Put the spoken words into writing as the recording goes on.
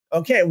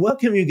Okay,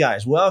 welcome you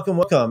guys.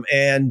 Welcome,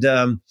 and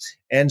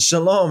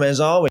shalom as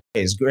always.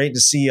 Great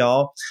to see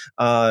y'all.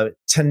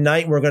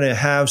 Tonight we're going to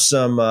have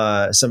some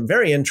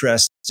very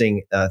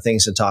interesting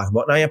things to talk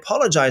about, and I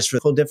apologize for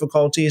the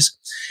difficulties.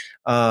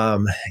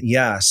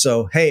 Yeah,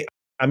 so hey,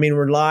 I mean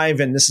we're live,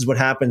 and this is what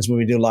happens when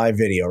we do live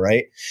video,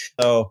 right?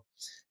 So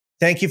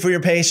thank you for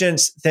your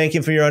patience. Thank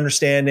you for your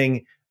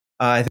understanding.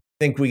 I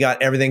think we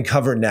got everything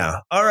covered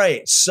now. All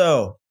right,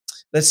 so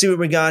let's see what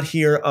we got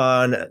here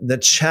on the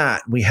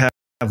chat. We have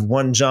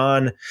 1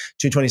 John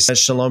 2:20 says,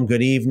 shalom,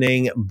 good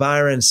evening.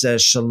 Byron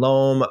says,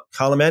 shalom.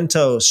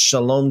 Calamentos,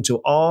 shalom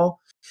to all.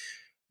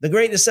 The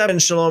Great Deception,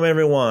 shalom,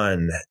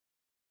 everyone.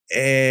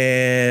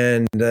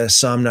 And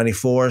Psalm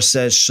 94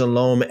 says,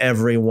 shalom,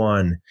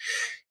 everyone.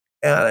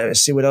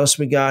 Let's see what else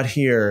we got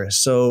here.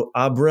 So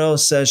Abril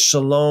says,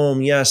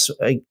 shalom. Yes,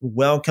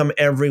 welcome,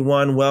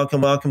 everyone.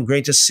 Welcome.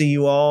 Great to see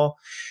you all.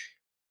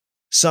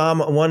 Psalm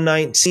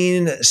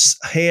 119.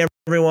 Hey,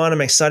 everyone. I'm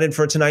excited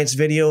for tonight's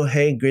video.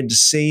 Hey, good to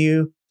see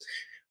you.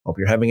 Hope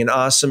you're having an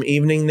awesome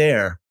evening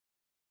there.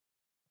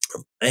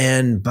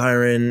 And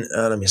Byron,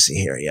 let me see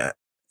here. Yeah,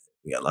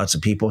 we got lots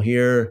of people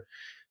here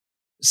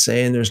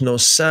saying there's no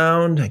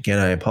sound. Again,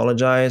 I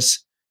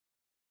apologize.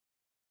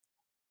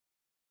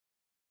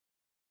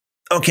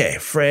 Okay,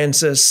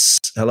 Francis.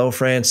 Hello,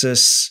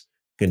 Francis.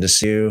 Good to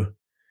see you.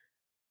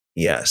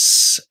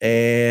 Yes.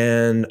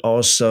 And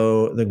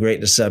also the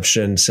Great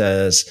Deception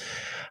says,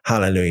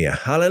 hallelujah,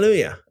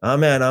 hallelujah,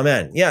 amen,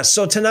 amen. Yeah,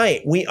 so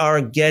tonight we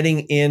are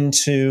getting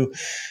into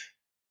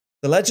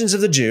the Legends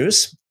of the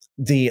Jews,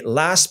 the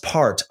last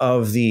part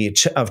of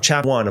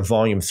chapter 1 of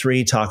volume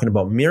 3, talking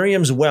about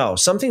Miriam's well.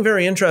 Something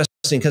very interesting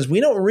because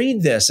we don't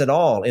read this at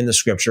all in the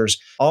scriptures.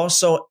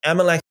 Also,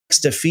 Amalek's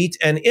defeat.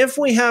 And if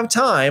we have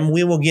time,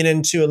 we will get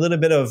into a little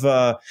bit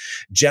of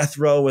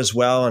Jethro as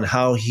well and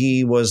how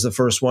he was the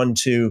first one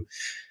to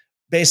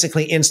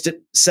basically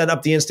set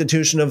up the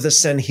institution of the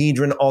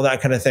Sanhedrin, all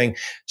that kind of thing.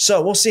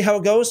 So we'll see how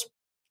it goes.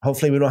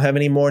 Hopefully we don't have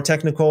any more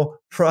technical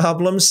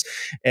problems.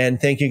 And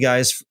thank you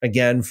guys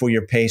again for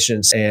your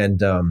patience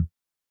and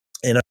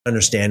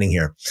understanding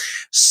here.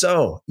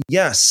 So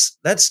yes,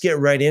 let's get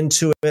right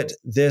into it.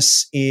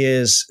 This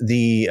is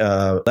the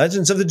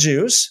Legends of the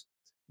Jews,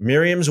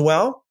 Miriam's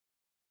well.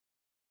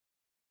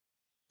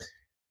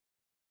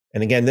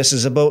 And again, this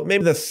is about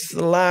maybe the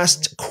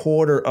last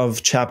quarter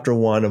of chapter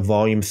 1 of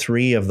volume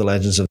 3 of the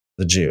Legends of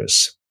the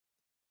Jews.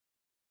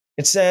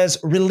 It says,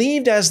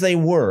 relieved as they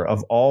were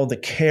of all the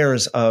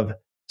cares of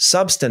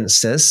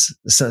subsistence,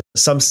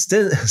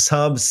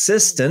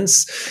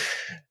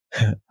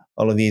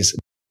 all of these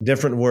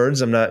different words.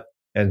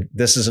 And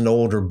this is an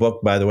older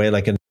book, by the way,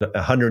 like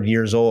 100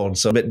 years old.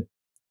 So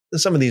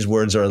some of these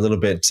words are a little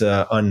bit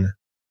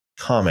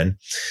uncommon.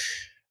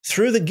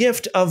 Through the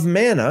gift of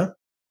manna,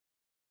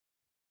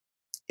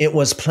 it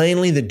was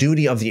plainly the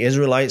duty of the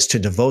Israelites to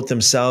devote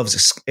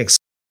themselves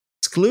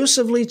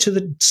exclusively to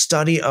the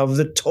study of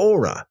the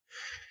Torah.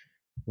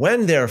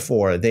 When,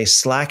 therefore, they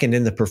slackened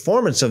in the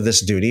performance of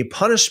this duty,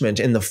 punishment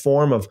in the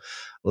form of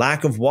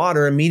lack of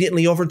water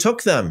immediately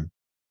overtook them.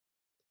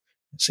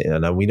 See,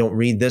 now we don't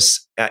read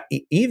this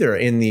either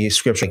in the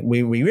scripture.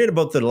 We read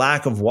about the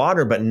lack of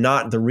water, but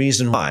not the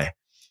reason why.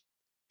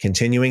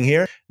 Continuing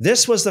here,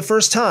 this was the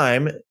first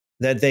time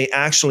that they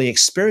actually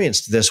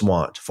experienced this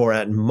want, for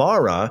at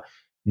Marah,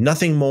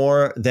 nothing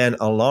more than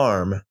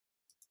alarm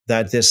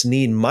that this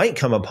need might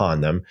come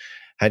upon them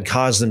had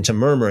caused them to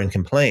murmur and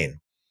complain.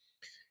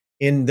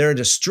 In their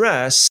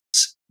distress,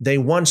 they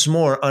once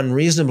more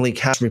unreasonably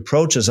cast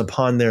reproaches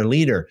upon their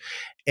leader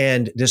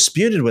and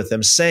disputed with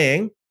them,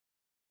 saying,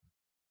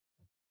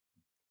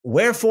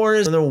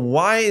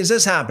 why is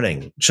this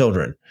happening,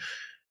 children,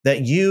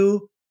 that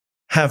you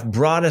have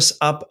brought us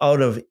up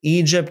out of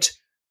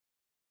Egypt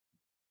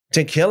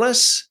to kill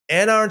us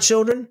and our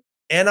children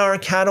and our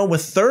cattle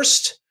with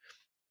thirst?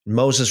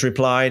 Moses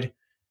replied,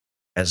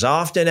 as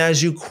often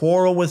as you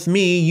quarrel with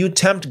me, you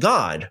tempt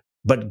God,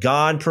 but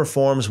God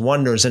performs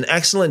wonders and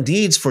excellent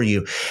deeds for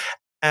you.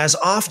 As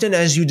often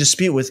as you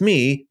dispute with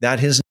me, that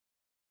his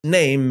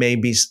name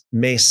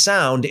may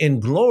sound in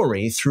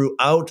glory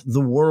throughout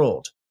the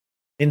world.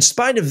 In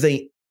spite of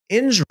the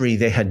injury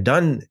they had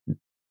done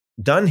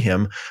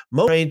him,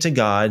 Moses prayed to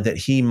God that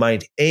he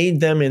might aid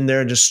them in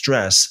their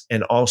distress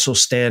and also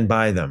stand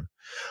by them.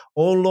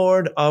 O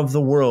Lord of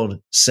the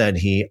world, said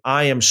he,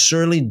 I am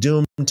surely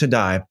doomed to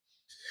die.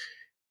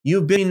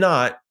 You bid me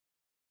not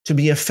to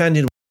be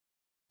offended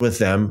with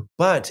them,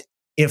 but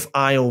if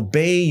I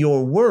obey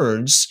your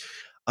words,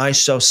 I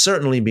shall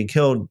certainly be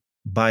killed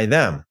by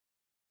them.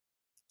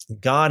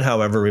 God,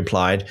 however,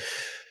 replied,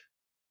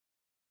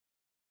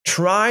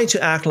 try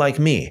to act like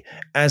me.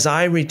 As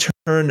I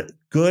return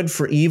good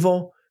for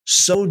evil,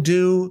 so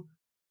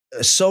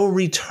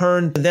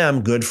return to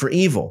them good for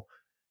evil,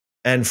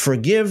 and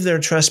forgive their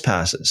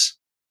trespasses.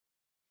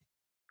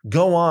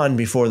 Go on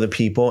before the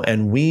people,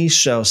 and we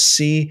shall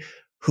see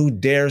who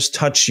dares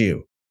touch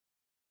you.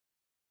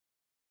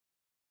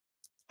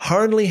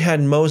 Hardly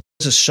had Moses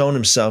shown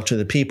himself to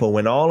the people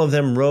when all of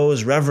them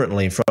rose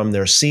reverently from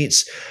their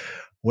seats,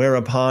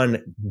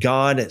 Whereupon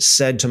God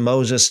said to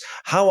Moses,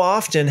 "How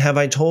often have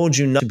I told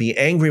you not to be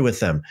angry with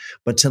them,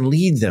 but to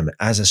lead them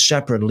as a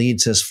shepherd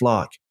leads his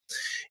flock?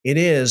 It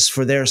is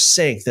for their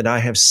sake that I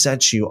have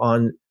set you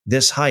on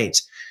this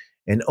height,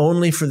 and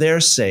only for their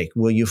sake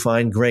will you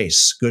find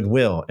grace,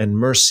 goodwill, and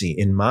mercy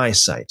in my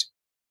sight."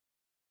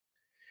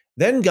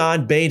 Then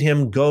God bade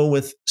him go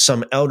with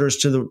some elders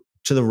to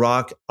the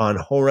rock on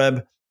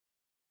Horeb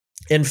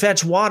and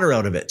fetch water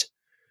out of it.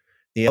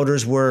 The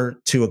elders were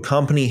to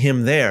accompany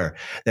him there,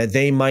 that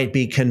they might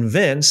be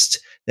convinced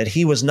that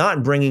he was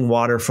not bringing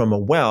water from a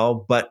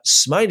well, but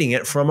smiting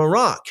it from a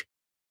rock.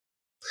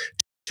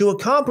 To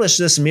accomplish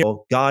this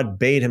miracle, God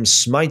bade him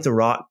smite the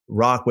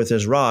rock with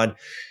his rod,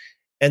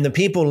 and the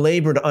people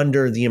labored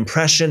under the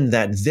impression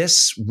that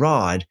this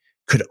rod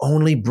could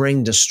only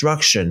bring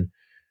destruction,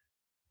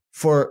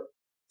 for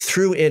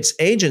through its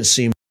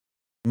agency,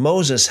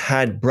 Moses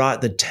had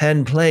brought the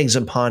 10 plagues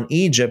upon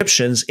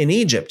Egyptians in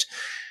Egypt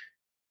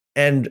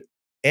and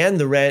at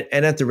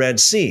the Red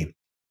Sea.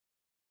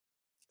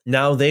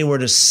 Now they were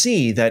to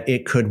see that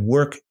it could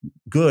work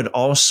good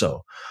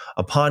also.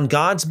 Upon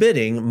God's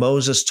bidding,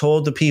 Moses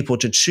told the people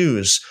to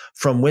choose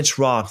from which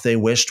rock they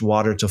wished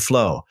water to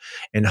flow.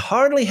 And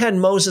hardly had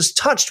Moses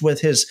touched with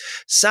his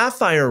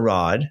sapphire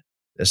rod.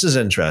 This is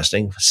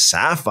interesting.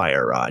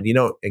 Sapphire rod.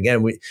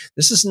 Again,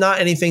 this is not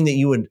anything that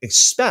you would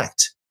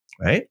expect,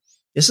 right?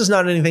 This is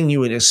not anything you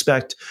would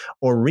expect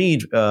or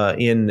read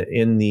in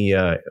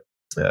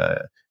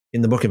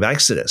the book of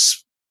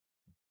Exodus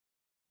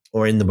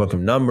or in the book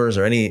of Numbers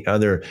or any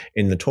other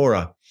in the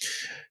Torah.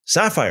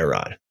 Sapphire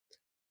rod.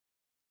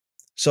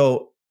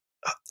 So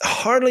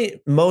hardly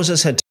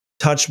Moses had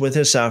touched with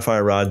his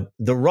sapphire rod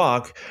the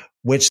rock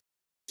which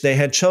they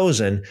had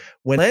chosen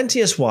when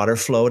plenteous water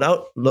flowed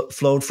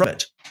from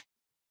it.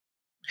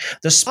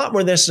 The spot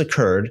where this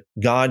occurred,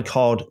 God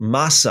called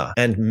Massa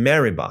and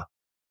Meribah,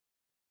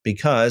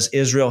 because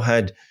Israel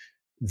had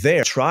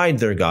there tried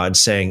their God,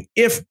 saying,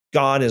 "If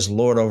God is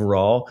Lord over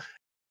all,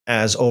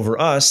 as over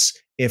us,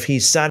 if he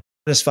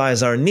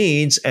satisfies our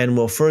needs and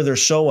will further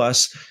show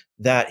us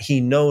that he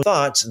knows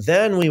thoughts,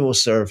 then we will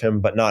serve him,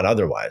 but not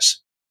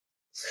otherwise."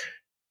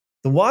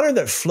 The water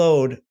that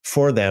flowed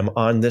for them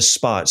on this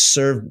spot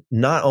served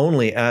not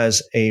only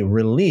as a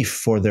relief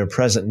for their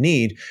present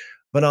need,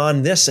 but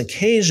on this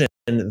occasion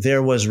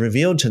there was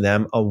revealed to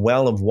them a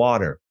well of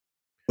water,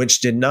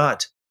 which did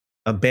not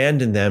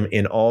abandon them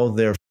in all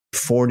their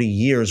 40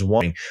 years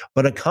wandering,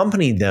 but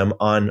accompanied them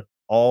on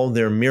all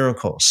their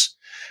miracles.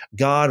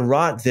 God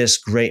wrought this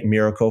great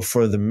miracle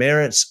for the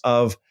merits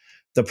of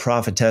the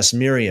prophetess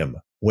Miriam,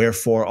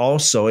 wherefore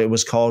also it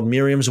was called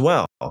Miriam's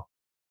well.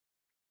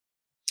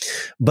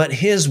 But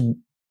his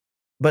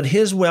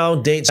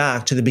well dates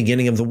back to the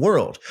beginning of the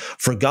world,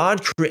 for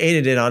God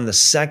created it on the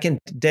second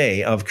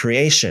day of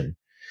creation.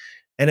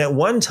 And at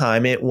one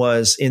time it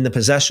was in the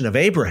possession of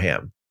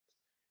Abraham.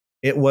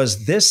 It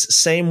was this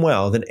same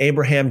well that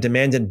Abraham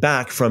demanded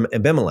back from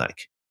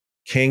Amalek,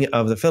 king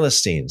of the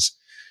Philistines,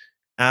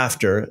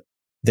 after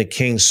the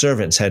king's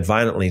servants had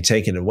violently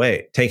taken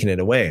it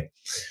away.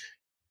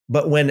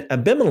 But when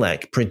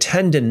Abimelech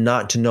pretended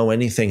not to know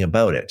anything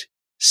about it,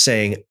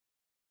 saying,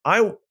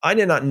 I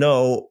did not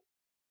know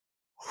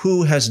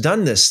who has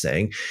done this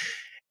thing,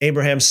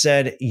 Abraham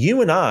said,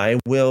 "You and I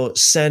will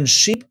send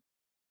sheep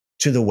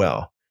to the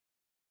well,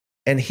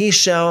 and he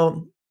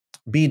shall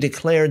be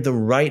declared the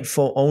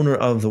rightful owner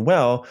of the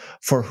well,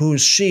 for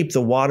whose sheep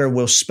the water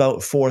will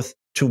spout forth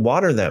to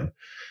water them."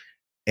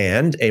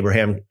 And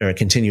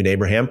continued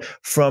Abraham,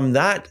 "From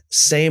that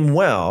same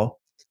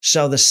well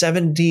shall the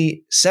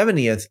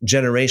 70th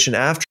generation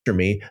after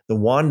me, the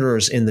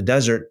wanderers in the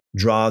desert,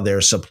 draw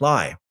their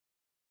supply."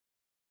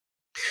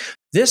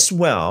 This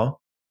well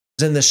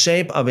is in the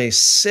shape of a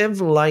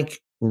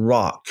sieve-like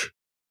rock,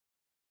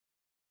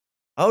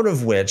 out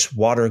of which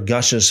water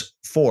gushes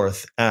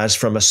forth as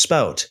from a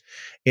spout.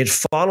 It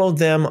followed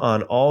them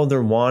on all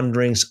their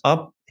wanderings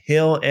up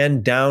hill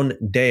and down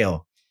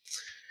dale.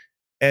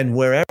 And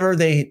wherever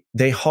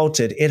they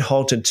halted, it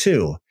halted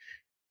too,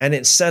 and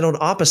it settled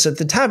opposite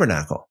the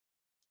tabernacle.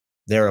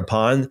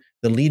 Thereupon,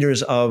 the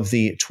leaders of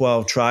the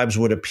 12 tribes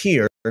would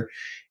appear,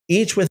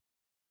 each with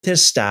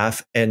his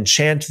staff, and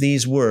chant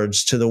these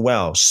words to the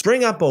well: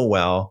 "Spring up, O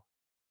well,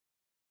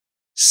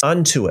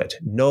 unto it.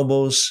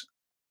 Nobles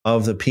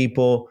of the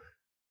people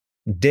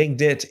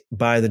digged it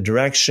by the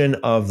direction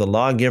of the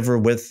lawgiver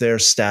with their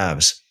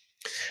staves."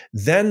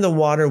 Then the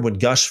water would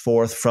gush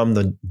forth from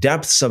the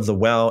depths of the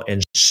well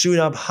and shoot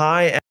up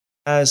high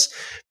as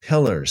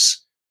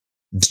pillars,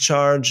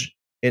 discharge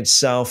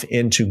itself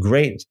into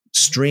great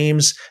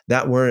streams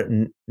that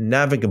were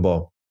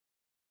navigable.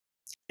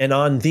 And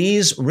on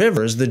these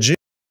rivers, the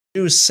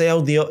Jews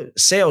sailed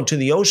to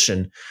the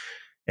ocean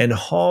and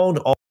hauled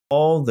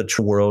all the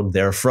world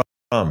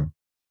therefrom.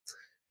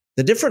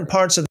 The different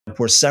parts of the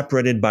were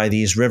separated by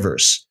these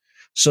rivers,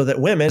 so that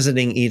women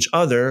visiting each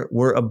other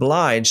were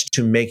obliged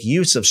to make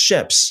use of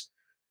ships.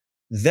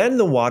 Then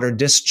the water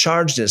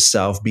discharged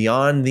itself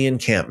beyond the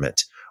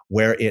encampment,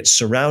 where it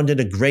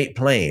surrounded a great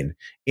plain,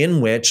 in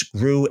which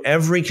grew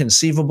every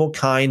conceivable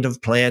kind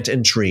of plant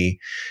and tree.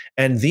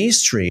 And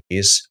these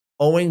trees,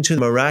 owing to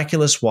the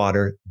miraculous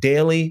water,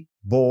 daily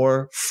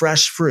bore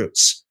fresh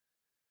fruits.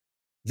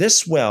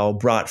 This well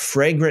brought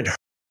fragrant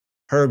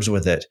herbs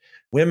with it.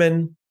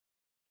 Women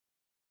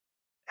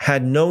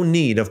had no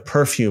need of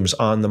perfumes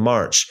on the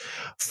march,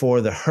 for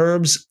the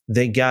herbs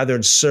they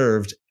gathered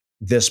served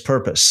this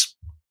purpose.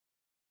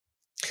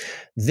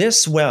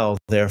 This well,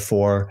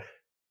 therefore,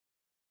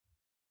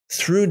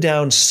 threw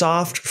down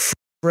soft,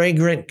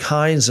 fragrant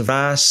kinds of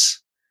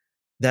grass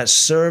that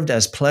served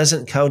as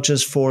pleasant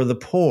couches for the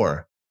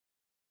poor,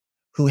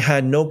 who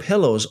had no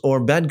pillows or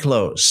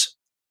bedclothes.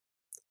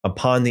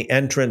 Upon the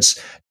entrance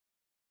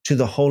to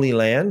the Holy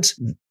Land,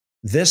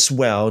 this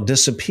well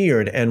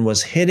disappeared and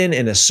was hidden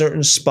in a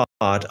certain spot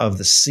of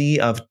the Sea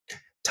of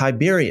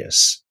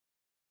Tiberias.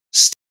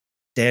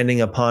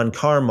 Standing upon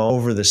Carmel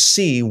over the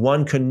sea,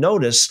 one could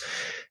notice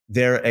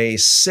there a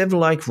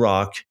sieve-like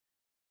rock,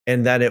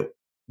 and that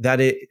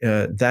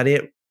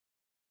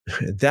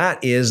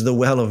is the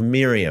well of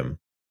Miriam.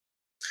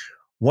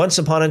 Once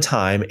upon a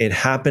time, it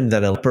happened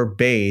that a leper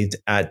bathed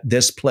at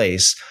this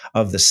place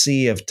of the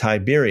Sea of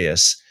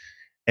Tiberias,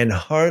 and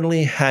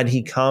hardly had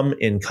he come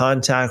in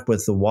contact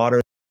with the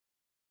waters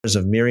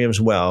of Miriam's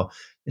well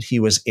that he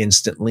was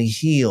instantly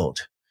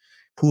healed.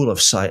 Pool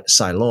of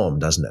Siloam,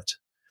 doesn't it?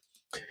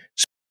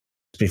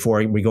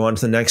 Before we go on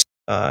to the next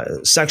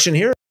section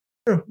here,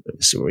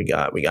 let's see what we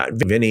got. We got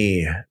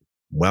Vinny.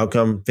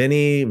 Welcome,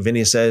 Vinny.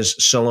 Vinny says,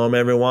 "Shalom,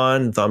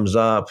 everyone." Thumbs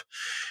up.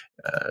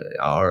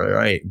 All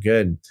right,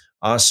 good,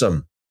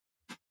 awesome.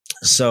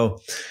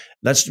 So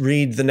let's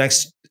read the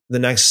next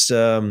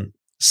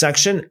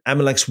section.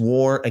 Amalek's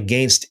war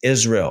against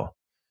Israel.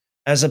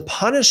 As a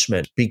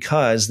punishment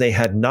because they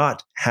had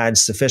not had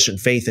sufficient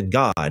faith in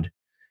God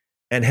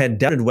and had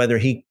doubted whether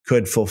he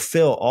could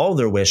fulfill all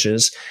their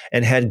wishes,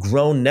 and had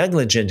grown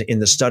negligent in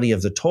the study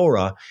of the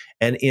Torah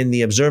and in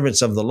the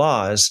observance of the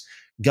laws,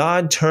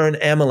 God turned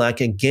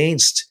Amalek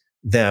against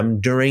them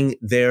during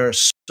their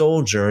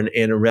sojourn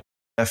in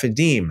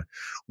Rephidim,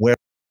 where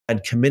they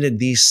had committed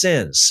these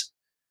sins.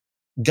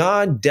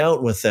 God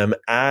dealt with them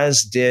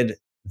as did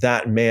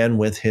that man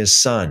with his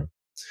son,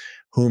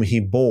 whom he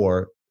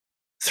bore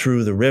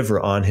through the river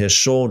on his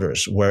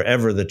shoulders.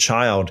 Wherever the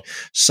child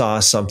saw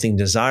something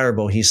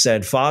desirable, he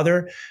said,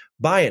 "Father,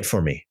 buy it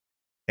for me."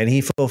 And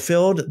he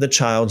fulfilled the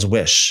child's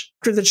wish.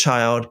 After the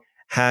child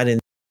had in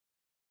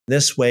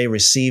this way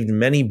received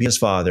many by his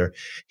father,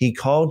 he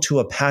called to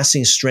a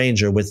passing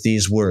stranger with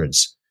these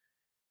words,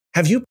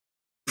 "Have you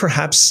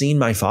perhaps seen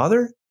my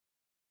father?"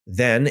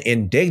 Then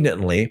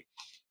indignantly,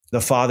 the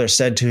father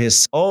said to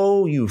his son,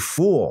 "Oh, you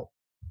fool,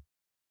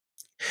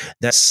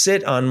 that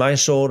sit on my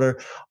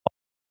shoulder,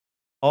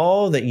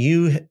 all that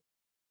you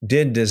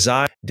did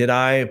desire did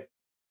I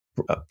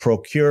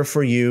procure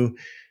for you.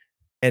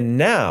 And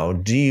now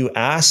do you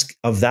ask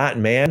of that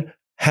man,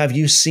 have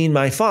you seen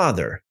my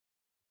father?"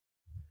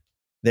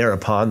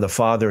 Thereupon the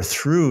father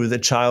threw the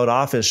child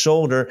off his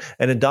shoulder,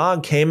 and a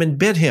dog came and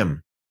bit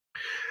him.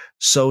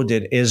 So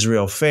did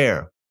Israel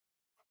fare.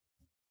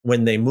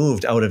 When they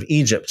moved out of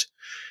Egypt,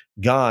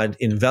 God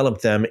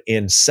enveloped them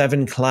in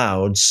 7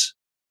 clouds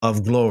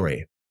of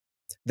glory.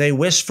 They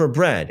wished for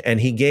bread, and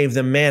he gave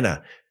them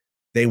manna.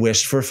 They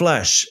wished for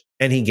flesh,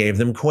 and he gave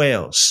them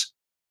quails.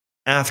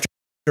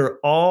 After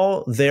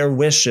all their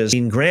wishes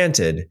being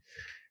granted,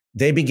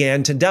 they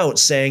began to doubt,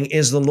 saying,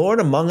 "Is the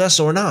Lord among us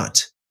or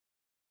not?"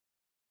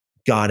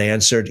 God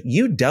answered,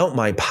 "You doubt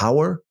my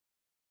power?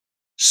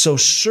 So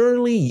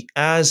surely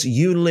as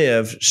you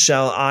live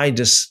shall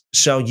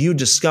you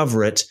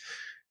discover it.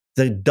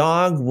 The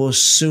dog will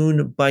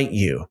soon bite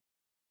you."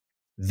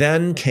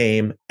 Then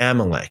came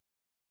Amalek.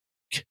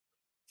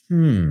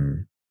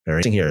 Very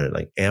interesting here,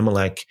 like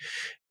Amalek.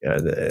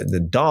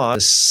 The dog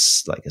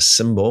is like a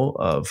symbol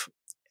of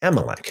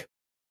Amalek.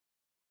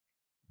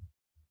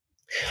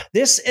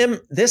 This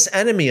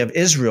enemy of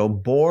Israel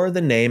bore the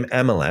name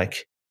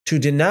Amalek to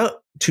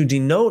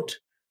denote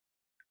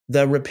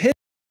the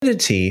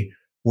rapidity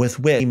with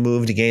which he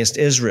moved against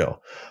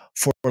Israel.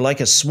 For like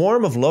a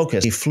swarm of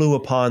locusts, he flew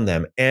upon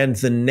them, and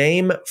the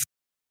name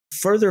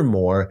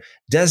furthermore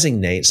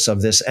designates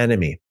of this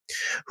enemy,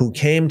 who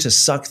came to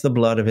suck the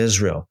blood of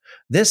Israel.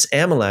 This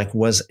Amalek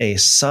was a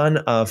son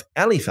of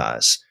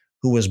Eliphaz,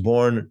 who was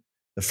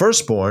the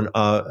firstborn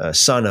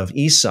son of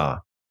Esau.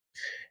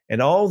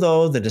 And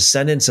although the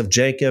descendants of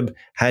Jacob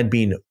had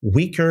been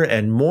weaker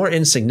and more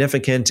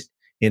insignificant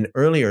in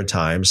earlier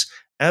times,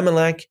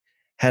 Amalek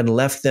had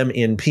left them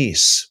in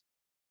peace,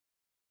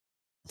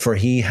 for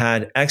he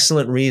had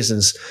excellent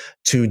reasons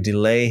to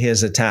delay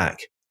his attack.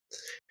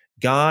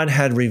 God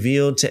had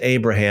revealed to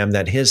Abraham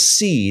that his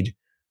seed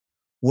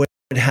would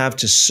have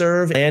to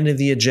serve the land of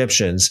the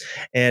Egyptians,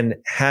 and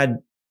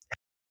had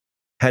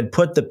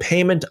put the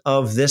payment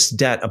of this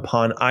debt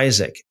upon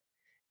Isaac,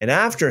 and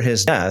after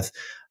his death,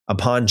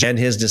 upon Jacob and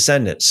his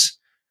descendants.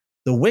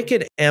 The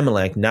wicked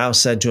Amalek now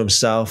said to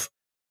himself,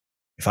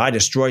 "If I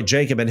destroy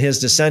Jacob and his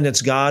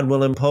descendants, God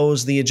will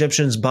impose the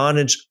Egyptians'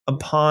 bondage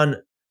upon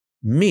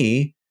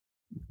me,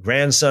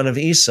 grandson of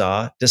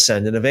Esau,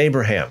 descendant of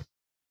Abraham.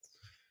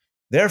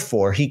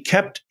 Therefore, he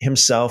kept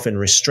himself in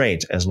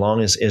restraint as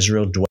long as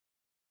Israel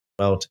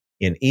dwelt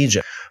in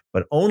Egypt.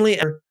 But only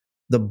after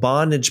the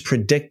bondage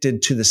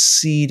predicted to the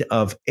seed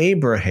of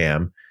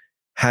Abraham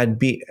had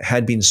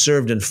been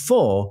served in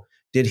full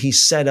did he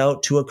set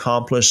out to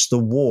accomplish the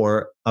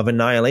war of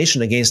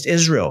annihilation against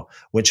Israel,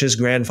 which his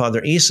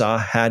grandfather Esau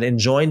had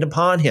enjoined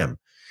upon him.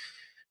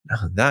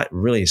 Now, that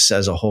really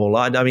says a whole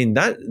lot. I mean,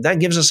 that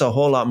gives us a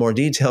whole lot more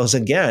details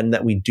again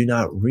that we do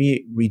not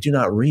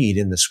read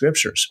in the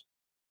scriptures.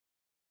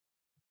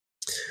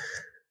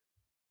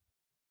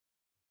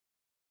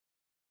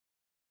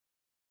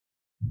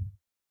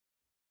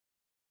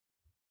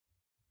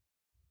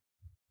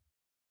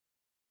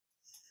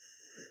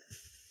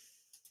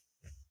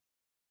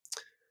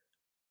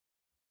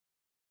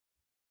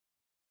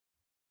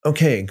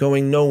 Okay,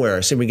 going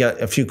nowhere. So we got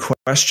a few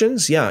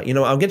questions. Yeah,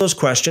 I'll get those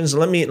questions.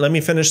 Let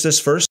me finish this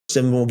first,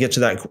 and we'll get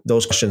to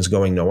those questions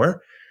going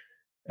nowhere.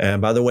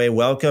 And by the way,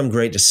 welcome.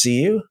 Great to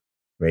see you.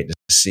 Great to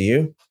see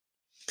you.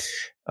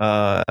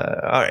 All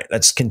right,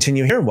 let's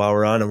continue here while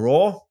we're on a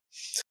roll.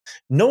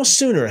 No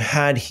sooner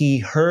had he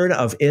heard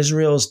of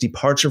Israel's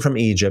departure from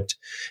Egypt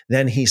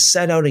than he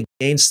set out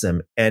against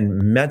them and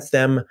met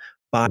them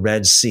by the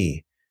Red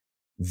Sea.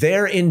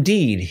 There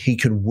indeed he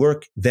could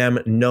work them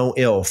no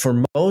ill,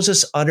 for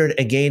Moses uttered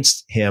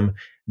against him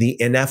the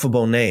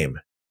ineffable name.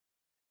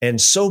 And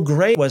so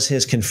great was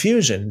his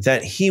confusion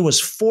that he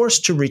was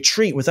forced to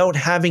retreat without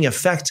having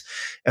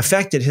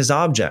affected his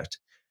object.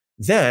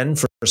 Then,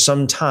 for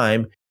some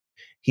time,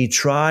 he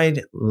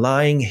tried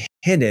lying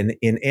hidden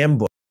in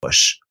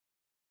ambush.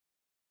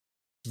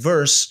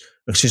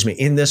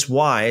 In this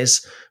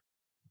wise,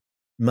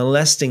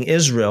 molesting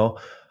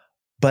Israel,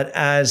 but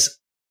as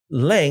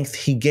length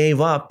he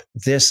gave up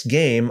this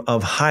game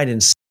of hide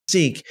and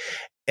seek,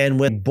 and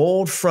with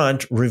bold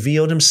front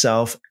revealed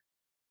himself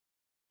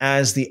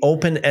as the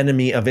open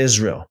enemy of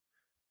Israel.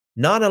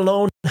 Not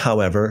alone,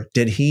 however,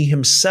 did he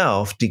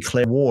himself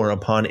declare war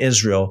upon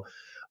Israel,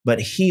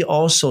 but he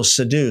also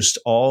seduced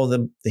all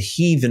the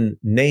heathen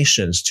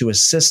nations to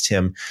assist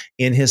him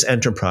in his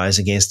enterprise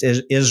against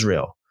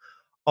Israel.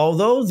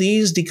 Although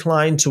these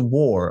declined to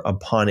war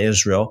upon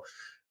Israel,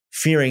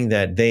 fearing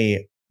that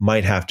they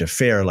might have to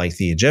fare like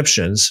the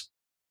Egyptians,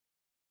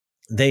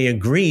 they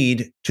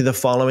agreed to the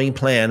following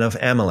plan of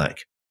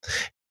Amalek.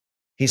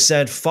 He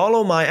said,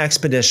 "Follow my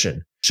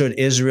expedition. Should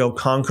Israel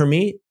conquer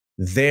me,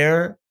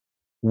 there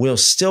will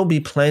still be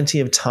plenty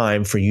of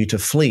time for you to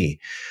flee.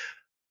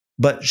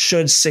 But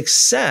should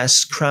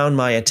success crown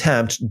my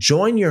attempt,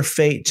 join your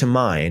fate to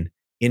mine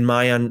in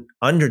my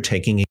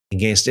undertaking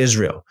against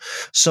Israel."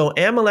 So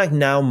Amalek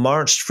now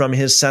marched from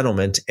his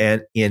settlement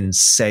and in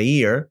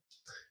Seir,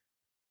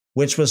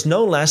 which was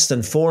no less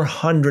than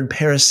 400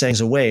 parasangs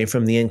away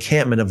from the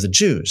encampment of the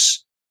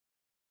Jews.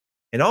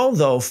 And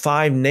although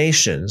 5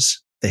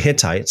 nations, the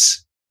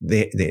Hittites,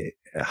 the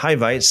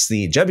Hivites,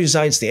 the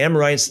Jebusites, the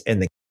Amorites,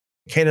 and the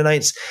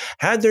Canaanites,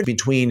 had their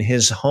between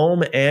his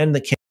home and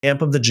the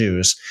camp of the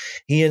Jews,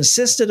 he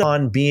insisted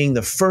on being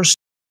the first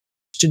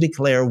to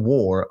declare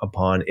war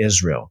upon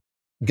Israel.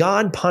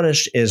 God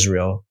punished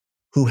Israel,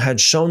 who had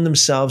shown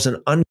themselves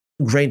an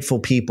ungrateful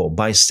people,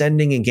 by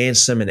sending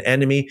against them an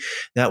enemy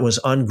that was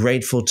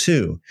ungrateful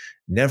too,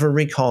 never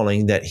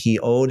recalling that he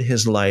owed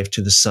his life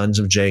to the sons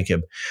of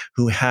Jacob,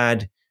 who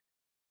had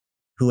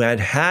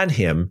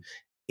him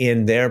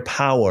in their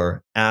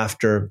power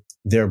after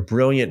their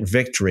brilliant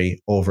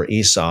victory over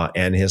Esau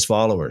and his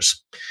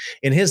followers.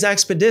 In his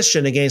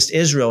expedition against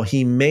Israel,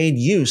 he made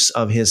use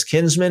of his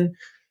kinsmen.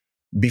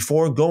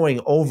 Before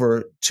going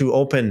over to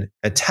open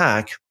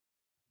attack,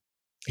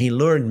 he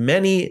lured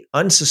many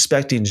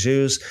unsuspecting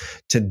Jews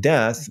to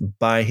death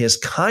by his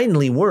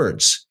kindly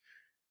words.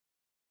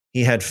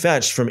 He had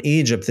fetched from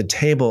Egypt the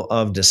table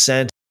of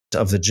descent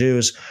of the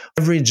Jews.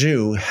 Every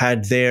Jew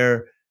had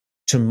there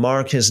to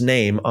mark his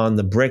name on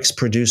the bricks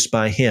produced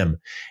by him,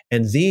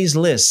 and these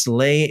lists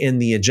lay in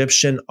the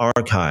Egyptian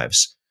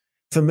archives.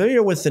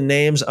 Familiar with the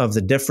names of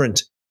the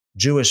different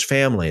Jewish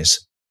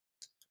families,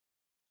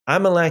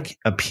 Amalek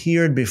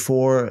appeared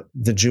before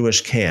the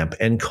Jewish camp,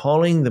 and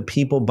calling the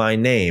people by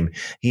name,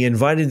 he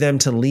invited them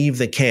to leave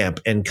the camp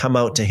and come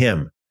out to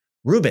him.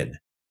 Reuben,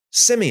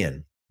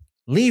 Simeon,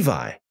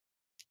 Levi,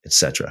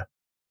 etc.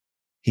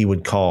 He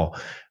would call,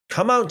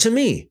 "Come out to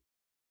me,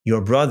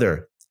 your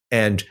brother,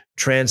 and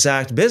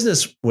transact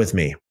business with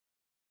me."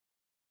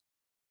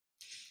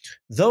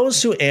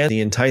 Those who answered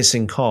the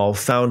enticing call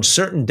found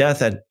certain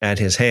death at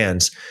his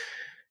hands.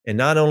 And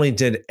not only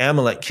did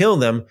Amalek kill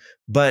them,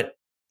 but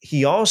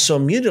he also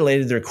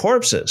mutilated their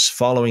corpses,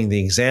 following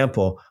the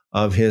example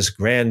of his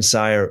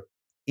grandsire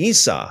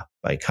Esau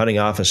by cutting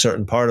off a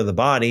certain part of the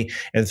body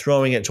and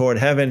throwing it toward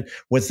heaven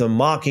with the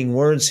mocking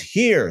words,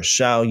 here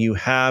shall you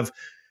have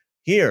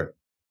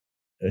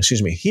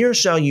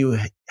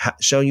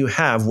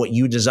what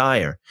you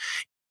desire.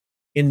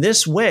 In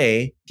this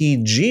way, he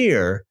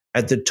jeered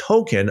at the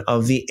token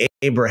of the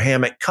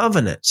Abrahamic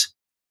covenant.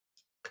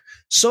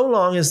 So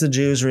long as the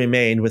Jews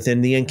remained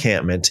within the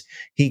encampment,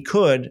 he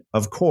could,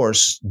 of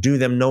course, do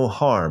them no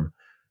harm,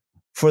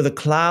 for the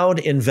cloud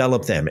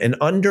enveloped them, and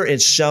under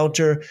its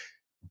shelter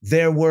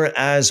there were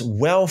as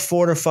well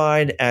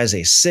fortified as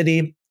a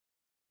city,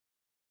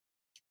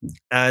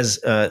 as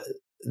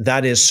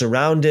that is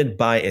surrounded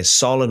by a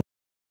solid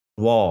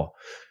wall.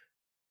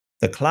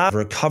 The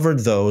cloud covered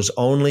those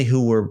only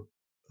who were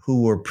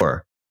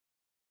poor,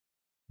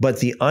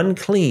 but the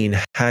unclean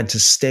had to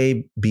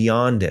stay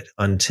beyond it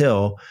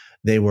until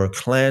they were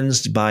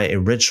cleansed by a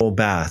ritual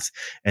bath,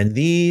 and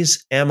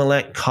these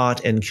Amalek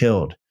caught and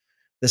killed.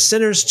 The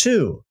sinners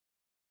too,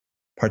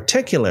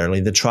 particularly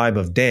the tribe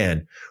of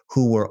Dan,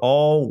 who were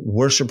all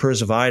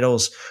worshippers of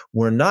idols,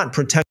 were not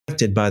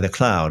protected by the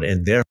cloud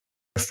and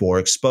therefore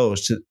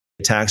exposed to the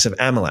attacks of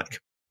Amalek.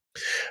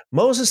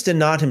 Moses did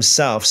not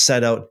himself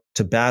set out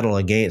to battle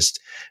against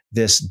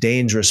this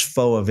dangerous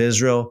foe of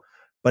Israel,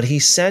 but he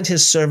sent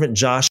his servant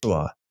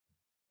Joshua,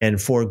 and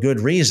for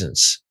good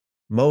reasons.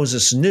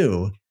 Moses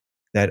knew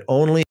that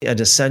only a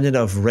descendant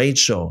of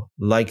Rachel,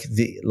 like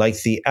the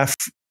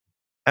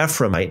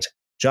Ephraimite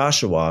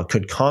Joshua,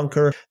 could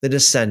conquer the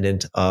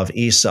descendant of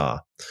Esau.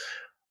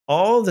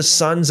 All the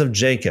sons of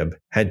Jacob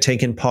had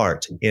taken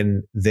part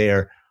in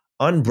their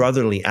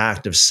unbrotherly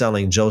act of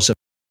selling Joseph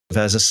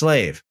as a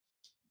slave.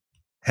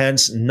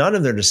 Hence, none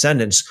of their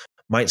descendants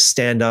might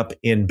stand up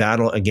in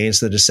battle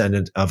against the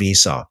descendant of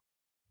Esau.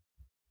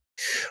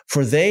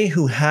 For they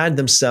who had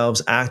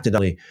themselves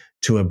acted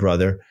to a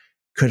brother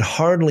could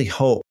hardly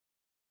hope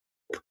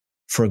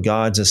for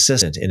God's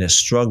assistance in a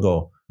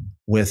struggle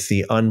with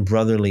the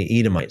unbrotherly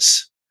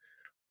Edomites.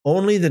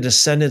 Only the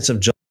descendants of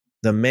Joseph,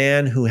 the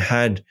man who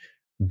had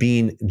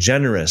been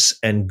generous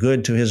and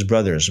good to his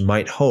brothers,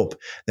 might hope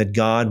that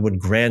God would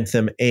grant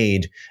them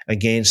aid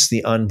against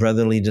the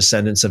unbrotherly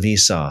descendants of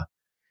Esau.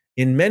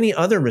 In many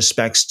other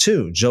respects,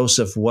 too,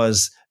 Joseph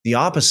was the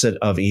opposite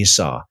of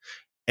Esau,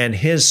 and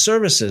his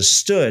services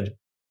stood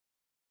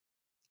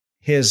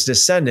his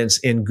descendants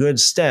in good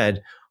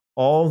stead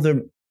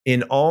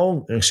in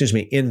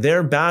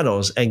their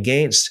battles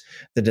against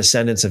the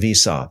descendants of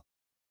Esau.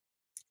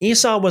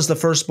 Esau was the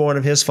firstborn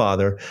of his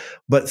father,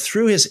 but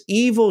through his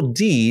evil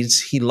deeds,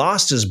 he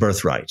lost his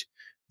birthright.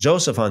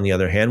 Joseph, on the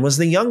other hand, was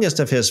the youngest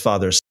of his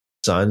father's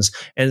sons,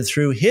 and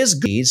through his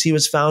deeds, he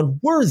was found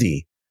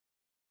worthy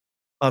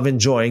of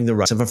enjoying the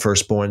rights of a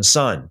firstborn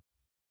son.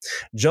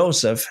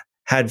 Joseph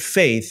had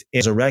faith in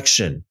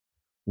resurrection,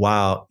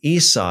 while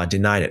Esau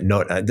denied it.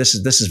 Note, this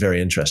is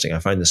very interesting. I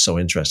find this so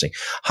interesting.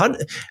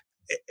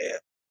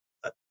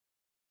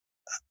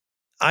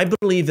 I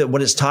believe that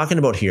what it's talking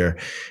about here,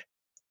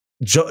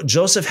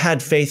 Joseph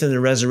had faith in the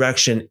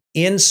resurrection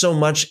in so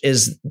much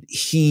as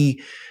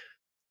he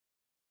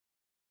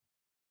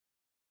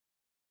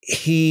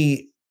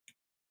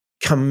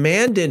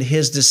commanded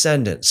his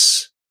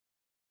descendants.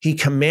 He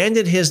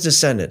commanded his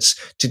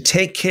descendants to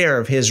take care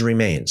of his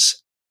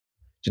remains,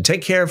 to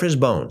take care of his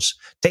bones,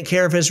 take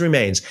care of his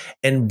remains,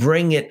 and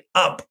bring it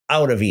up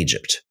out of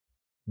Egypt,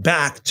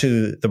 back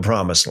to the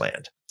promised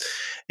land.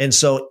 And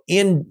so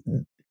in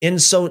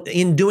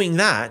doing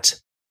that,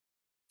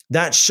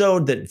 that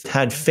showed that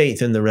had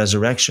faith in the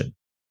resurrection.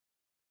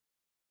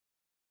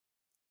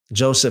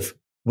 Joseph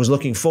was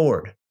looking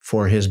forward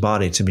for his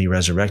body to be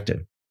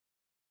resurrected,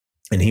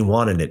 and he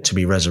wanted it to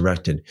be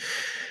resurrected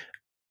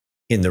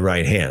in the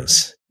right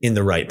hands, in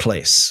the right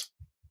place.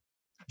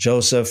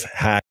 Joseph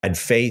had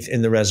faith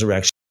in the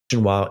resurrection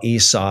while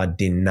Esau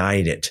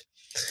denied it.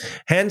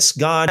 Hence,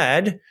 God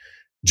had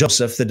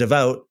Joseph, the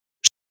devout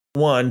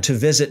one, to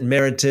visit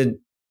merited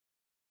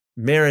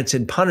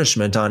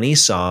punishment on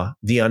Esau,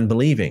 the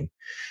unbelieving.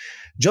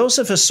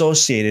 Joseph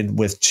associated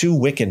with two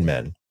wicked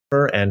men,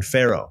 and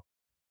Pharaoh.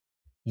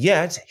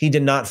 Yet, he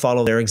did not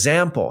follow their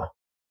example.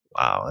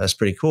 Wow, that's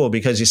pretty cool,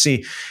 because you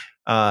see,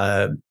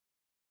 a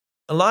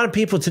lot of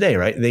people today,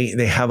 right?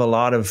 They have a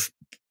lot of,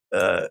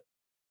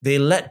 they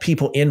let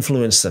people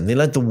influence them. They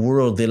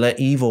let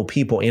evil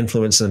people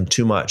influence them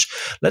too much.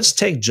 Let's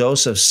take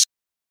Joseph's,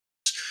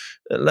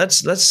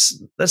 let's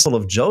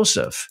follow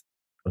Joseph.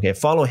 Okay,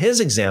 follow his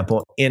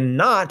example in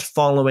not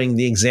following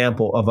the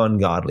example of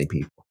ungodly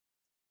people,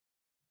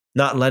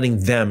 not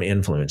letting them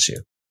influence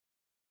you.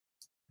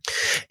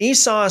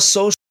 Esau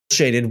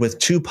associated with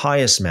two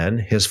pious men,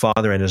 his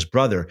father and his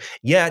brother,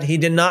 yet he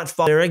did not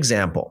follow their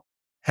example.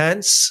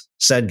 Hence,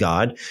 said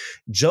God,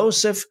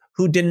 Joseph,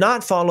 who did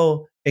not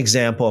follow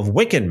example of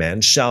wicked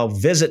men, shall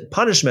visit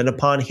punishment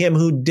upon him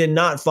who did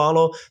not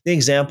follow the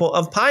example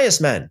of pious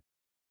men.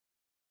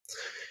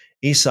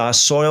 Esau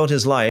soiled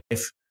his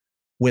life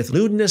with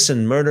lewdness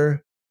and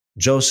murder.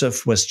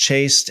 Joseph was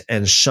chaste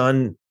and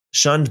shunned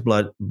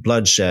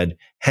bloodshed.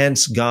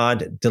 Hence,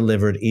 God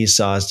delivered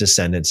Esau's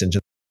descendants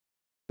into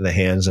the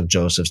hands of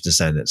Joseph's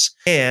descendants.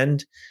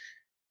 And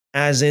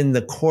as in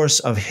the course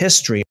of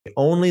history,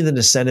 only the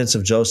descendants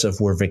of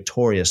Joseph were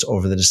victorious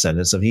over the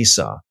descendants of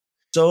Esau.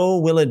 So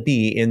will it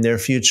be in their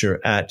future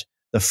at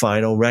the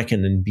final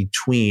reckoning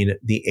between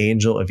the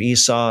angel of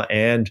Esau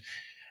and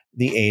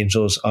the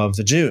angels of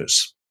the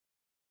Jews.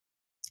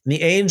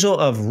 The angel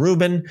of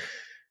Reuben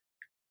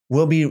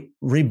will be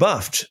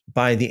rebuffed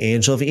by the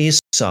angel of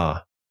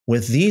Esau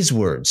with these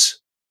words: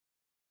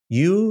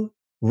 "You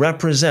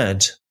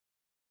represent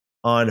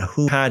on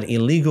who had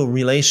illegal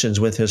relations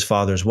with his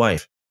father's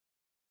wife."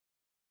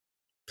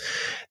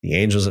 The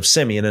angels of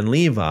Simeon and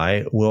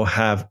Levi will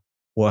have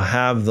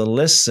the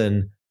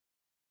listen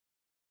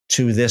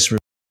to this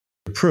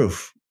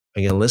reproof.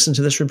 Again, listen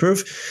to this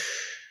reproof.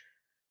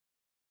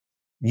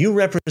 You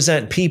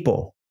represent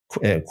people,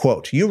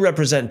 quote, "You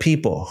represent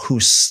people who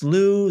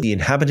slew the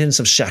inhabitants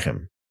of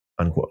Shechem,"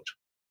 unquote.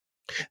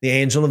 The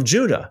angel of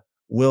Judah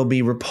will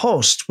be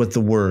repulsed with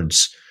the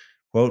words,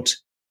 quote,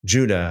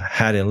 "Judah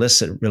had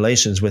illicit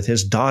relations with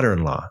his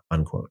daughter-in-law,"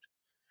 unquote.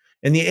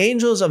 And the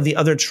angels of the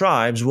other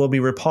tribes will be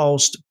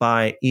repulsed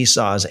by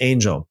Esau's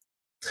angel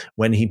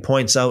when he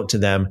points out to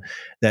them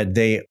that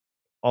they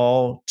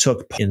all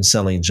took part in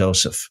selling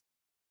Joseph.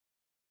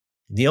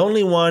 The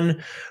only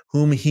one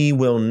whom he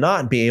will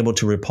not be able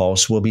to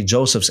repulse will be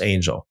Joseph's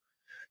angel,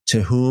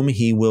 to whom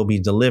he will be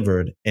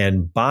delivered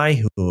and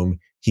by whom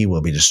he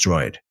will be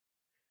destroyed.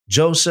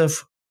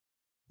 Joseph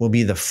will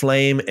be the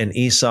flame and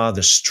Esau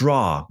the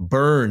straw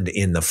burned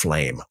in the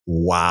flame.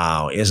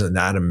 Wow, isn't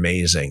that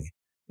amazing?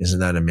 Isn't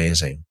that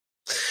amazing?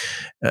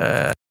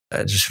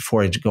 Just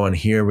before I go on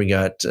here, we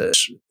got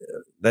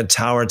the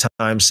Tower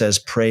Time says,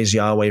 "Praise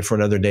Yahweh for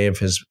another day of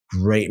his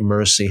great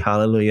mercy."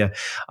 Hallelujah.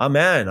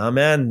 Amen.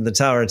 Amen. The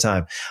Tower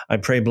Time. I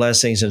pray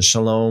blessings and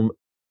shalom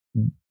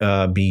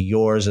be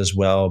yours as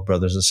well,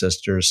 brothers and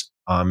sisters.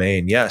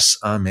 Amen. Yes.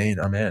 Amen.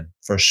 Amen.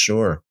 For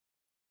sure.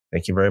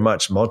 Thank you very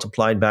much.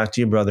 Multiplied back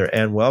to you, brother,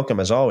 and welcome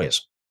as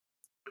always.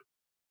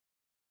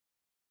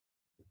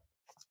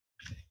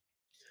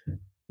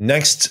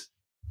 Next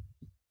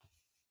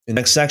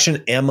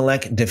section,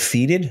 Amalek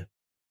defeated.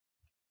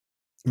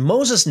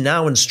 Moses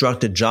now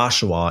instructed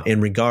Joshua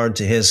in regard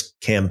to his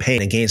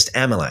campaign against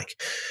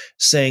Amalek,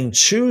 saying,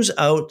 choose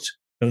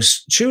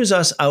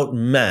us out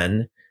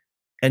men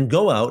and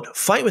go out,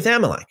 fight with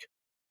Amalek.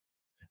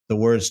 The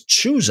words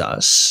 "choose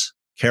us"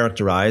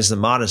 characterize the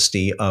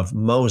modesty of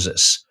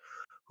Moses,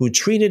 who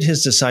treated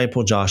his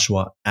disciple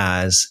Joshua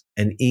as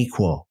an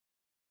equal.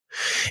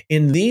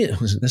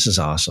 This is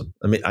awesome.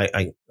 I mean,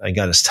 I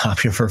got to stop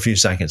here for a few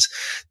seconds.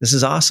 This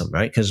is awesome,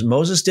 right? Because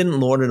Moses didn't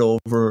lord it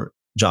over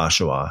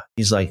Joshua.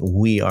 He's like,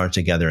 we are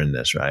together in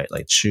this, right?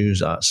 Like,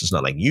 choose us. It's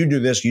not like you do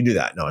this, you do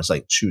that. No, it's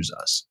like, choose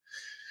us.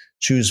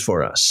 Choose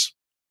for us.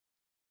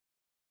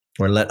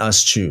 Or let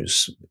us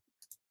choose.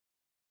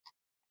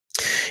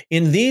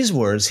 In these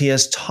words, he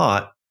has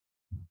taught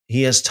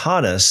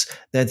us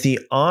that the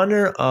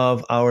honor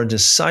of our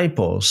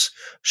disciples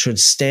should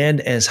stand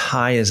as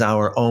high as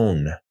our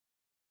own.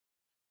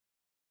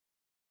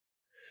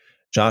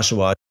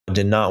 Joshua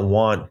did not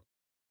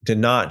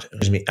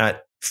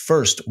at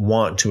first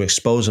want to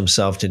expose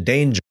himself to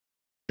danger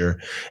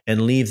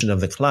and leave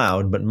of the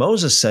cloud, but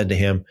Moses said to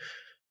him,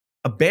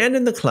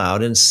 abandon the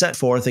cloud and set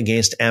forth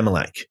against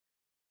Amalek.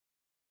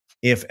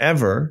 If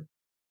ever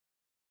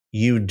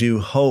you do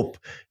hope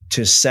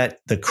to set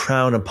the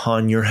crown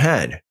upon your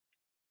head.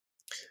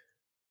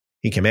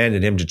 He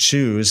commanded him to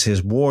choose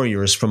his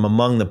warriors from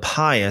among the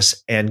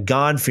pious and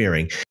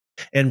God-fearing,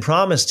 and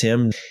promised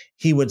him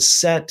he would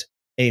set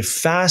a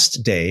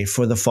fast day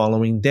for the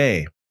following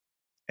day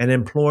and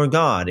implore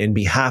God in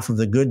behalf of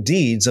the good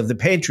deeds of the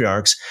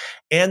patriarchs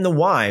and the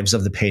wives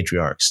of the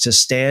patriarchs to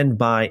stand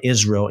by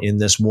Israel in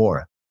this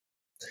war.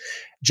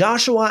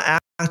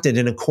 Joshua acted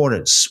in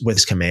accordance with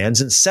his commands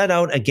and set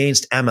out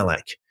against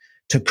Amalek,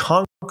 to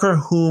conquer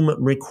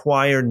whom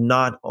required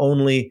not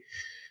only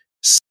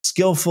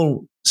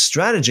skillful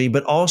strategy,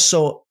 but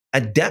also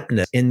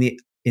adeptness in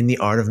the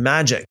art of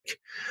magic.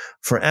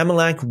 For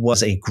Amalek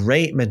was a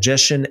great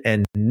magician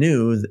and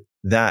knew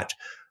that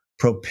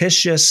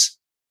propitious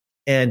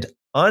and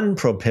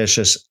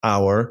unpropitious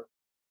hour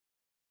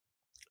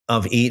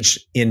of each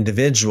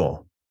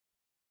individual.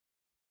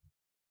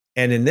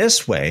 And in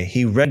this way,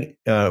 he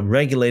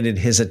regulated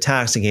his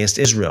attacks against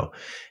Israel.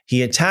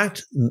 He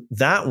attacked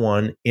that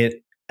one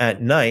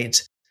at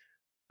night,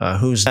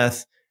 whose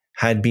death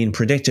had been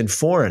predicted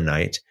for a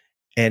night,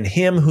 and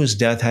him whose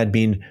death had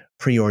been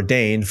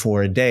preordained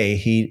for a day,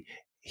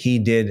 he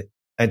did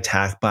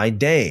attack by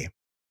day.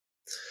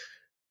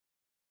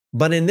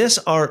 But in this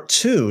art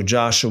too,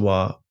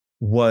 Joshua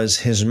was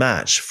his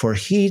match, for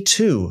he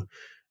too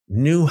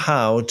knew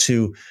how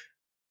to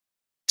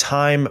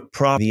time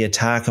the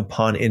attack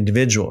upon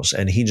individuals,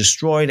 and he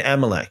destroyed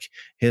Amalek,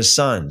 his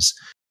sons,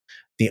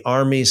 the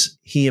armies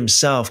he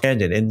himself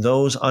commanded, and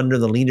those under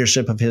the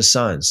leadership of his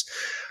sons.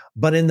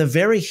 But in the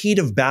very heat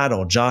of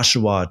battle,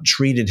 Joshua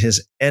treated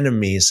his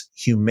enemies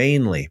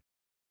humanely.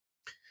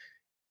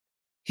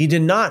 He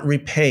did not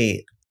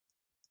repay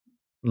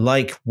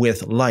like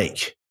with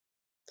like.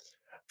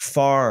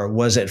 Far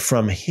was it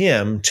from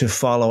him to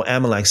follow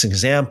Amalek's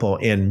example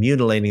in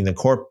mutilating the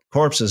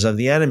corpses of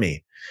the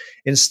enemy.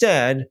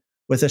 Instead,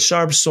 with a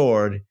sharp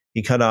sword,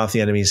 he cut off the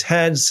enemy's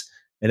heads,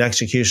 an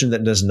execution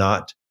that does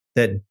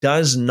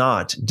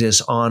not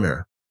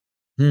dishonor.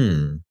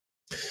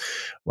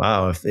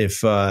 Wow,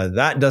 if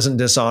that doesn't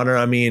dishonor,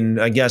 I mean,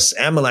 I guess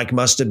Amalek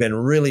must have been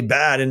really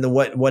bad in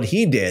what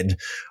he did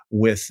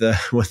with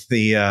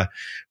the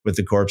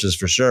corpses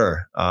for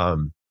sure.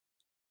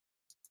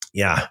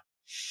 Yeah,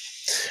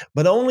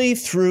 but only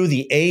through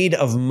the aid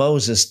of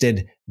Moses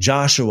did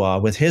Joshua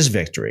with his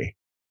victory.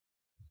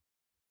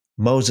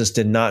 Moses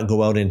did not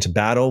go out into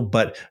battle,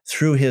 but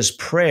through his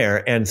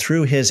prayer and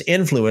through his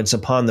influence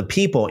upon the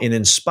people in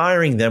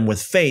inspiring them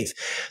with faith,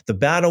 the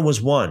battle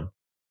was won.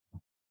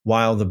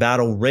 While the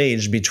battle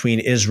raged between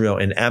Israel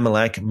and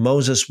Amalek,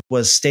 Moses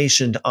was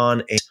stationed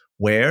on a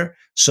where,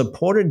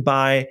 supported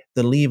by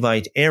the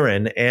Levite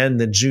Aaron and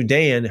the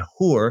Judean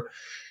Hur,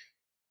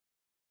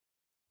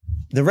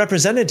 the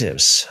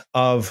representatives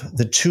of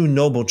the two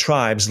noble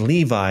tribes,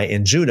 Levi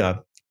and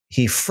Judah,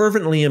 he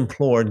fervently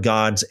implored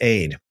God's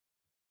aid.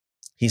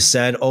 He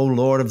said, "O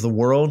Lord of the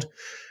world,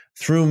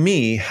 through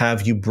me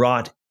have you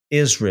brought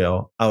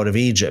Israel out of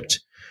Egypt.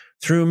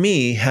 Through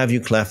me have you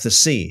cleft the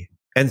sea,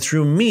 and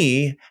through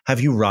me have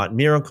you wrought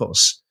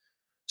miracles.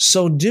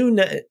 So do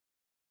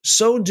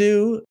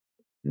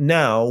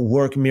now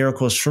work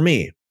miracles for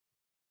me,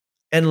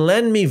 and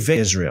lend me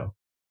victory, Israel.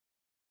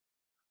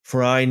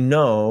 For I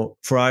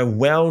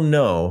well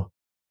know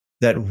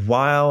that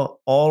while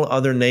all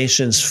other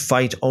nations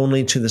fight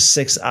only to the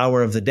 6th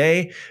hour of the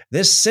day,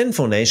 this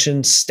sinful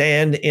nation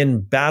stand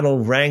in battle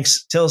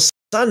ranks till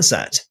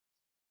sunset."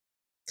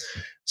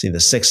 See, the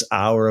 6th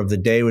hour of the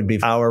day would be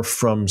hour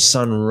from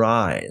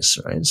sunrise,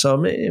 right? So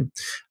maybe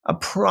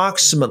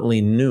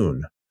approximately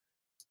noon.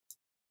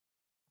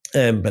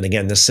 But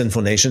again, the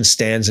sinful nation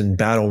stands in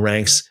battle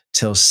ranks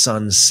till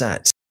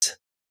sunset.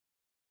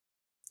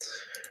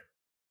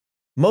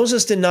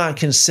 Moses did not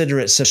consider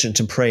it sufficient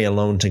to pray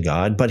alone to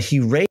God, but he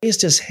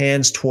raised his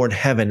hands toward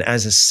heaven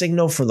as a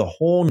signal for the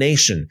whole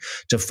nation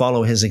to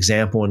follow his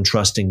example and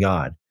trust in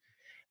God.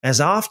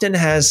 As often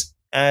as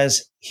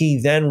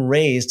he then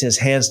raised his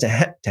hands to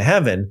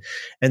heaven,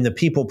 and the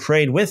people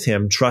prayed with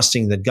him,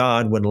 trusting that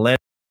God would lend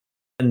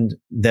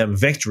them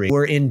victory,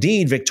 were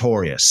indeed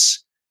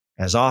victorious.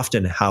 As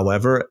often,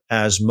 however,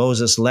 as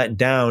Moses let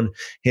down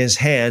his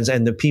hands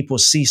and the people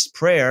ceased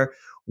prayer,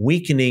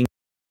 weakening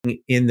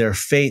in their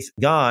faith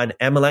God,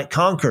 Amalek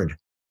conquered.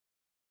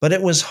 But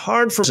it was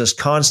hard for Moses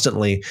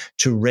constantly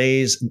to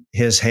raise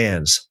his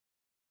hands.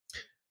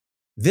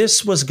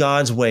 This was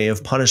God's way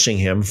of punishing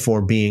him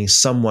for being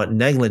somewhat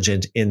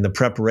negligent in the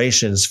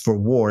preparations for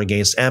war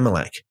against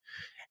Amalek.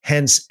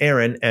 Hence,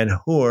 Aaron and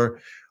Hur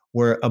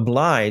were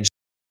obliged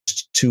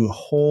to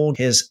hold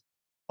his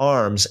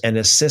arms and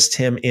assist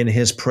him in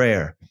his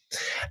prayer.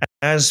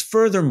 As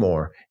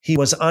furthermore, he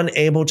was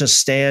unable to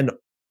stand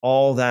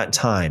all that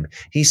time,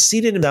 he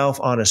seated himself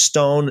on a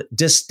stone,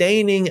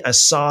 disdaining a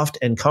soft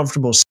and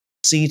comfortable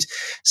seat,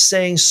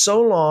 saying,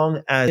 "So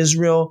long as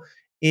Israel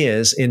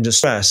is in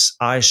distress,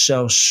 I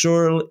shall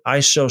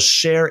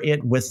share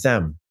it with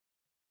them."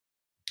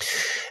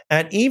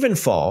 At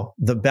evenfall,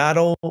 the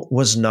battle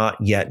was not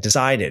yet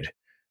decided.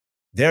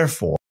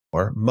 Therefore,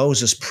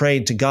 Moses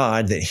prayed to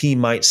God that he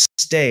might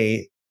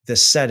stay the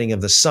setting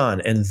of the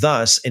sun and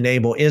thus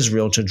enable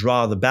Israel to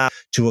draw the battle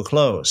to a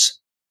close.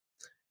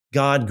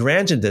 God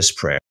granted this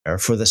prayer,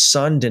 for the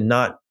sun did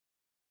not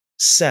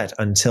set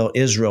until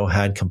Israel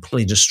had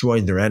completely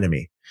destroyed their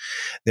enemy.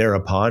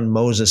 Thereupon,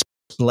 Moses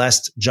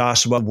blessed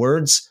Joshua's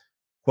words,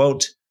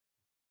 quote,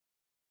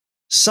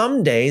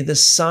 "Someday the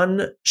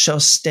sun shall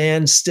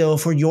stand still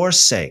for your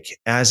sake,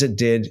 as it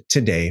did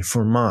today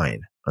for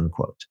mine,"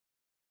 unquote.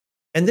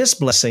 And this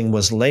blessing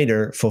was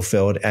later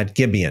fulfilled at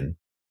Gibeon,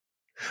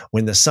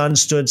 when the sun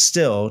stood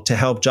still to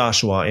help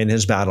Joshua in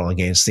his battle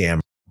against the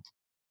Amalek.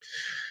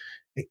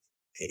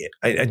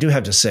 I do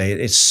have to say,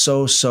 it's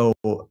so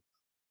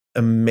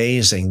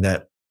amazing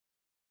that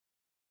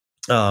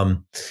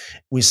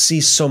we see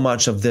so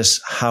much of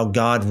this, how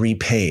God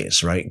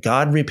repays, right?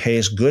 God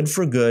repays good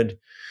for good.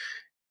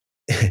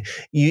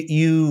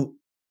 You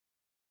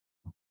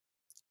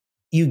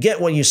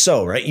get what you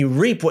sow, right? You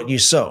reap what you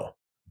sow.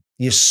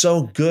 You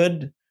sow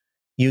good,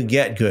 you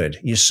get good.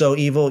 You sow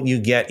evil, you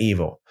get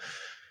evil.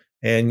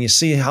 And you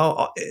see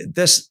how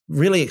this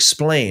really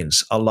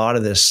explains a lot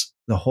of this.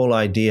 The whole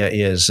idea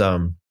is,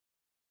 the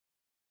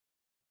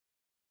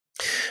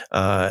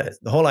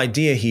whole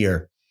idea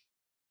here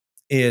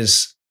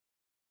is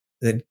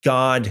that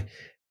God,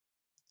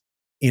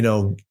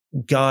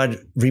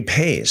 God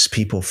repays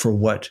people for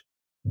what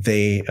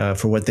they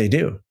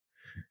do.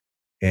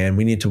 And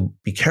we need to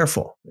be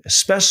careful,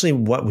 especially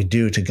what we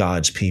do to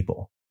God's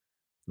people.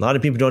 A lot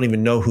of people don't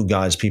even know who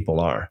God's people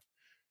are.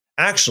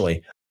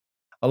 Actually,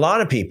 a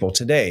lot of people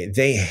today,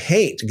 they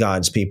hate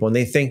God's people, and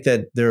they think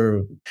that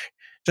they're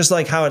just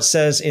like how it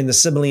says in the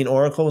Sibylline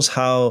oracles,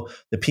 how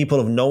the people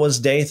of Noah's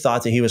day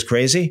thought that he was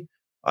crazy.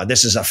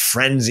 This is a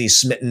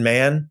frenzy-smitten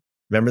man.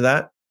 Remember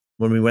that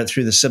when we went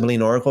through the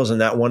Sibylline oracles in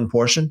that one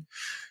portion?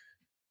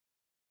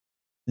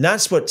 And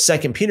that's what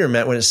 2 Peter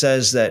meant when it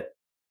says that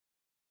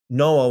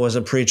Noah was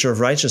a preacher of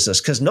righteousness,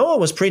 because Noah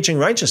was preaching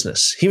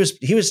righteousness. He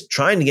was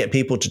trying to get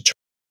people to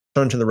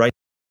turn to the right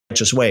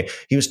righteous way.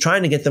 He was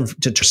trying to get them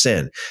to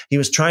sin. He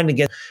was trying to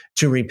get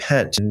to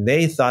repent. And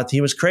they thought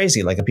he was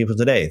crazy, like the people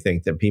today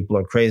think that people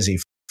are crazy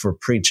for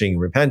preaching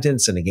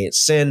repentance and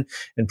against sin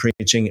and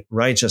preaching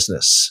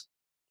righteousness.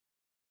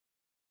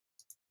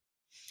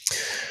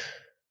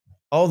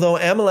 Although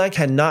Amalek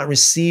had not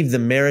received the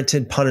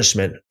merited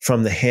punishment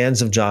from the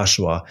hands of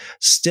Joshua,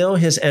 still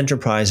his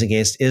enterprise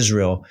against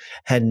Israel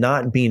had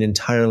not been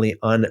entirely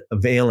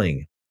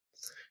unavailing.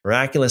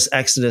 Miraculous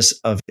exodus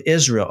of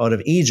Israel out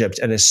of Egypt,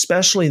 and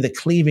especially the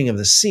cleaving of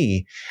the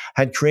sea,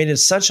 had created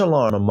such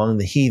alarm among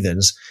the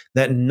heathens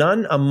that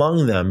none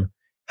among them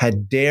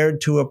had dared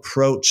to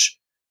approach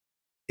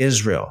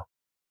Israel.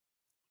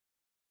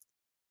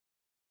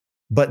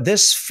 But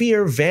this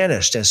fear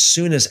vanished as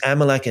soon as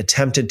Amalek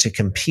attempted to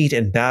compete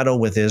in battle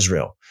with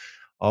Israel.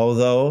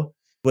 Although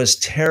it was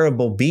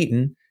terribly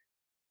beaten,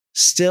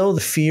 still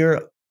the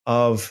fear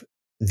of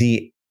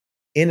the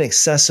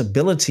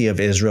inaccessibility of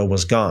Israel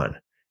was gone.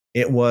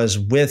 It was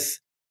with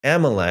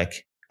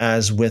Amalek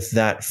as with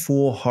that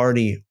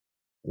foolhardy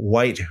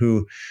wight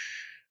who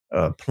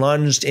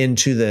plunged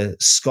into the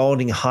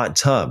scalding hot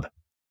tub.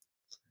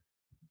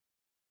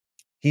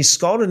 He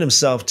scalded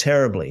himself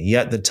terribly,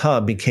 yet the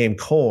tub became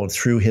cold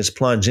through his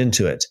plunge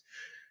into it.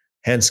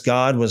 Hence,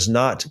 God was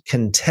not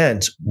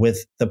content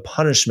with the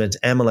punishment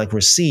Amalek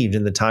received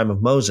in the time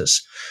of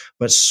Moses,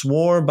 but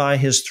swore by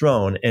his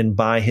throne and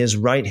by his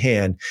right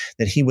hand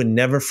that he would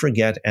never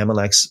forget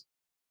Amalek's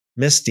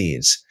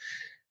misdeeds,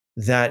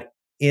 that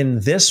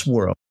in this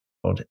world,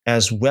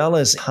 as well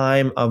as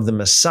time of the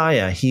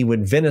Messiah, he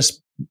would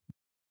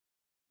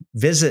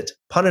visit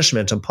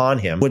punishment upon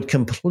him, would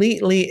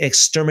completely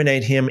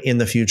exterminate him in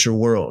the future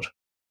world.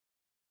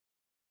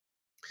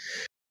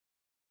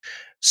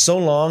 So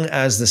long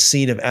as the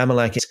seed of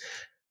Amalek is,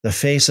 the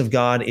face of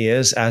God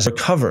is as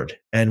recovered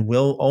and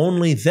will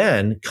only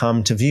then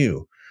come to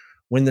view.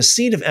 When the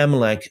seed of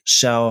Amalek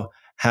shall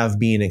have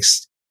been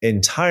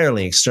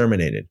entirely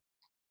exterminated.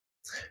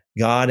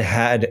 God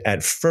had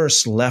at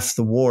first left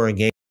the war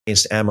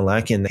against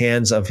Amalek in the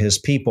hands of his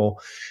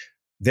people.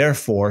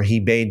 Therefore, he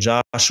bade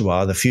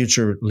Joshua, the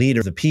future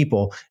leader of the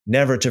people,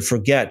 never to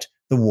forget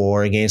the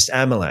war against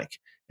Amalek.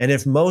 And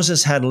if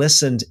Moses had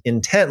listened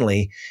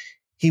intently,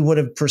 he would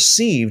have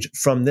perceived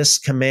from this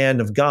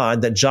command of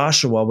God that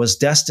Joshua was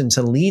destined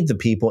to lead the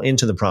people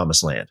into the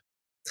promised land.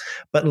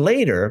 But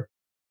later,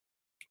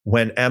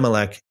 when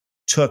Amalek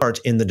took part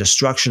in the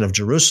destruction of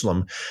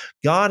Jerusalem,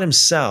 God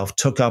himself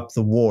took up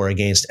the war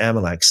against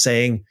Amalek,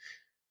 saying,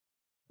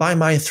 "By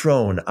my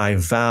throne I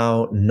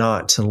vow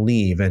not to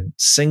leave a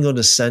single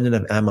descendant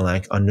of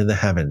Amalek under the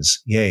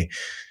heavens. Yea,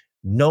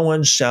 no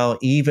one shall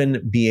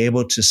even be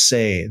able to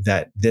say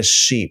that this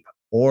sheep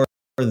or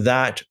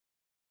that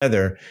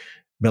feather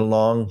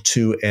belong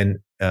to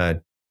an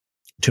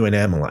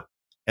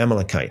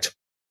Amalekite."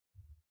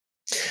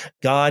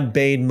 God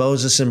bade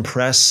Moses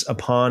impress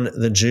upon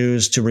the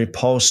Jews to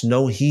repulse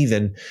no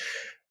heathen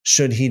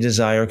should he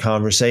desire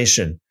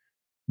conversation,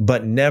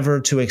 but never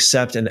to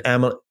accept an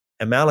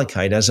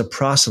Amalekite as a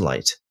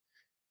proselyte.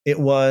 It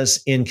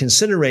was in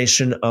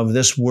consideration of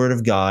this word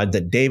of God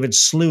that David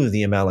slew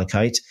the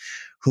Amalekite,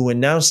 who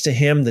announced to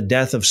him the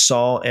death of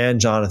Saul and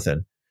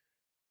Jonathan.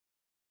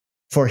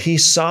 For he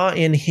saw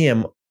in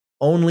him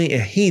only a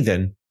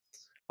heathen,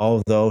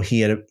 although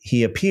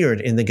he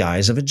appeared in the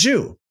guise of a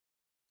Jew.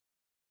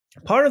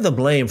 Part of the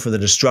blame for the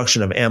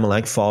destruction of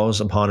Amalek falls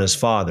upon his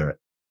father,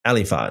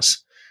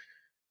 Eliphaz.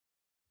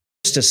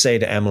 He used to say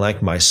to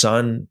Amalek, "My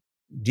son,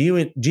 do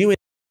you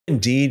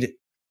indeed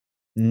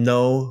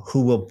know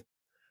who will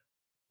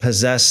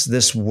possess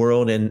this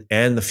world and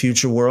the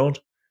future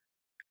world?"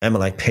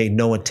 Amalek paid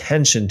no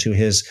attention to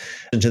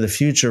the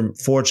future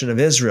fortune of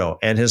Israel,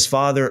 and his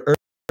father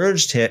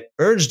urged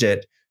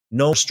it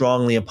no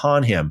strongly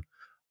upon him,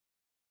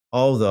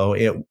 although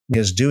it was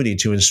his duty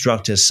to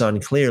instruct his son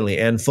clearly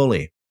and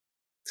fully.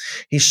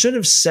 He should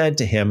have said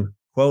to him,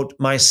 quote,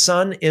 "My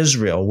son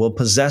Israel will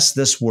possess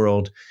this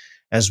world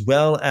as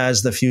well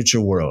as the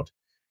future world.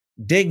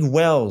 Dig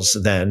wells,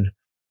 then,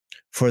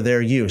 for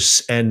their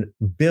use, and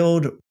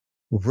build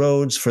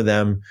roads for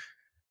them,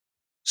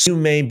 so you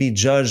may be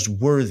judged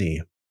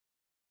worthy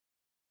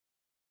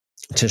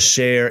to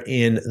share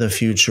in the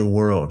future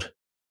world."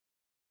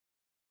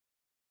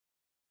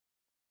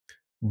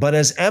 But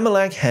as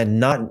Amalek had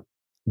not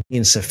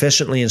been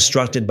sufficiently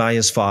instructed by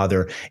his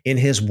father, in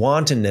his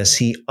wantonness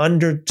he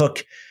undertook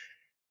to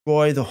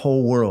destroy the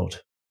whole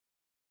world.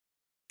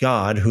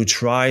 God, who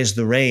tries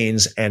the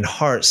reins and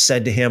hearts,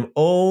 said to him,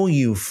 "Oh,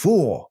 you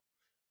fool!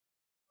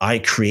 I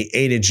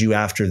created you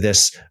after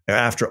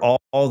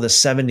all the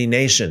 70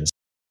 nations.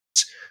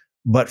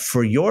 But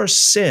for your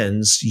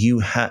sins,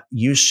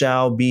 you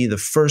shall be the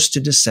first to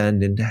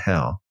descend into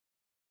hell."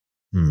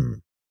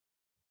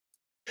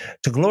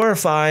 To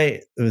glorify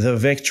the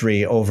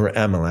victory over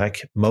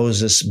Amalek,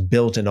 Moses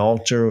built an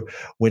altar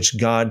which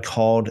God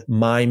called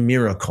 "My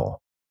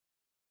Miracle."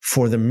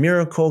 For the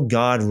miracle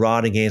God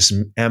wrought against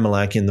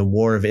Amalek in the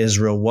war of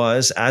Israel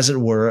was, as it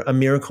were, a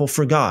miracle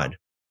for God.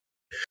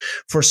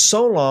 For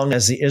so long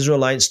as the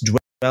Israelites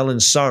dwell in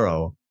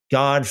sorrow,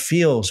 God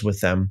feels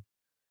with them,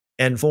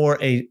 and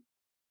a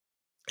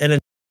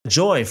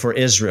joy for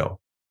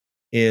Israel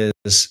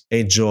is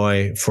a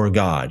joy for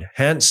God.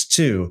 Hence,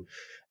 too,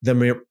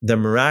 the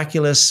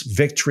miraculous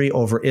victory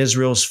over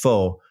Israel's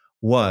foe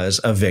was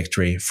a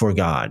victory for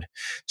God.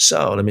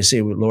 So let me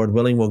see, Lord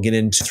willing, we'll get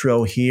into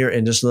throw here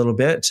in just a little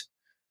bit.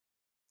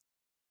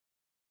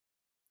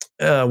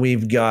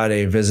 We've got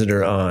a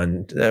visitor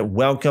on.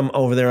 Welcome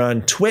over there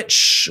on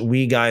Twitch.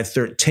 We Guy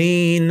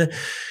 13.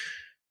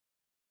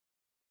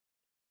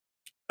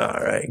 All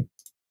right.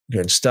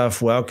 Good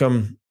stuff.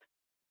 Welcome.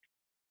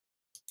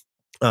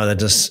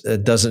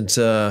 It doesn't,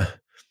 yeah.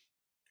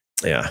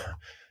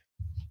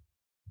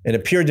 It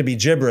appeared to be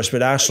gibberish,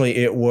 but actually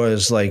it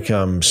was like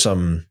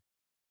some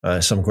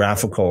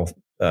graphical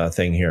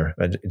thing here.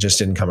 It just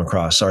didn't come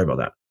across. Sorry about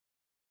that.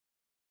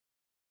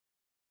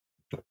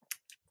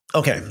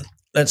 Okay,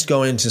 let's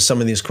go into some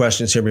of these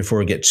questions here before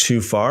we get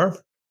too far.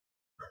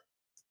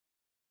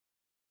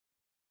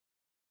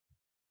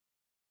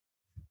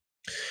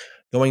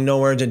 Going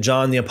nowhere, did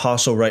John the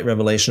Apostle write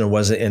Revelation, or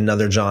was it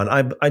another John?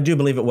 I do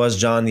believe it was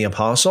John the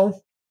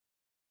Apostle.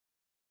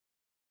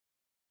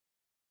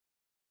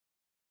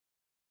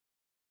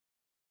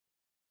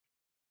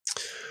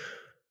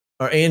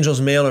 Are angels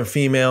male or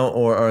female,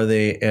 or are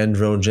they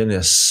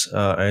androgynous?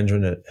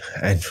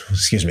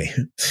 Excuse me.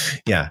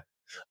 Yeah.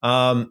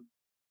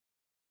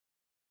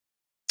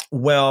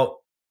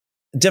 Well,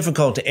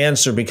 difficult to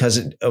answer because,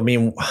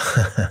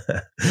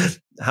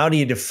 how do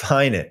you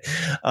define it?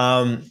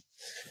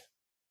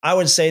 I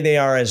would say they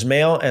are as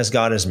male as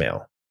God is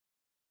male.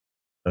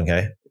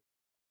 Okay.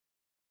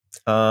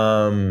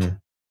 Going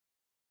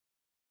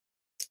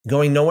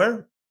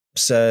nowhere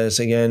says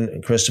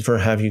again, Christopher,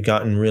 have you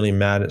gotten really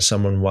mad at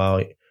someone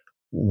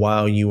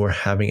while you were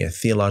having a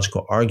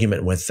theological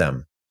argument with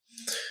them?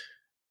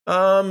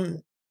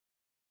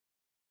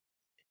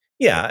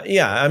 Yeah.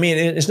 I mean,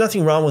 there's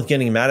nothing wrong with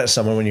getting mad at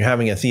someone when you're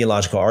having a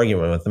theological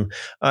argument with them.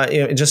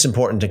 It's just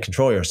important to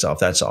control yourself.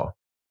 That's all.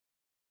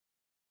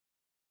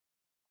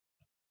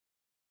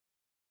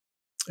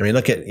 I mean,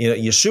 look at,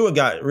 Yeshua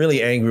got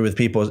really angry with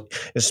people,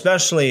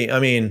 especially,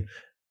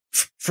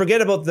 forget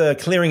about the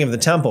clearing of the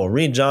temple.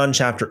 Read John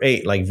chapter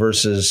 8, like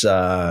verses,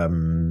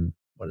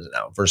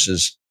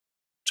 verses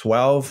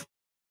 12,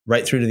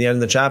 right through to the end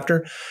of the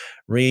chapter.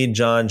 Read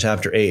John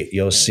chapter 8.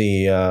 You'll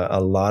see a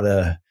lot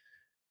of,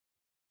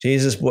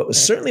 Jesus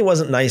certainly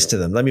wasn't nice to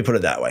them. Let me put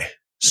it that way.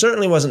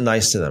 Certainly wasn't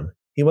nice to them.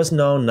 He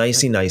wasn't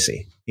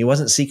nicey. He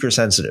wasn't seeker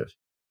sensitive.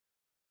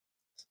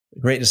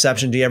 Great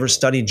Deception. Do you ever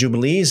study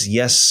Jubilees?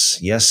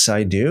 Yes,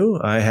 I do.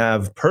 I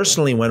have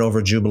personally went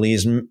over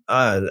Jubilees.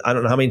 I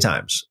don't know how many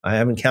times. I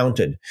haven't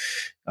counted.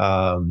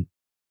 Many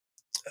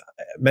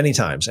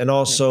times. And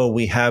also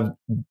we have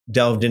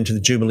delved into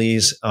the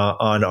Jubilees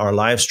on our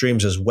live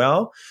streams as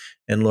well.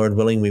 And Lord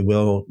willing, we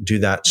will do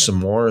that some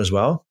more as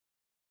well.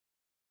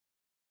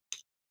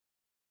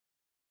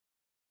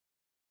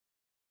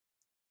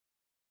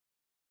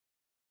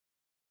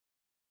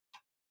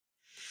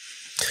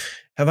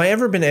 Have I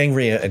ever been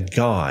angry at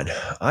God?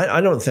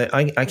 I don't think,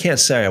 I can't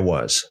say I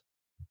was.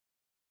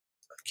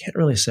 I can't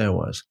really say I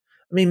was.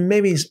 I mean,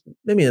 maybe,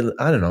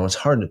 I don't know. It's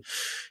hard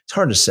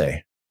to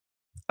say.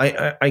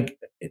 I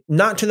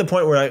not to the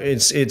point where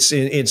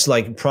it's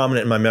like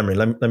prominent in my memory.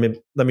 Let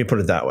me put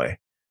it that way.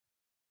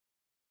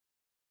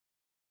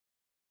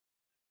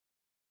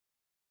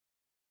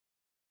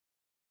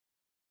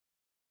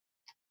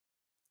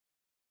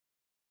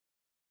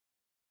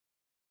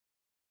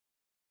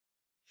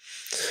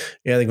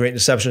 Yeah, the Great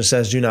Deception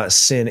says, do not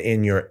sin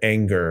in your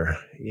anger.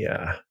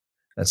 Yeah,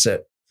 that's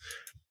it.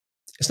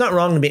 It's not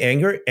wrong to be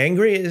angry.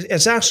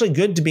 It's actually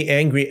good to be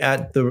angry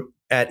at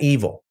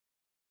evil.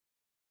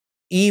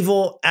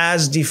 Evil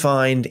as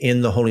defined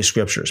in the Holy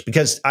Scriptures.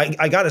 Because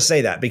I got to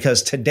say that,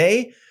 because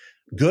today,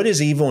 good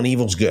is evil and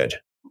evil's good.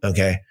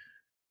 Okay?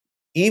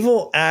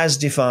 Evil as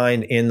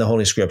defined in the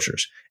Holy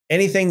Scriptures.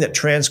 Anything that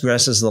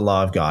transgresses the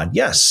law of God,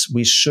 yes,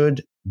 we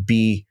should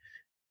be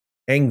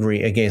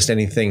angry against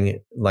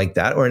anything like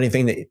that or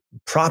anything that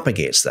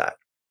propagates that.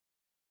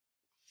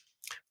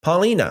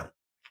 Paulina,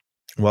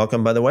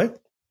 welcome, by the way.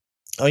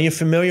 Are you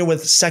familiar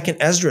with 2nd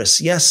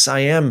Esdras? Yes, I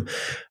am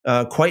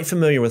quite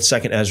familiar with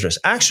 2nd Esdras.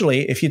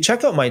 Actually, if you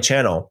check out my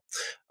channel,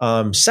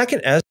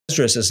 2nd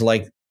Esdras is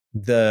like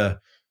it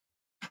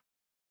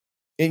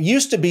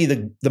used to be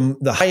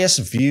the highest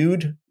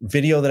viewed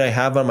video that I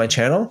have on my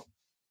channel.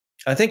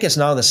 I think it's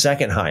now the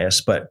second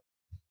highest, but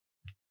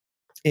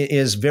it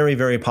is very,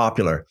 very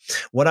popular.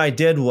 What I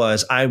did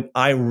was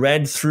I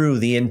read through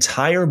the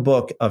entire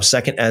book of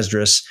 2nd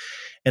Esdras,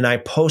 and I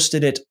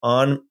posted it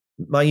on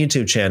my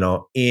YouTube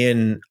channel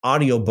in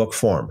audiobook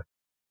form.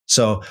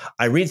 So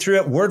I read through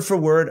it word for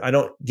word. I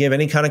don't give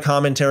any kind of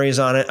commentaries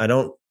on it. I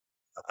don't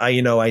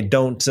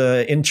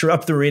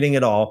interrupt the reading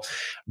at all.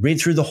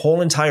 Read through the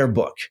whole entire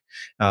book.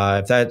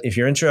 If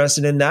you're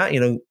interested in that,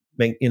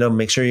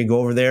 make sure you go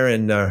over there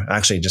and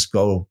actually just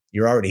go.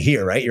 You're already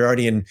here, right? You're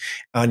already on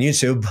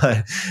YouTube,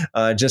 but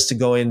just to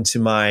go into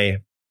my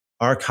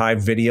archive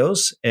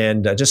videos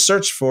and just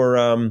search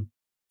for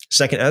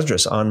Second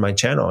Esdras on my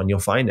channel, and you'll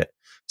find it.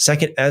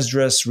 Second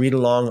Esdras Read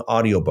Along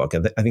Audiobook.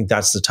 I think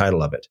that's the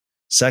title of it.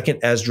 Second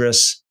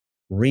Esdras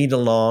Read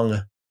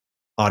Along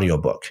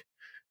Audiobook.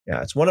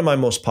 Yeah, it's one of my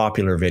most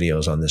popular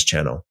videos on this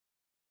channel.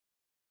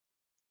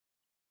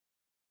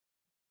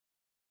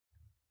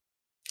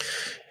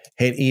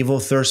 Hate evil,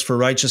 thirst for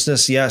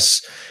righteousness.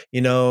 Yes,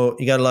 you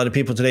got a lot of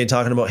people today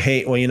talking about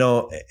hate.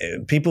 Well,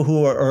 people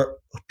who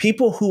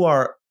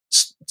are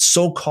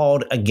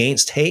so-called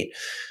against hate,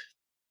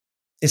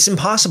 it's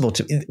impossible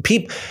to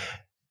people.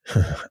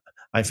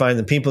 I find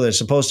the people that are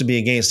supposed to be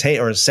against hate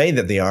or say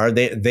that they are,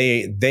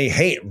 they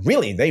hate.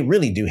 Really, they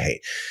really do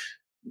hate.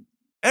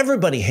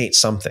 Everybody hates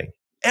something.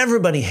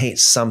 Everybody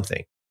hates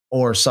something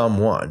or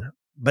someone,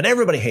 but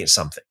everybody hates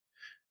something.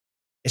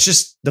 It's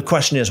just the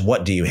question is,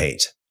 what do you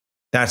hate?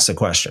 That's the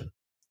question.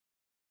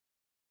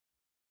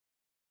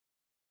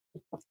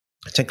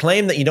 To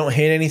claim that you don't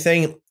hate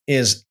anything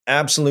is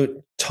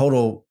absolute,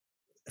 total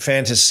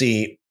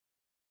fantasy.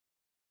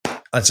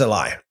 That's a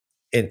lie.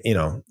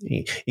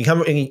 You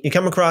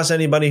come across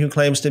anybody who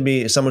claims to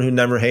be someone who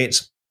never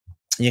hates,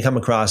 you come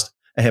across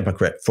a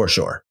hypocrite for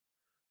sure.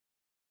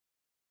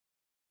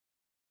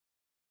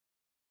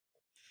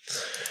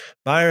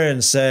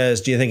 Byron says,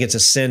 do you think it's a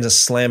sin to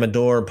slam a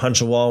door or punch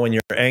a wall when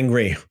you're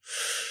angry?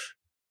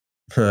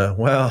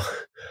 Well,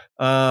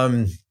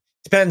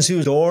 depends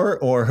whose door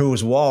or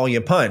whose wall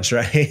you punch,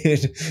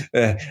 right?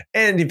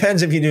 And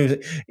depends if you do,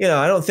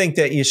 I don't think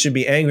that you should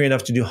be angry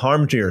enough to do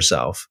harm to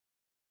yourself.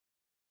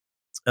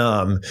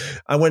 I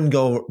wouldn't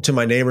go to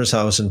my neighbor's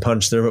house and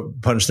punch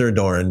their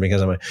door in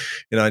because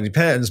it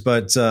depends.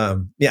 But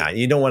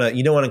you don't want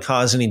to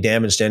cause any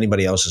damage to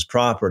anybody else's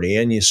property,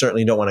 and you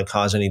certainly don't want to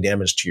cause any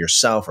damage to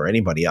yourself or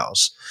anybody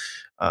else.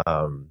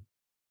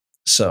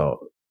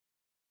 So,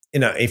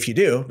 if you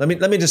do, let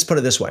me just put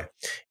it this way: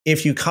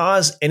 if you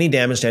cause any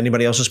damage to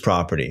anybody else's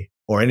property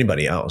or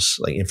anybody else,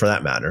 like for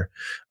that matter,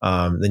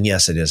 then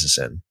yes, it is a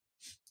sin.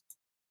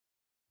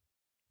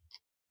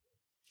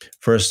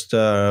 First,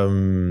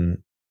 the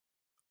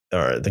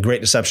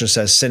Great Deception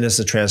says sin is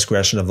the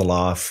transgression of the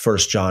law. 1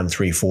 John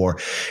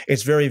 3:4.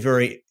 It's very,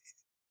 very.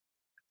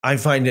 I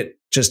find it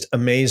just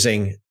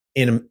amazing.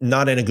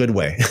 Not in a good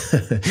way.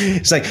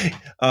 It's like,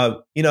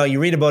 you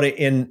read about it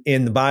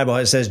in the Bible.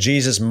 It says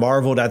Jesus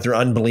marveled at their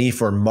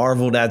unbelief or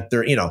marveled at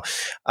their,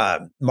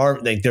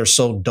 they're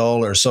so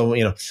dull or so,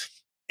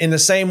 in the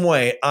same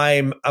way,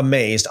 I'm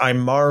amazed. I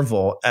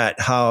marvel at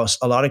how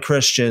a lot of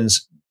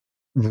Christians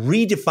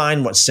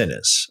redefine what sin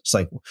is. It's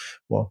like,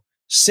 well,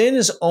 sin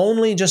is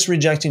only just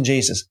rejecting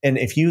Jesus. And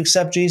if you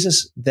accept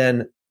Jesus,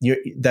 then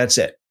that's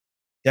it.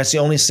 That's the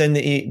only sin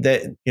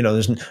that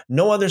there's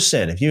no other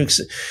sin. If you,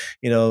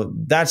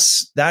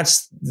 that's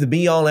the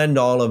be all end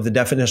all of the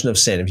definition of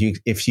sin.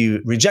 If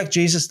you reject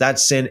Jesus,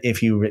 that's sin.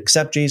 If you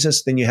accept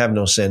Jesus, then you have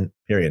no sin,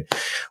 period.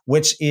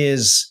 Which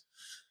is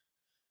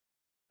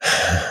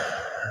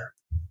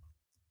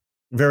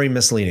very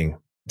misleading,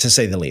 to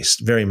say the least.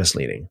 Very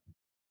misleading.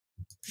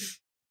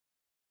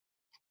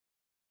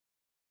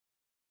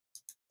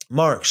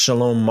 Mark,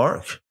 shalom,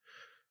 Mark.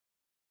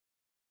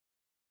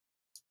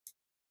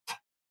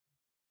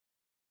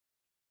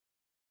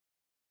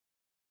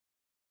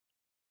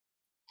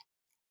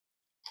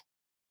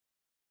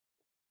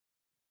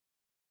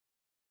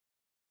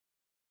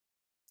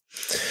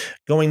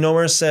 Going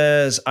Nowhere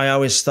says, I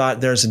always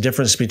thought there's a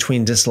difference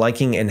between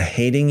disliking and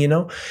hating,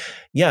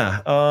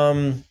 Yeah.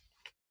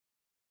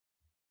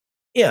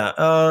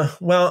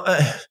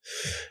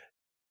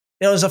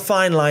 There's a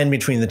fine line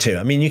between the two.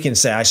 I mean, you can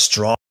say I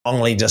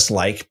strongly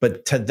dislike,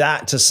 but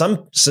to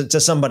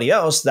somebody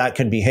else, that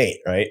could be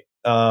hate, right?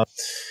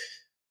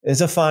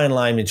 There's a fine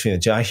line between the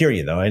two. I hear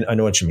you, though. I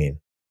know what you mean.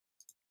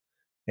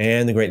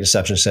 And the Great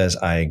Deception says,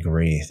 I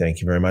agree.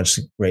 Thank you very much,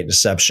 Great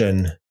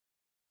Deception.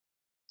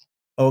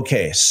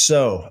 Okay,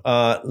 so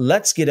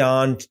let's get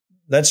on.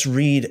 Let's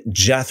read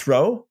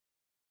Jethro.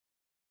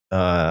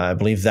 I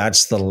believe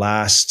that's the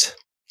last.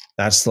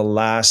 That's the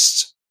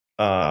last.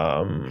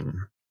 That's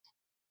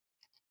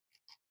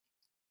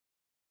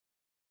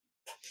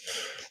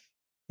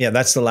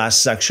the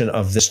last section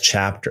of this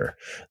chapter.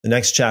 The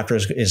next chapter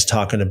is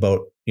talking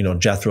about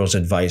Jethro's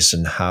advice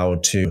and how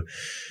to.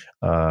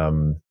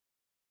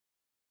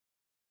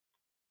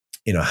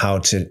 How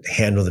to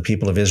handle the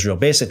people of Israel,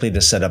 basically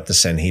to set up the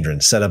Sanhedrin,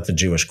 set up the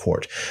Jewish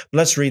court. But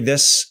let's read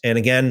this. And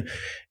again,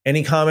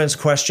 any comments,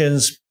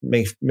 questions,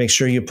 make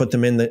sure you put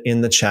them in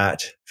the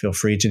chat. Feel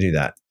free to do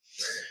that.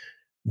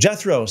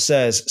 Jethro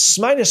says,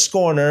 smite a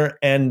scorner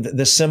and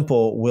the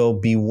simple will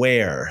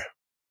beware.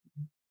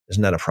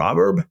 Isn't that a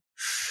proverb?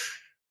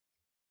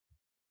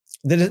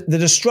 The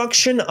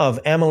destruction of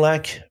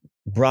Amalek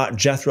brought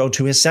Jethro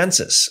to his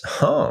senses.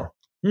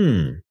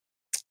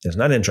 Isn't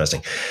that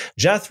interesting?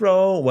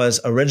 Jethro was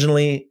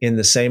originally in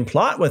the same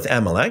plot with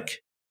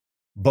Amalek,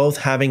 both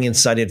having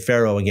incited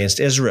Pharaoh against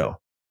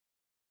Israel.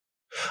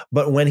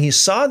 But when he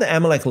saw that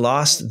Amalek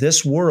lost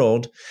this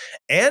world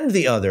and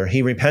the other,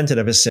 he repented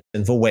of his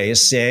sinful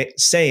ways,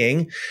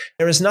 saying,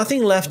 there is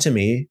nothing left to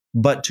me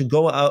but to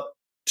go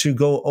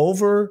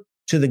over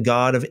to the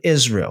God of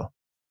Israel.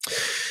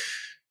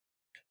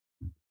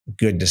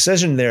 Good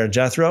decision there,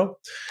 Jethro.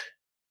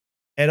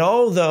 And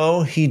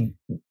although he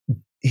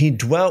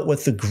dwelt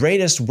with the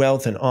greatest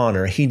wealth and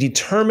honor, he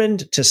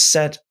determined to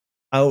set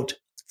out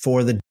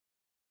for the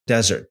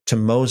desert to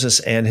Moses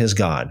and his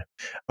God.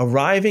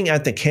 Arriving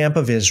at the camp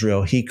of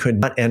Israel, he could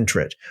not enter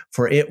it,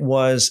 for it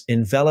was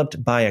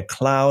enveloped by a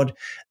cloud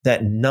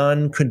that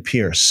none could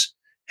pierce.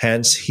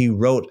 Hence, he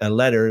wrote a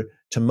letter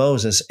to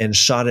Moses and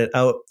shot it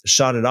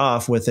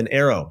off with an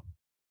arrow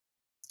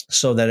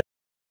so that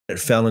it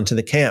fell into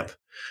the camp.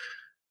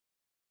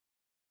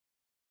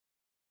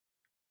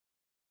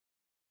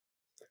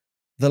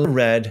 The letter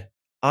read,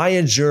 I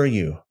adjure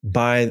you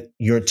by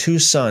your two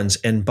sons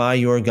and by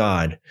your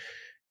God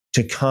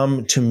to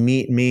come to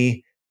meet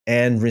me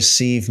and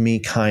receive me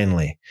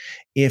kindly.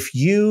 If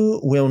you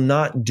will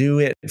not do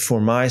it for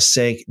my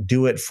sake,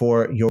 do it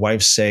for your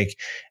wife's sake.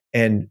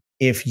 And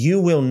if you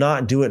will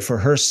not do it for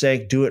her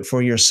sake, do it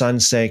for your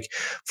son's sake.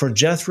 For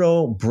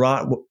Jethro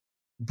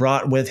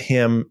brought with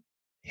him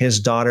his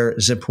daughter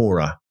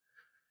Zipporah,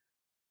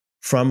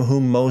 from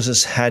whom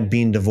Moses had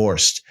been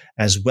divorced,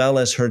 as well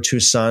as her two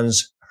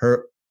sons,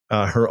 her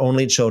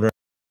only children.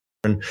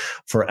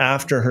 For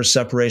after her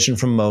separation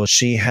from Moses,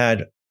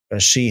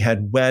 she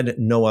had wed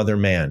no other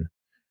man.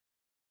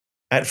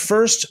 At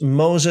first,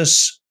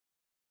 Moses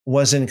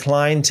was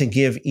inclined to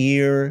give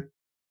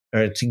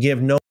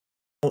no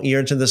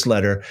ear to this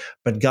letter,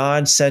 but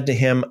God said to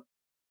him,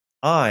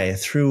 I,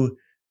 through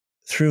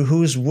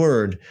whose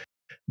word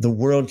the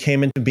world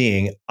came into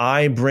being,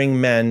 I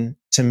bring men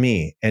to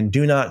me and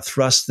do not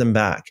thrust them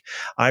back.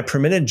 I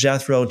permitted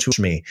Jethro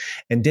to me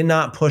and did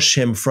not push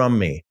him from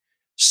me.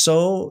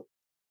 So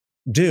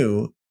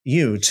do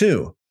you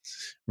too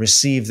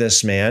receive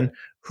this man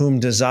whom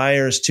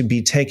desires to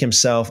betake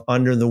himself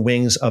under the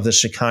wings of the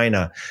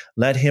Shekinah.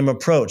 Let him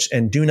approach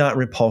and do not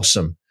repulse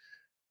him.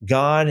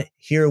 God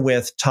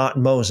herewith taught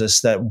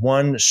Moses that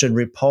one should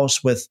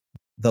repulse with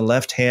the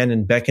left hand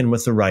and beckon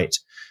with the right.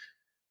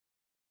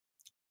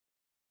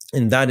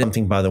 And that is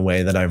something, by the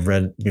way, that I've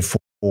read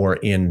before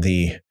in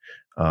the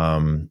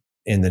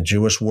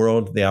Jewish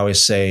world. They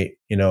always say,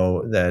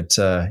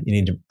 that you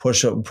need to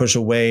push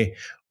away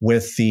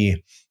with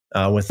the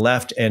with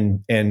left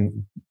and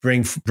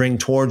bring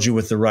towards you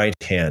with the right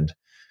hand.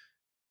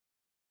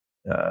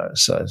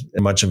 So it's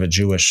much of a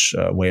Jewish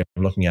way of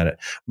looking at it.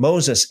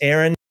 Moses,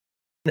 Aaron,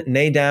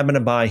 Nadab, and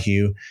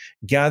Abihu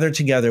gathered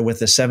together with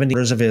the 70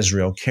 elders of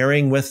Israel,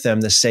 carrying with them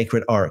the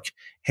sacred ark,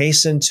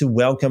 hastened to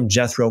welcome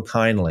Jethro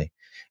kindly.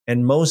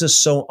 And Moses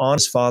so honored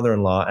his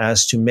father-in-law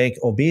as to make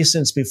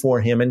obeisance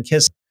before him and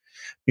kiss him.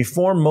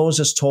 Before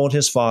Moses told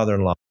his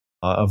father-in-law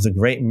of the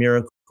great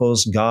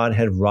miracles God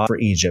had wrought for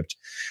Egypt,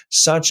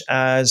 such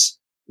as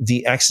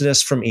the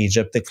exodus from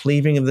Egypt, the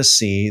cleaving of the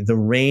sea, the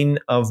rain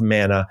of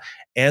manna,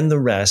 and the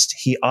rest,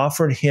 he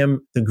offered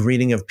him the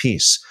greeting of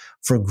peace.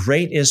 For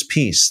great is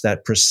peace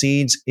that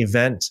precedes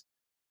event.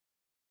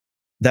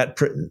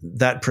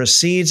 That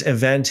precedes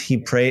event.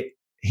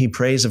 He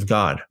prays of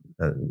God.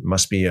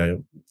 Must be a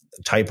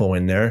typo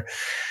in there.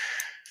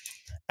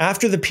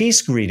 After the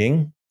peace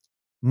greeting,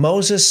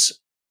 Moses,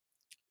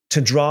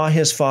 to draw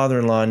his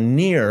father-in-law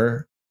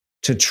near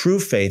to true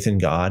faith in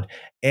God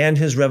and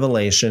his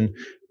revelation,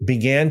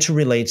 began to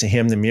relate to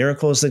him the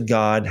miracles that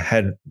God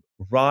had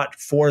wrought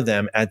for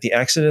them at the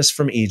exodus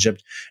from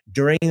Egypt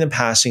during the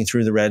passing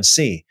through the Red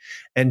Sea.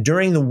 And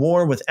during the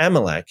war with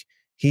Amalek,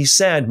 he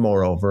said,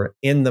 moreover,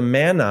 in the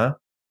manna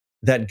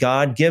that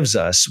God gives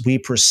us, we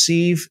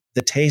perceive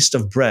the taste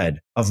of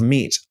bread, of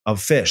meat,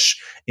 of fish,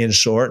 in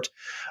short,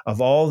 of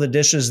all the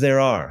dishes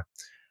there are.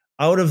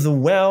 Out of the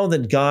well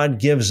that God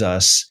gives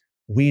us,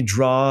 we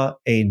draw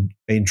a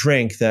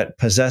drink that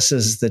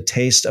possesses the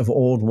taste of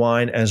old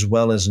wine as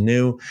well as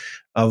new,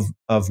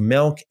 of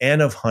milk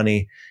and of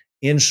honey,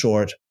 in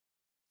short,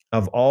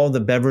 of all the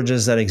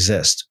beverages that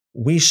exist.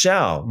 We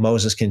shall,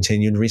 Moses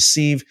continued,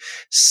 receive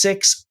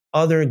 6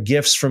 other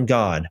gifts from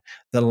God: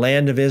 the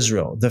land of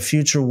Israel, the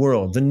future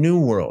world, the new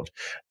world,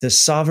 the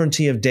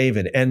sovereignty of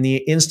David, and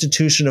the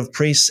institution of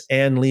priests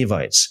and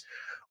Levites.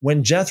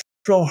 When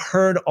Jethro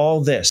heard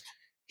all this,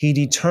 he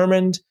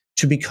determined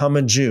to become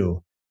a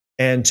Jew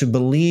and to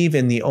believe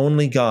in the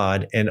only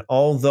God. And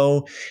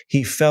although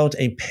he felt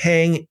a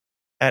pang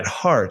at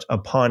heart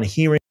upon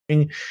hearing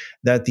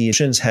that the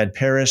Egyptians had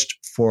perished,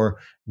 for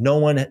no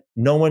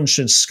one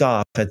should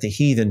scoff at the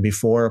heathen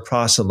before a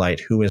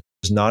proselyte who is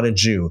not a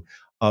Jew,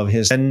 of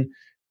his 10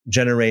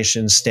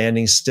 generations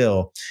standing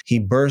still, he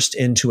burst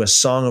into a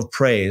song of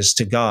praise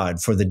to God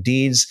for the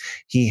deeds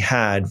he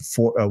had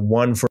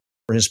won for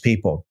his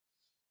people.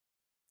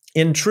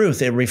 In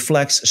truth, it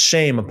reflects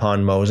shame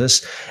upon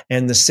Moses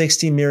and the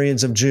 60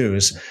 myriads of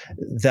Jews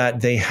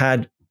that they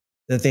had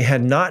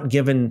not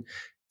given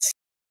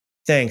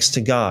thanks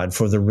to God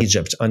for the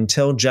Egypt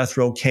until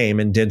Jethro came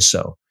and did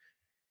so.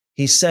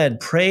 He said,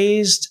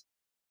 "Praised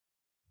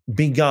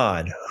be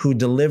God who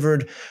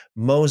delivered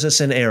Moses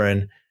and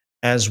Aaron,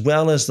 as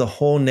well as the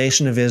whole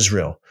nation of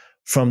Israel,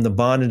 from the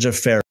bondage of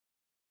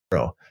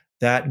Pharaoh,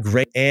 that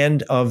great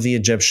and of the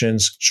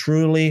Egyptians.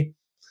 Truly,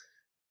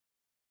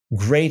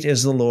 Great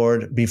is the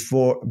Lord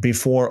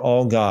before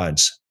all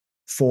gods.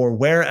 For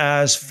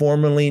whereas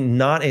formerly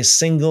not a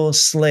single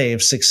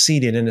slave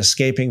succeeded in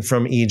escaping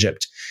from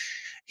Egypt,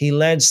 he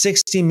led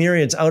 60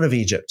 myriads out of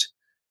Egypt.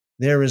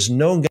 There is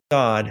no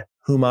God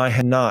whom I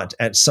had not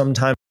at some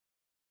time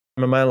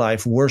in my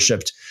life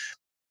worshipped.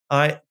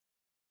 I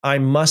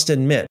must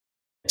admit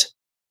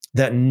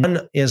that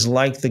none is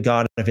like the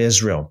God of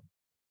Israel.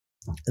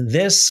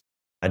 This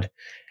God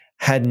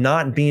had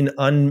not been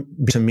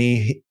unbeknown to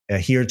me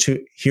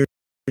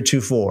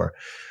heretofore,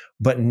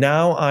 but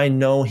now I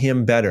know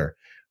him better.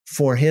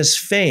 For his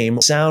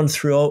fame sound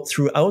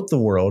throughout the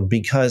world,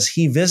 because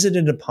he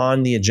visited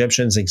upon the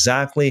Egyptians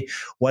exactly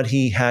what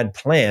he had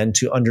planned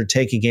to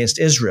undertake against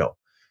Israel.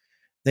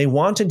 They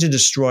wanted to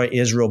destroy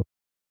Israel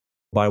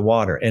by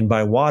water, and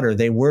by water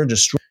they were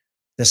destroyed.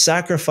 With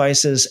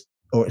sacrifices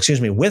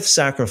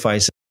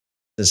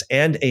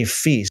and a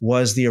feast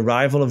was the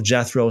arrival of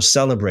Jethro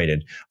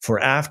celebrated. For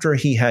after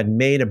he had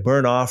made a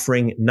burnt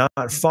offering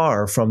not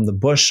far from the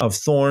bush of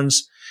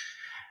thorns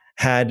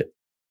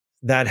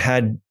that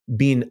had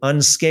been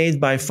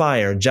unscathed by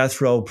fire,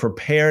 Jethro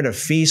prepared a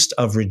feast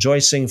of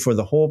rejoicing for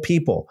the whole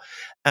people,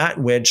 at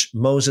which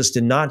Moses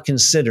did not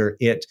consider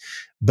it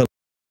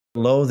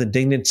below the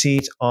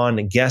dignity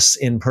on guests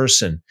in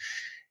person.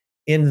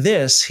 In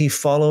this, he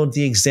followed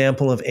the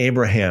example of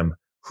Abraham,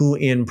 who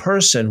in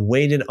person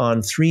waited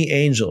on 3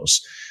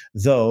 angels,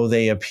 though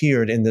they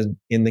appeared in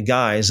the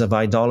guise of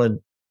idolatrous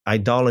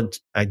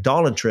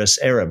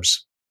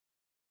Arabs.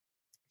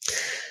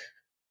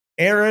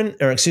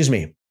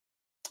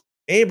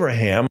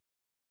 Abraham,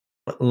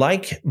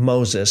 like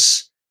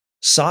Moses,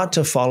 sought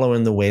to follow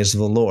in the ways of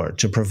the Lord,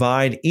 to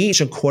provide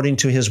each according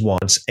to his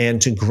wants,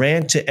 and to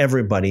grant to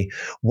everybody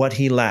what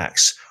he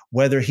lacks,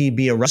 whether he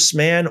be a righteous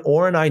man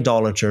or an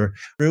idolater,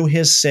 through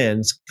his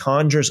sins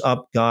conjures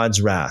up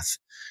God's wrath.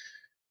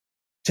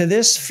 To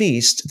this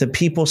feast the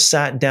people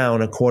sat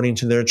down according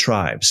to their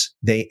tribes.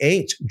 They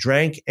ate,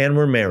 drank, and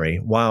were merry,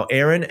 while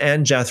Aaron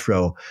and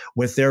Jethro,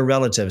 with their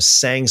relatives,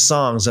 sang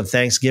songs of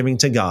thanksgiving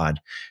to God,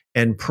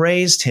 and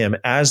praised him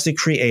as the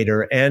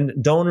creator and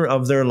donor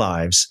of their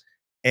lives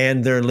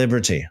and their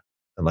liberty.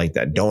 I like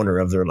that, donor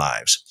of their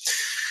lives.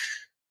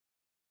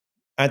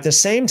 At the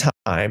same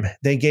time,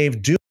 they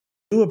gave due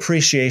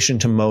appreciation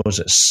to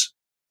Moses,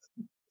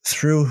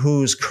 through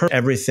whose courage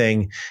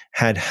everything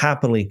had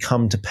happily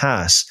come to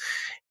pass.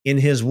 In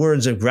his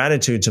words of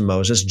gratitude to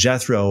Moses,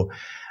 Jethro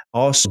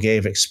also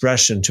gave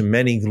expression to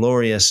many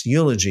glorious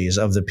eulogies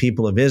of the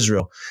people of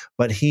Israel,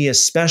 but he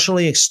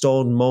especially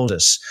extolled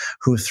Moses,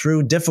 who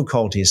through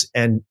difficulties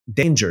and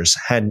dangers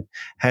had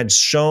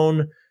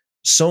shown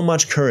so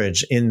much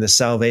courage in the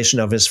salvation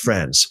of his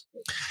friends.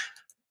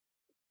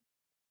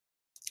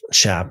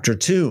 Chapter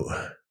 2.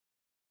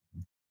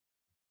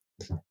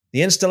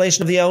 The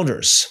installation of the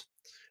elders.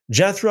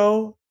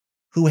 Jethro,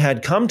 who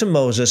had come to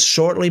Moses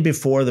shortly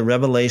before the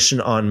revelation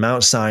on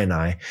Mount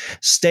Sinai,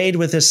 stayed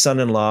with his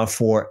son-in-law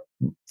for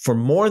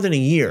more than a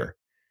year.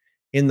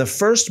 In the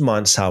first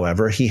months,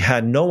 however, he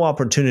had no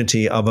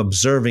opportunity of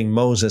observing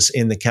Moses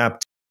in the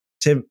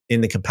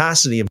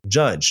capacity of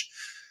judge.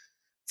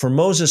 For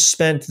Moses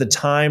spent the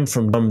time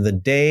from the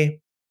day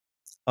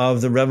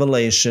of the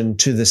revelation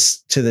to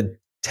the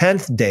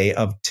 10th day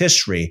of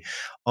Tishri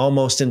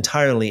almost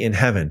entirely in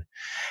heaven.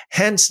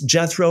 Hence,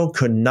 Jethro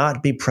could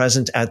not be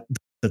present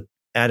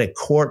at a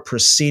court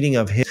proceeding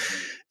of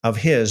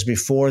his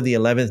before the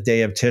 11th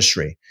day of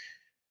Tishri,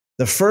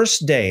 the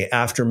first day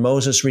after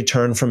Moses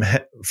returned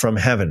from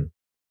heaven.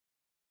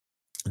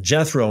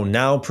 Jethro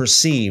now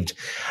perceived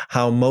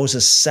how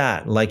Moses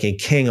sat like a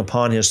king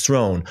upon his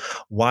throne,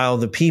 while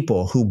the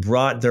people who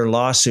brought their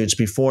lawsuits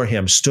before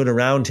him stood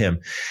around him.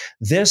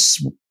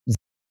 This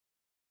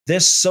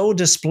so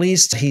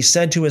displeased, he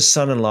said to his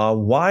son-in-law,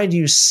 "Why do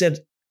you sit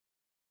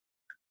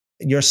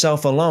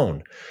yourself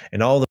alone,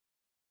 and all the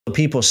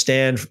people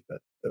stand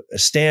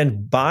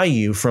by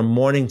you from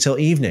morning till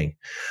evening?"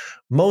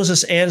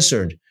 Moses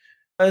answered,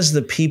 "As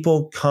the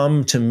people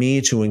come to me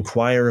to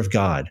inquire of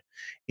God,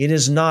 it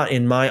is not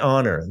in my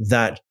honor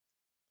that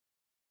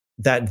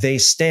they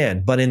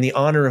stand, but in the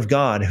honor of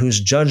God, whose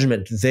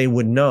judgment they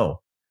would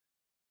know.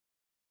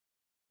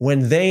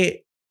 When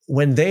they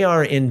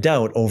are in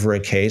doubt over a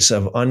case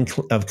of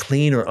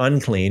clean or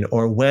unclean,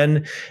 or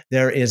when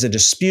there is a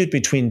dispute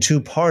between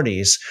 2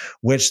 parties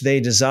which they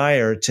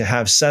desire to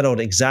have settled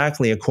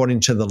exactly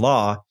according to the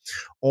law,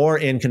 or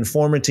in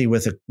conformity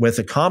with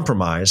a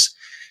compromise,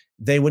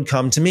 they would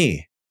come to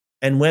me.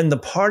 And when the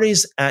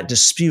parties at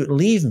dispute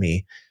leave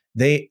me,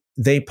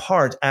 they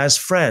part as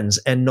friends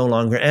and no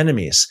longer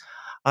enemies.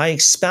 I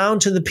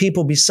expound to the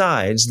people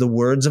besides the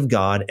words of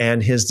God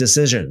and his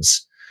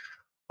decisions."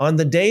 On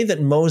the day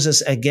that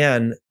Moses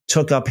again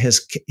took up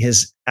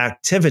his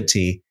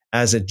activity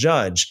as a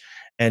judge,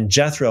 and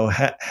Jethro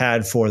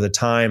had for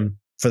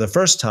the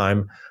first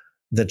time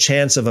the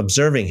chance of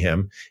observing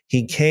him,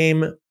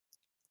 came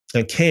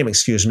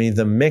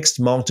the mixed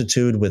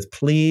multitude with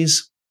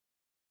pleas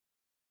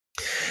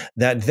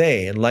that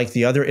they, like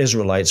the other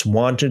Israelites,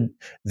 wanted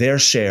their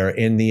share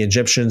in the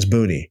Egyptians'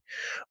 booty.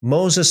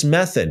 Moses'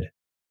 method,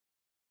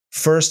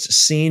 first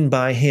seen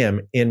by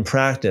him in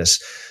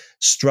practice,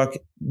 struck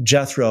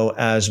Jethro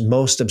as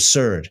most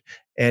absurd,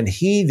 and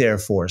he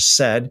therefore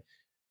said,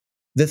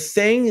 "The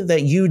thing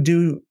that you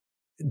do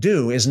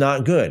is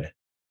not good."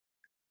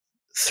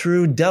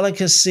 Through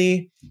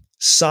delicacy,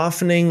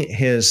 softening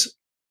his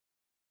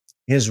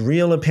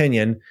real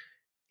opinion,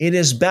 it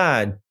is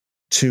bad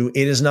to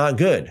it is not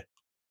good.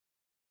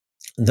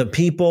 The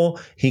people,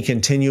 he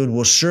continued,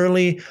 will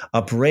surely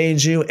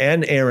upbraid you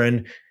and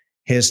Aaron,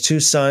 his two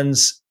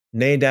sons,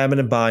 Nadab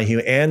and Abihu,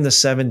 and the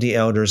 70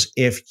 elders,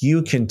 if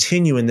you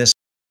continue in this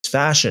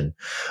fashion.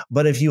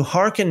 But if you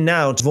hearken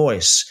now to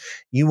voice,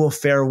 you will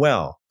fare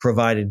well,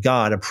 provided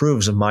God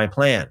approves of my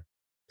plan.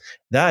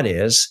 That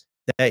is,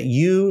 that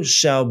you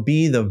shall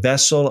be the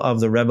vessel of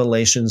the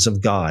revelations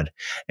of God,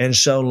 and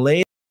shall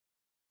lay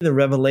the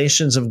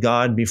revelations of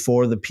God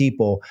before the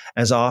people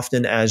as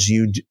often as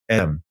you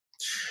am.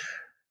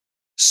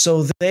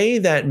 So they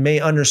that may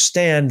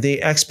understand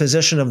the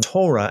exposition of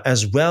Torah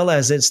as well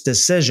as its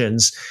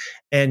decisions,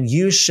 and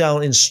you shall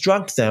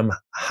instruct them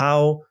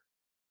how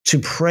to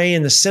pray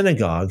in the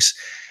synagogues,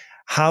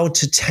 how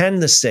to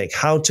tend the sick,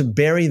 how to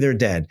bury their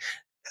dead,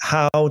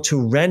 how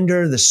to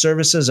render the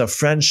services of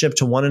friendship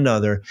to one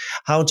another,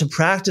 how to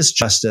practice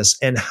justice,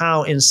 and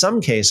how, in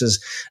some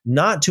cases,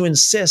 not to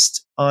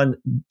insist on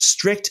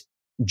strict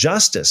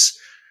justice.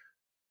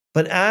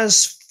 But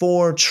as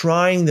for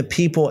trying the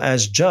people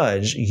as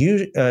judge,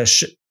 you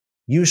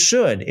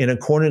should, in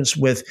accordance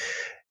with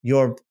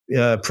your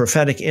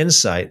prophetic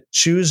insight,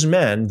 choose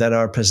men that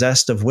are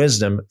possessed of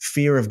wisdom,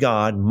 fear of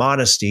God,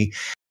 modesty,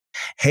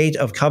 hate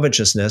of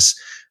covetousness,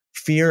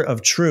 love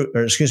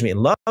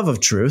of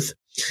truth,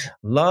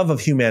 love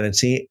of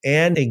humanity,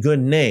 and a good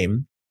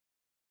name.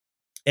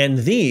 And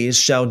these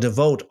shall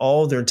devote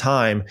all their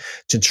time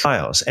to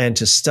trials and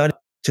to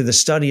the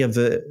study of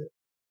the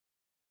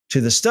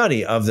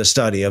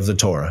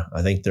Torah.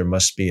 I think there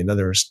must be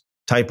another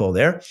typo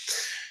there.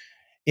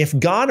 If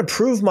God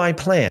approve my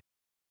plan,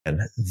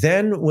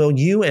 then will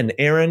you and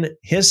Aaron,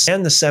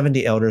 and the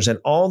 70 elders, and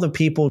all the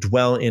people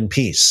dwell in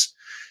peace.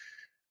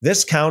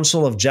 This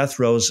counsel of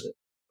Jethro's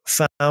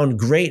found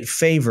great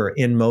favor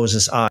in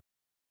Moses'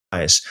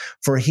 eyes,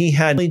 for he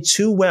had been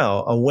too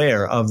well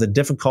aware of the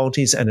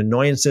difficulties and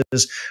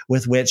annoyances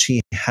with which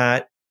he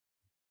had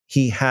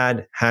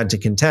to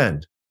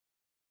contend.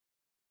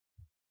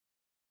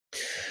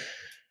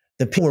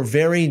 The people were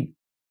very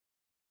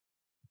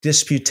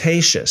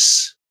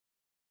disputatious,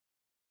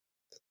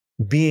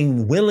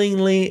 being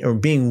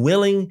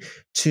willing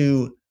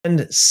to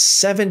spend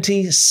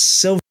 70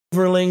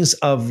 silverlings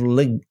of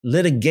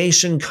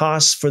litigation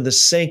costs for the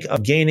sake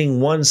of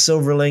gaining one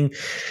silverling,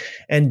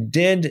 and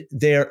did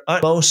their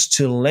utmost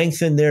to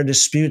lengthen their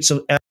disputes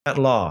at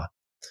law.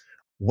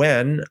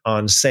 When,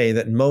 on say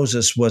that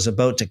Moses was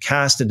about to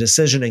cast a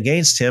decision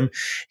against him,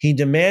 he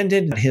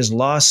demanded that his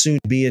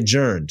lawsuit be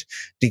adjourned,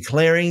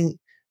 declaring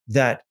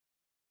that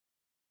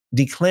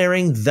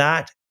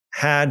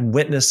had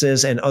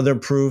witnesses and other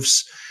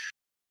proofs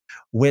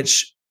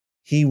which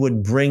he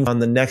would bring on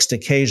the next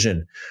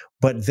occasion,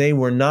 but they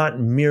were not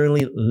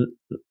merely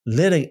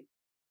litigious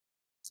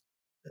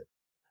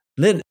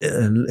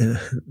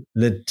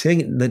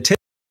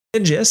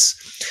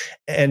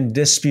and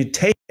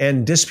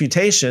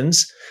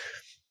disputations.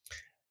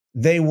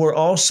 They were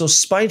also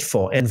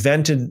spiteful and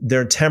vented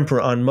their temper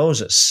on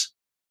Moses.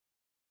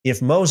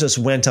 If Moses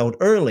went out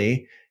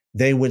early,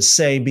 they would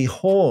say,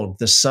 "Behold,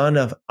 the son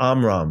of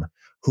Amram,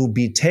 who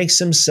betakes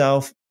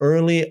himself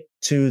early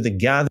to the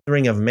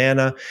gathering of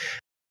manna,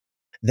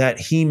 that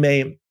he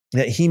may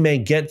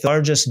get the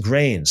largest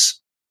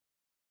grains."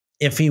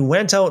 If he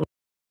went out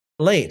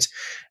late,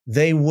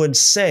 they would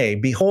say,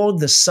 "Behold,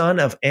 the son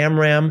of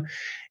Amram,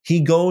 he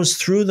goes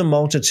through the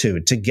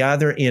multitude to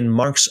gather in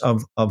marks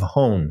of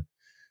hone."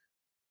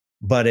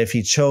 But if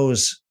he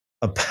chose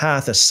a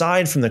path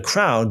aside from the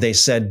crowd, they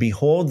said,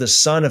 "Behold, the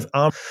son of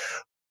Amram,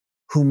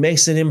 who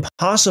makes it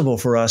impossible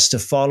for us to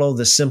follow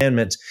the simple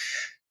commandment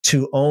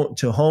to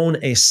hone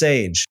a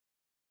sage."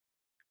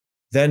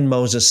 Then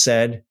Moses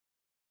said,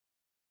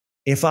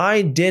 "If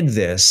I did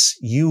this,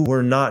 you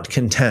were not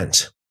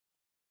content.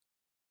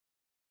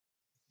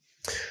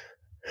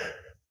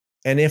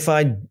 And if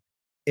I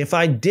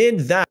did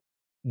that,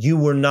 you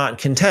were not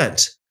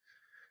content.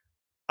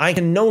 I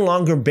can no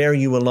longer bear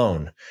you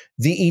alone.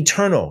 The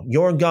Eternal,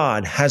 your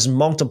God, has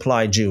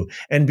multiplied you,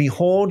 and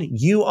behold,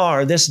 you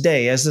are this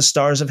day as the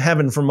stars of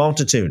heaven for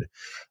multitude.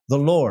 The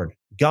Lord,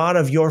 God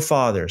of your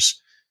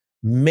fathers,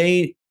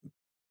 made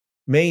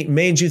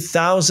you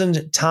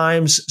 1,000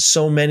 times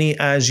so many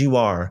as you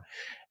are,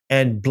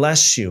 and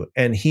bless you,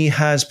 and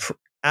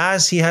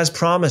as he has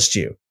promised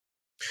you."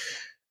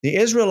 The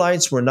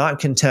Israelites were not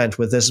content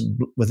with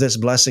this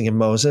blessing of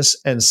Moses,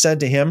 and said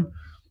to him,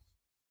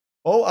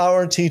 "O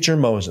our teacher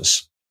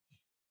Moses,"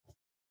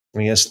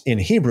 I guess in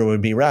Hebrew it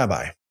would be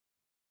Rabbi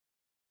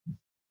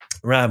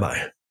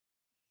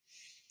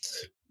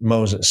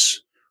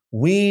Moses,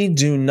 "we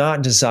do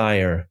not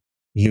desire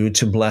you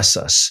to bless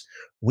us.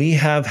 We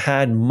have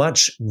had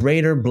much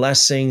greater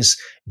blessings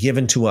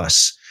given to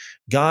us.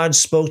 God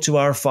spoke to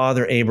our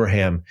father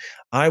Abraham,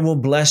 I will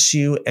bless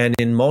you, and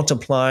in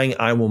multiplying,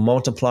 I will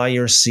multiply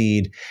your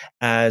seed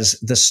as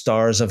the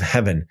stars of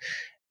heaven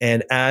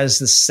and as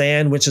the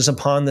sand which is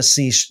upon the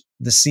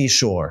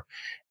seashore.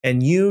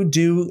 And you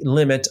do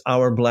limit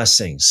our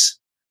blessings.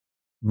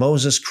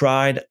 Moses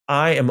cried,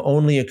 I am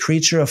only a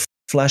creature of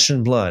flesh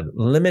and blood,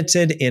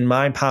 limited in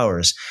my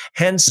powers.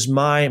 Hence is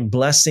my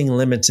blessing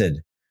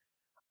limited.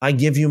 I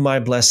give you my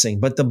blessing,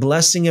 but the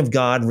blessing of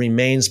God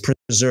remains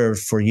preserved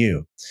for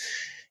you.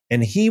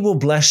 And he will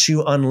bless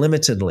you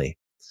unlimitedly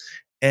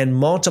and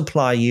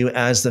multiply you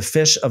as the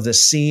fish of the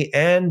sea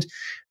and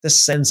the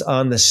sands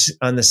on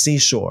the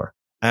seashore,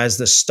 as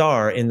the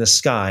star in the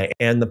sky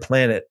and the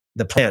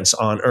plants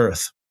on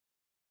earth.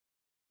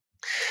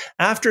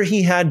 After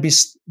he had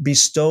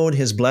bestowed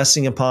his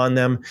blessing upon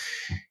them,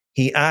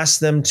 he asked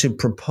them to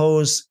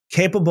propose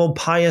capable,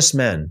 pious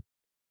men,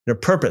 their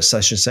purpose,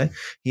 I should say.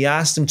 He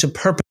asked them to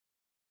purpose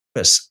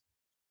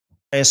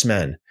pious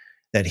men,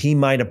 that he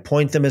might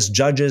appoint them as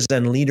judges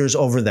and leaders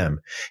over them.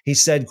 He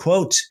said,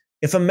 quote,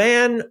 if a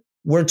man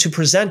were to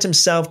present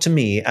himself to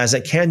me as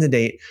a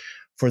candidate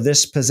for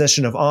this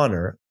position of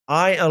honor,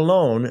 I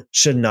alone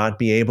should not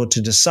be able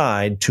to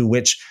decide to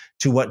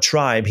what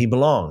tribe he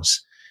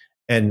belongs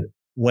and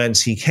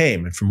whence he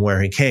came and from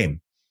where he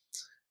came.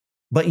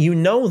 But you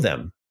know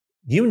them,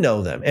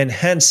 and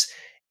hence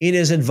it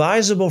is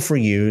advisable for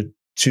you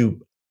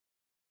to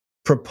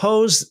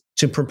propose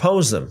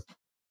them.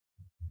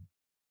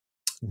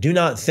 Do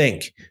not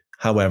think,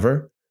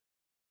 however,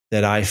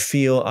 that I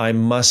feel I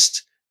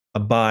must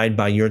abide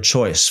by your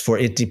choice, for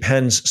it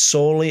depends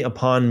solely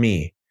upon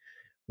me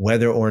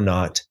whether or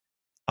not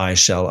I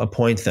shall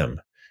appoint them.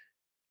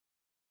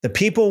 The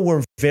people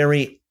were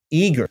very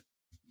eager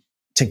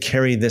to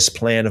carry this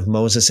plan of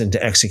Moses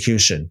into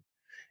execution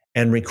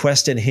and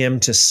requested him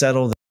to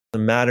settle the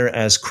matter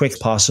as quick as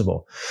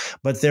possible.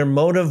 But their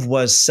motive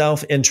was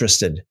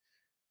self-interested.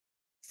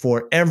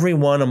 For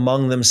everyone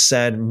among them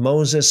said,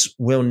 Moses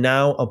will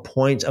now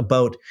appoint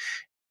about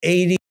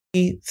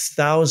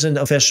 80,000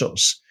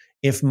 officials.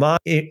 If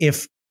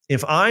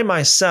I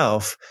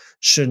myself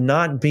should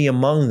not be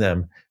among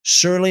them,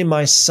 surely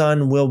my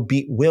son will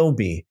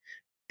be.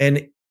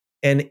 And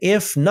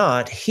if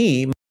not,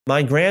 he,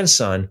 my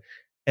grandson,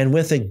 and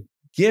with a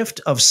gift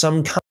of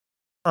some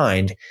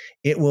kind,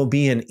 it will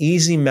be an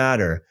easy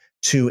matter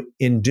to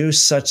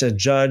induce such a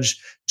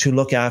judge to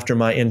look after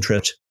my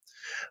interest.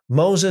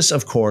 Moses,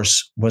 of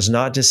course, was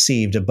not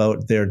deceived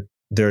about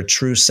their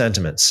true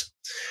sentiments.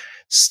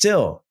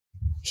 Still,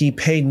 he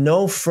paid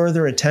no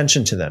further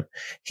attention to them.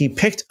 He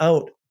picked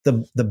out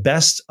the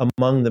best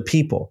among the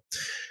people,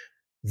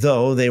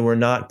 though they were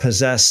not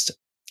possessed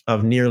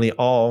of nearly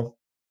all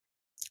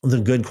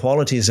the good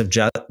qualities of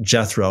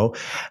Jethro,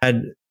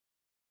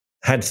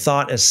 had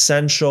thought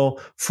essential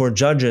for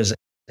judges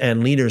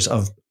and leaders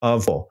of.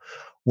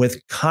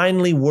 With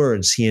kindly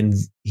words,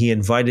 he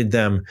invited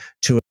them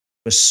to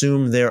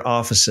assume their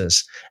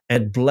offices.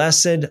 And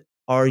blessed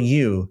are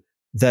you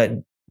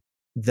that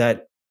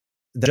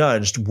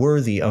judged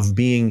worthy of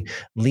being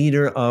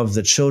leader of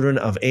the children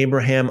of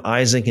Abraham,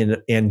 Isaac,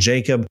 and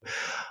Jacob,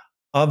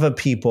 of a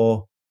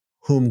people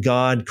whom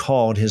God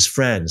called his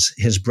friends,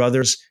 his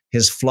brothers,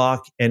 his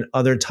flock, and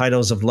other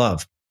titles of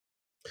love.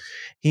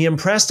 He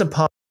impressed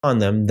upon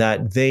them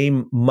that they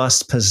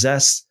must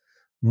possess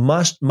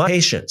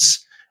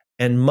patience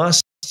and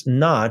must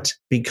not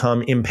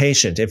become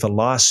impatient if a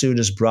lawsuit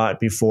is brought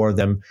before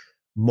them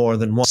more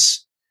than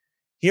once.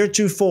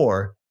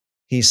 Heretofore,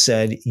 he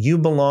said, you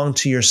belong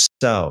to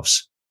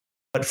yourselves,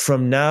 but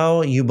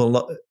now you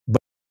belong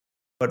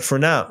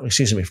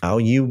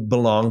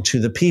to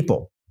the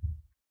people.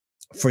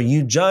 For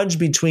you judge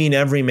between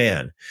every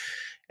man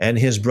and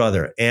his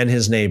brother and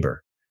his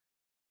neighbor.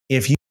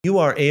 If you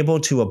are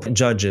able to appoint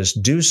judges,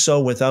 do so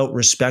without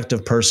respect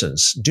of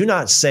persons. Do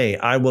not say,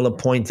 I will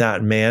appoint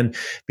that man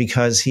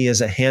because he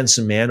is a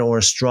handsome man or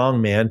a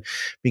strong man,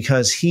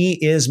 because he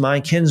is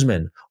my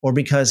kinsman, or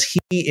because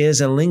he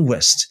is a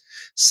linguist.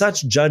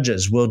 Such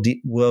judges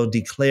will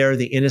declare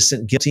the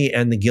innocent guilty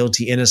and the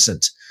guilty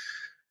innocent.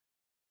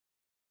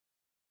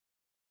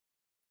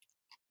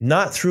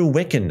 Not through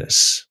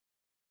wickedness,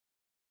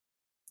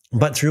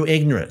 but through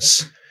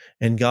ignorance.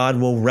 And God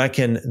will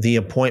reckon the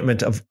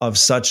appointment of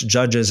such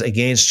judges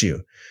against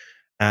you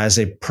as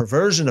a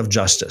perversion of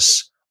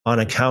justice on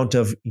account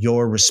of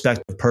your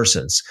respective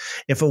persons.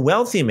 If a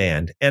wealthy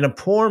man and a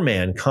poor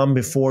man come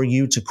before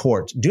you to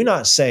court, do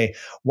not say,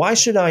 why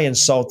should I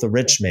insult the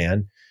rich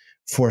man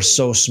for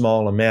so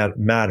small a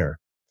matter?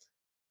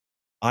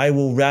 I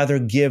will rather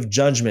give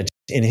judgment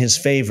in his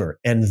favor,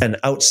 and then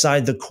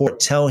outside the court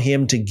tell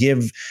him to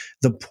give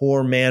the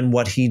poor man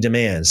what he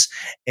demands,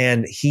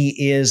 and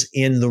he is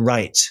in the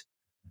right.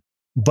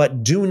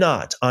 But do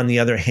not, on the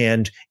other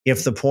hand,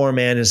 if the poor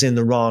man is in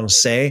the wrong,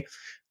 say,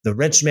 the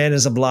rich man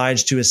is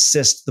obliged to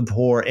assist the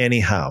poor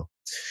anyhow.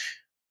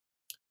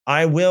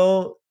 I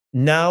will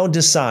now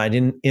decide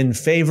in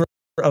favor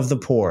of the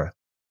poor.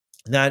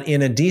 that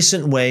in a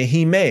decent way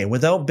he may,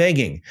 without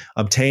begging,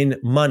 obtain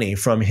money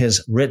from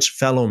his rich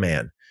fellow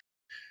man.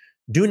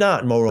 Do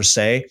not, moreover,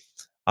 say,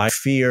 I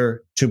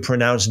fear to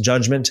pronounce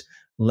judgment,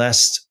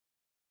 lest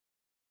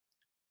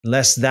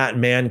that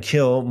man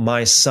kill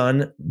my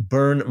son,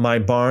 burn my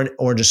barn,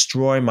 or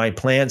destroy my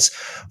plants,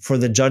 for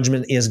the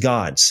judgment is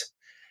God's.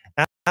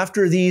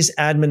 After these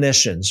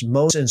admonitions,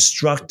 Moses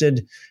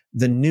instructed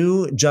the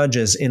new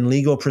judges in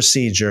legal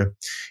procedure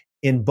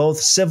in both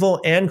civil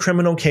and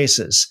criminal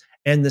cases,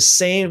 and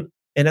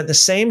at the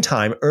same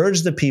time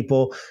urged the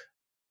people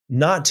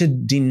not to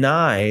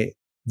deny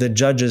the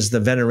judges the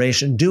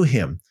veneration due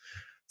him.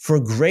 For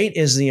great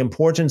is the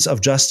importance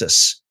of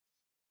justice.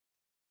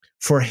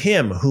 For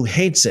him who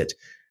hates it,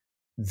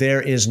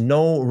 there is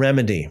no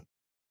remedy.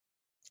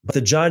 But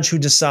the judge who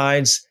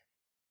decides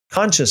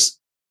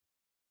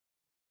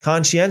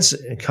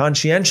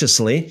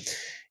conscientiously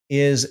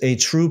is a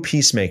true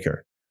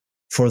peacemaker.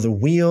 For the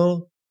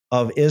weal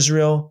of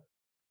Israel,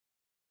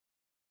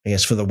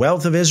 for the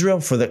wealth of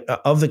Israel,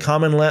 of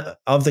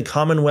the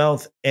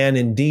commonwealth, and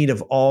indeed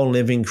of all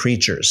living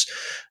creatures.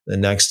 The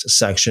next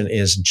section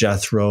is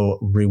Jethro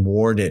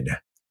rewarded.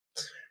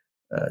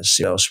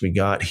 See what else we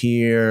got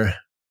here.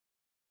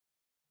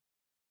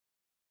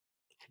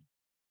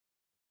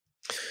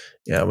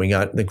 Yeah, we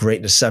got the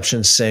Great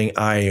Deception saying,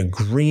 I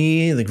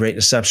agree. The Great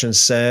Deception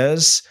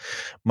says,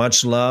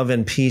 much love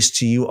and peace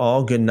to you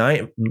all. Good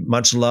night.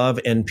 Much love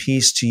and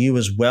peace to you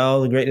as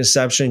well. The Great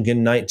Deception, good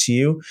night to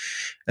you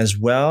as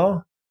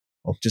well.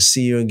 Hope to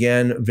see you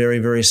again very,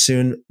 very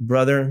soon,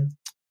 brother.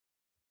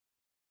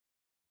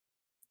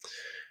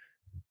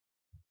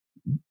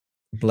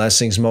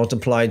 Blessings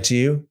multiplied to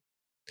you.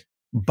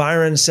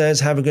 Byron says,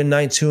 have a good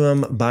night to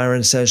him.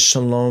 Byron says,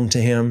 shalom to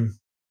him.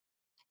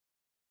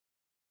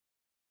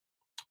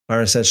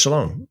 Byron says,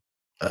 shalom.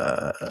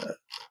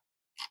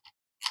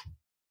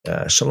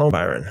 Shalom,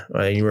 Byron.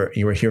 You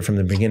were here from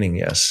the beginning,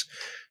 yes.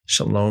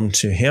 Shalom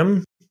to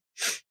him.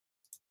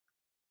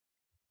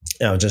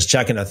 I was just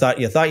checking. I thought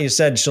you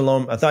said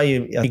shalom. I thought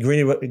you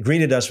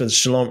greeted us with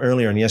shalom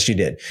earlier, and yes, you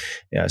did.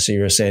 Yeah, so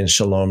you were saying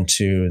shalom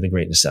to the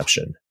Great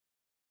Deception.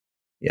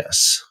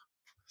 Yes.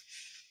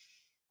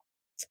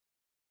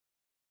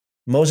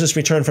 Moses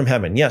returned from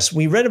heaven. Yes,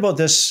 we read about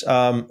this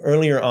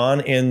earlier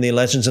on in the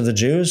Legends of the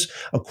Jews.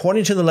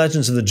 According to the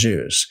Legends of the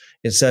Jews,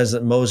 it says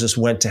that Moses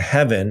went to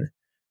heaven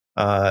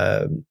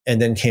and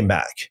then came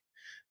back.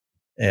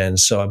 And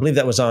so I believe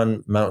that was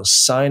on Mount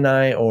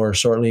Sinai or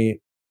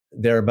shortly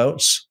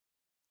thereabouts.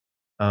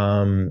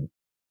 So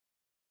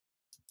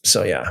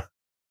yeah,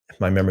 if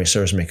my memory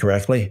serves me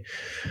correctly.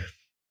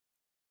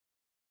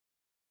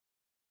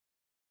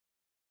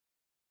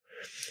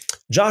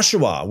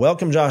 Joshua,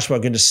 welcome Joshua,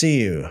 good to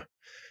see you.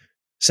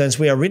 Since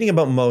we are reading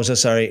about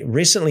Moses, I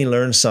recently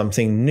learned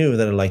something new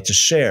that I'd like to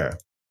share.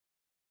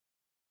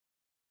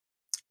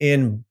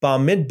 In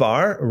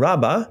Bamidbar,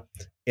 Rabbah,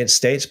 it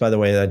states, by the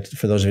way, that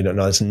for those of you who don't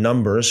know, it's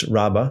Numbers,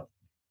 Rabbah.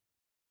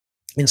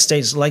 It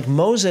states, like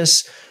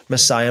Moses,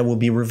 Messiah will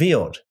be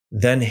revealed,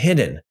 then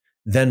hidden,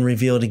 then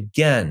revealed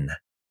again.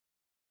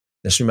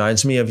 This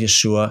reminds me of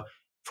Yeshua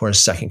for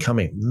his second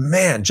coming.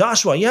 Man,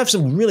 Joshua, you have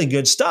some really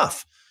good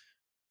stuff.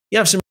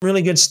 I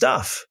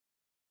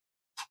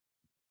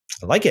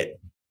like it.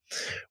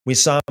 We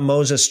saw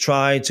Moses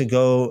try to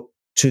go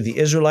to the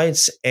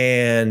Israelites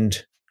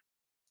and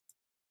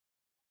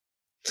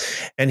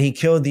he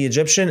killed the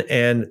Egyptian,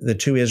 and the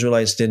two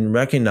Israelites didn't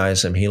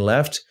recognize him. He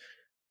left.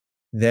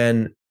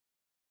 Then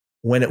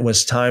when it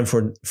was time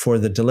for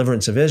the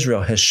deliverance of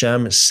Israel,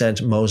 Hashem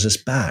sent Moses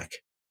back.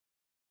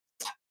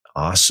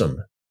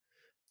 Awesome.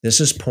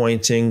 This is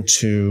pointing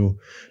to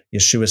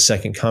Yeshua's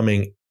second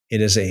coming.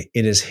 It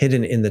is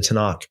hidden in the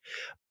Tanakh.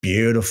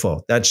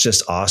 Beautiful. That's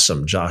just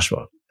awesome,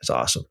 Joshua. It's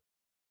awesome.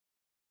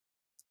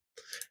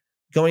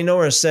 Going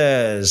Nowhere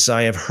says,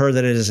 I have heard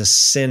that it is a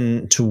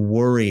sin to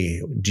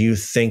worry. Do you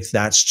think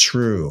that's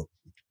true?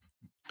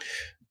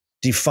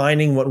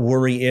 Defining what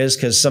worry is,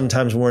 because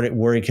sometimes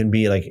worry can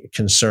be like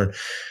concern.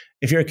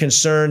 If you're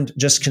concerned,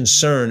 just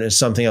concern is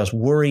something else.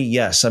 Worry,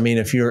 yes. I mean,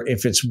 if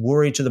it's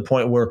worry to the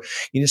point where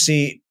you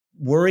see,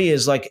 worry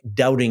is like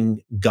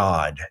doubting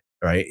God,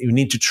 right? You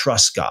need to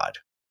trust God.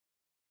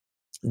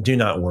 Do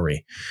not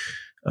worry.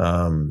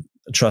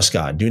 Trust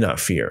God. Do not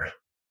fear.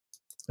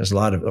 There's a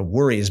lot of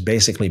worry is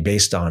basically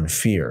based on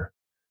fear.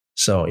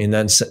 So in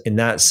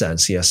that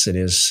sense, yes, it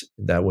is.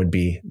 That would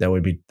be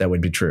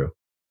true.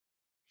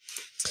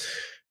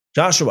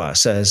 Joshua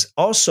says,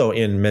 also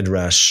in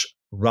Midrash,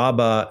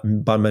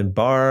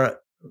 Bamidbar,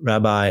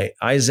 Rabbi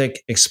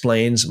Isaac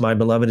explains, my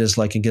beloved is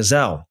like a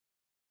gazelle.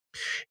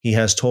 He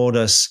has told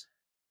us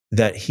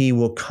that he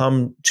will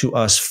come to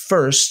us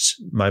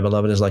first. My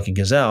beloved is like a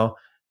gazelle,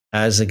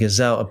 as a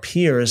gazelle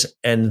appears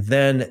and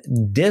then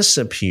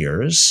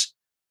disappears.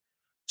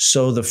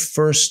 So the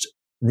first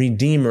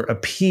Redeemer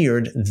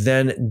appeared,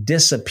 then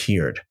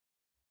disappeared.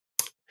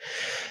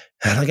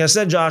 Like I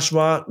said,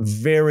 Joshua,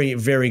 very,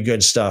 very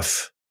good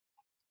stuff.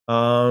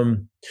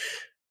 Could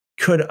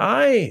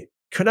I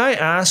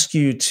ask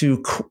you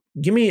to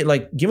give me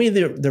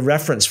the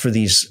reference for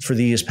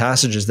these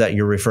passages that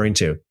you're referring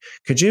to.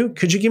 Could you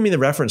give me the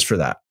reference for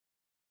that?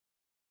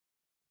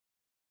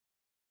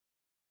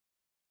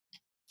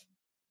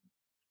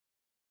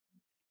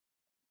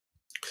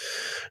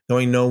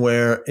 Going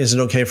nowhere. Is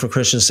it okay for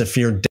Christians to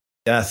fear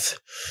death?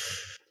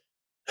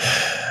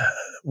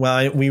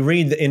 Well, we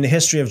read in the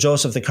history of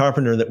Joseph the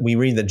carpenter that we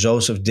read that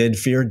Joseph did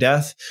fear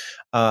death.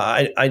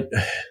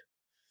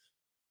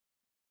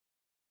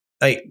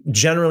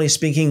 Generally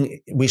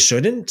speaking, we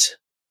shouldn't.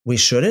 We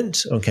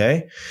shouldn't.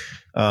 Okay.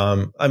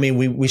 I mean,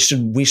 we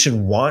should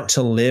want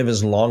to live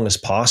as long as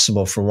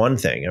possible, for one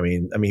thing.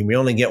 I mean, we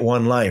only get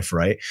one life,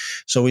 right?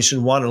 So we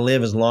should want to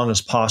live as long as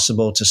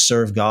possible to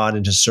serve God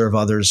and to serve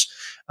others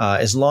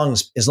as long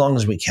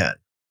as we can,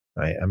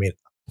 right? I mean,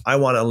 I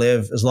want to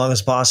live as long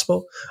as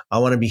possible. I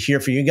want to be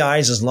here for you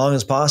guys as long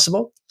as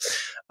possible.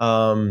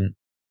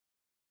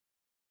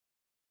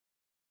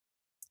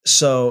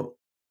 So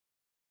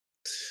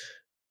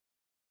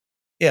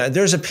yeah,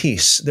 there's a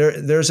peace.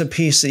 There's a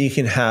peace that you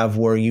can have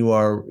where you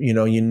are,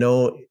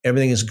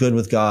 everything is good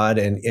with God,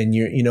 and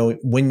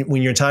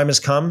when your time has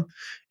come,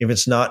 if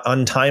it's not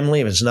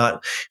untimely, if it's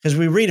not, because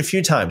we read a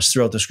few times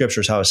throughout the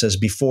scriptures how it says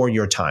before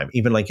your time,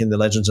 even like in the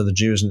Legends of the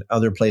Jews and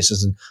other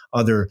places and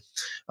other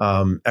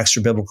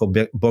extra biblical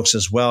books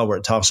as well, where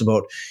it talks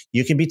about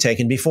you can be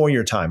taken before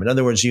your time. In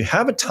other words, you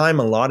have a time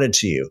allotted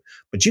to you,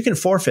 but you can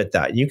forfeit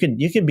that. You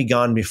can be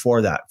gone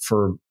before that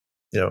for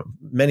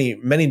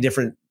many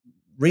different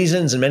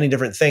reasons, and many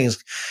different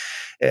things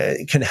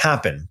can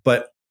happen.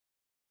 But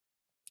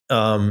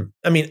I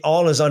mean,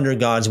 all is under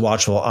God's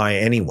watchful eye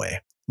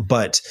anyway.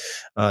 But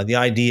the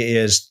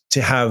idea is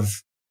to have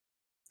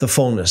the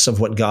fullness of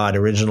what God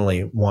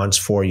originally wants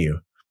for you.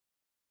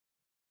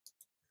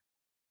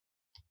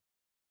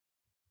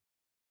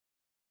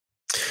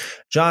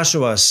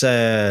 Joshua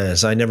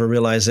says, I never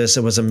realized this.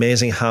 It was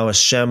amazing how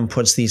Hashem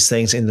puts these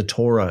things in the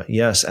Torah.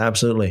 Yes,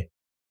 absolutely.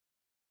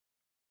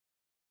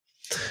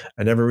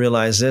 I never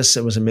realized this.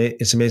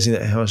 It's amazing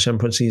that how Hashem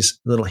puts these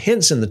little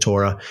hints in the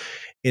Torah.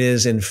 It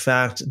is, in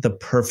fact, the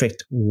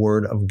perfect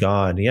word of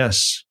God.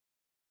 Yes.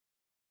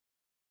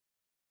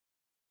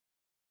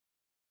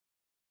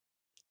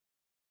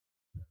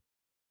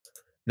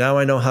 Now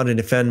I know how to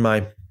defend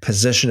my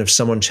position if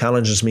someone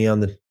challenges me on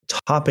the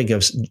topic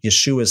of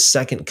Yeshua's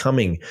second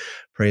coming.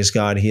 Praise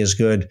God, He is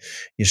good.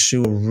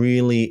 Yeshua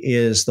really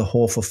is the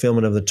whole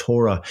fulfillment of the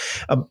Torah.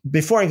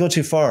 Before I go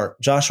too far,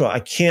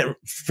 Joshua,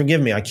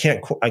 forgive me. I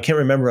can't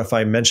remember if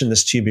I mentioned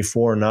this to you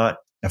before or not.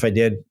 If I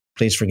did,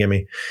 please forgive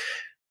me.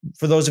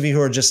 For those of you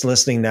who are just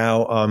listening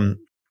now,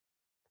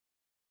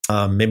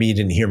 maybe you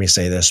didn't hear me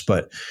say this,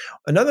 but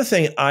another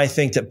thing I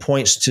think that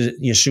points to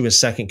Yeshua's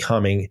second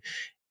coming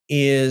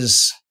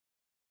is,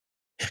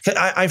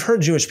 I've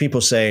heard Jewish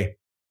people say,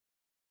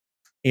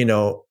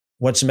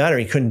 what's the matter?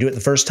 He couldn't do it the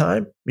first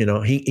time.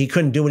 He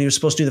couldn't do what he was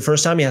supposed to do the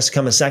first time. He has to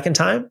come a second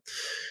time.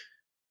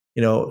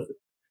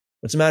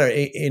 What's the matter?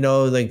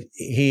 Like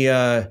he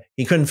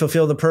couldn't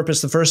fulfill the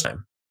purpose the first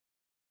time.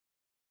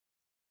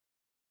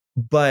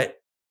 But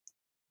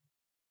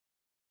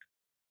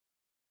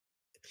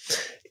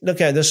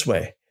look at it this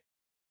way.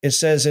 It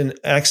says in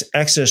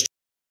Exodus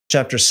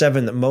chapter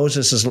 7 that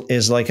Moses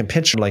is like a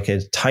picture, like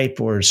a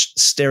type or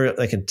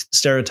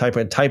stereotype,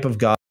 a type of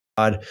God.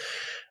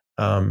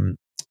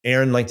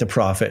 Aaron like the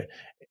prophet.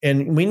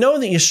 And we know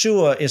that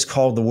Yeshua is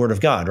called the Word of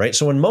God, right?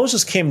 So when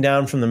Moses came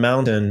down from the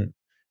mountain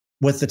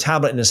with the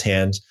tablet in his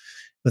hands,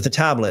 with the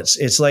tablets,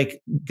 it's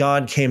like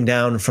God came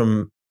down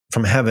from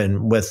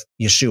heaven with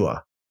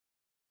Yeshua.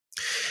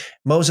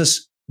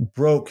 Moses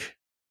broke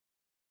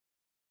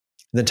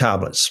the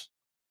tablets,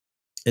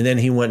 and then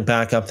he went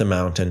back up the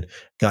mountain,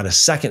 got a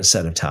second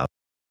set of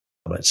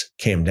tablets,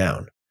 came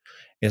down.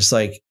 It's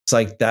like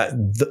that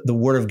the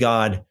Word of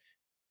God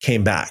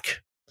came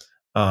back.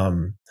 I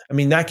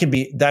mean, that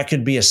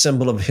could be a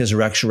symbol of his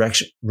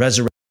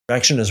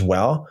resurrection as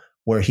well,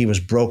 where he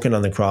was broken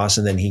on the cross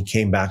and then he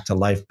came back to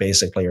life,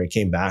 basically, or he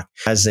came back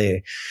as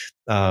as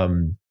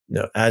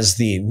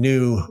the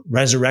new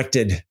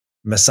resurrected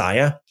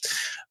Messiah,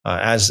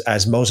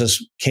 as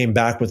Moses came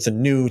back with the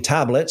new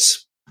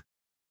tablets.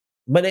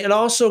 But it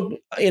also,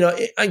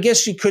 I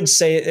guess you could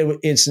say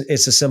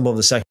it's a symbol of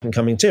the second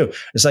coming too.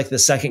 It's like the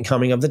second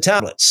coming of the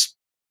tablets.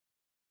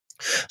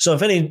 So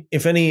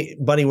if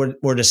anybody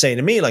were to say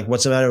to me, like,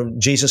 what's the matter?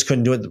 Jesus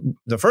couldn't do it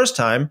the first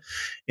time.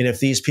 And if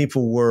these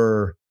people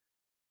were,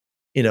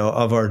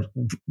 of our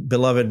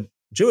beloved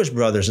Jewish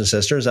brothers and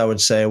sisters, I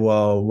would say,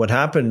 well, what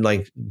happened?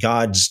 Like,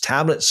 God's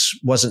tablets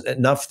wasn't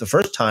enough the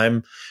first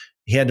time.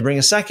 He had to bring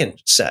a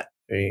second set,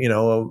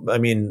 I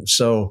mean,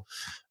 so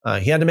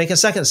he had to make a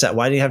second set.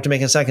 Why did he have to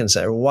make a second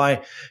set? Or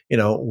why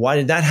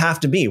did that have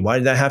to be? Why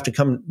did that have to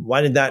come?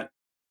 Why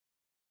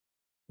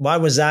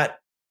was that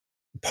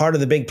part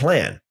of the big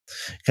plan?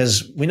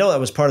 Because we know that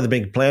was part of the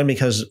big plan,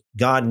 because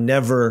God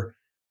never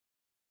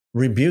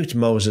rebuked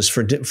Moses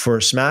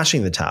for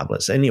smashing the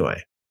tablets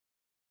anyway.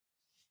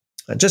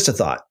 Just a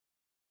thought.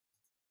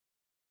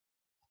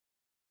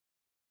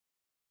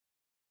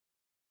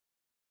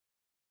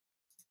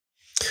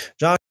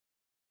 Josh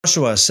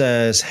Joshua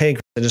says, hey,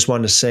 I just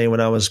wanted to say when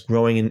I was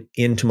growing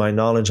into my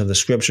knowledge of the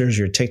scriptures,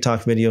 your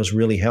TikTok videos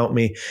really helped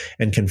me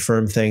and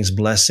confirm things.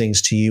 Blessings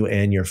to you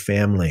and your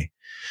family.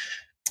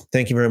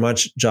 Thank you very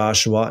much,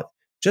 Joshua.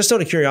 Just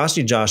out of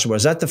curiosity, Joshua,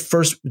 is that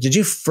did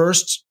you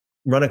first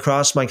run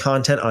across my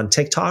content on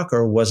TikTok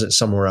or was it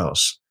somewhere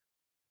else?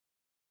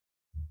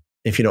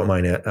 If you don't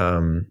mind,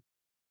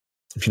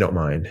 if you don't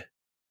mind.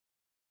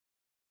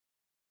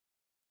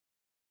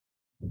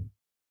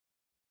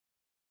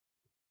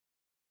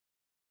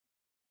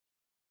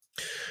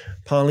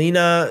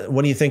 Paulina,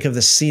 what do you think of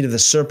the seed of the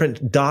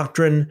serpent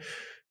doctrine?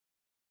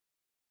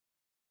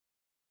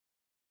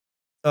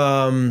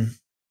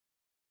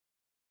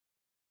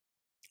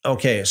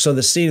 Okay, so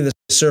the seed of the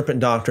serpent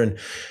doctrine,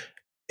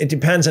 it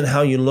depends on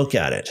how you look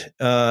at it.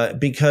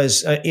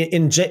 Because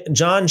in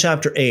John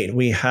chapter 8,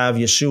 we have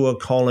Yeshua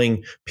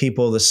calling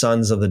people the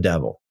sons of the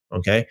devil,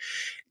 okay?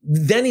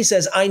 Then he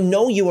says, I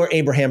know you are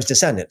Abraham's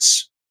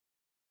descendants.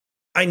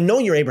 I know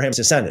you're Abraham's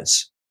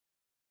descendants.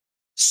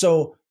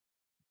 So,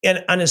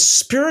 and on a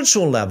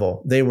spiritual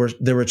level, they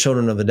were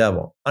children of the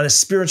devil. On a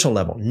spiritual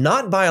level,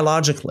 not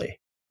biologically,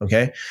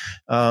 okay?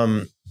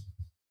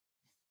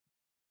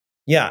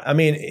 Yeah, I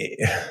mean,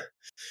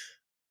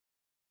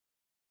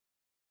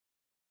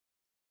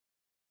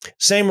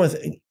 same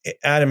with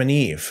Adam and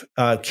Eve.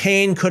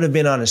 Cain could have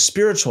been on a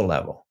spiritual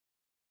level.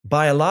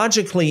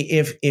 Biologically,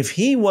 if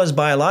he was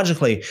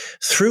biologically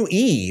through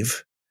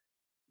Eve,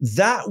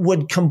 that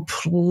would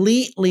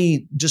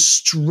completely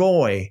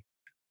destroy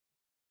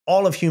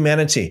all of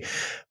humanity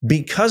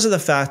because of the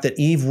fact that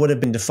Eve would have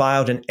been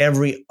defiled and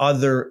every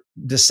other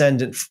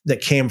descendant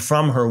that came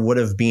from her would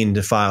have been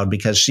defiled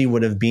because she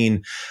would have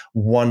been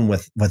one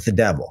with the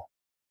devil.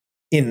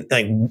 In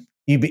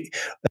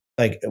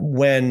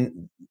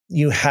when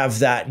you have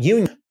that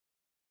union,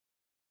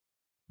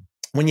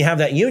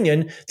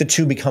 the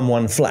two become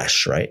one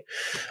flesh, right?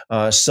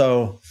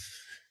 So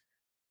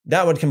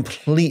that would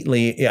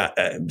completely,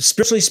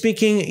 spiritually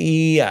speaking,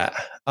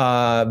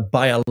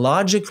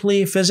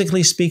 biologically,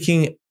 physically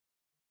speaking,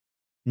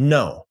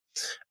 no.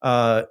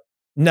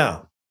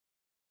 Now,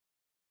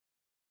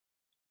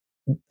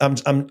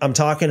 I'm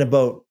talking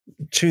about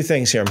two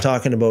things here. I'm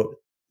talking about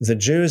the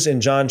Jews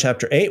in John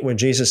chapter 8, where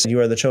Jesus said,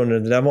 "You are the children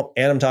of the devil,"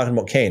 and I'm talking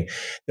about Cain.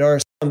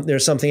 There's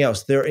something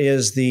else. There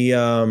is the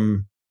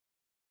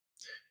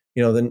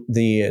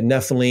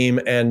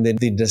Nephilim and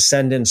the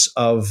descendants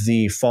of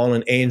the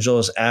fallen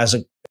angels,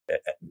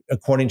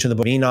 according to the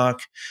book of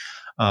Enoch,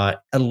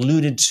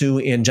 alluded to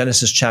in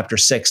Genesis chapter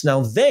 6.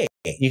 Now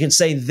you can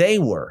say they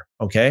were,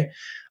 okay,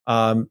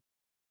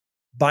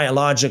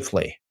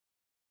 biologically,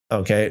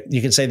 okay,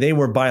 you can say they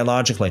were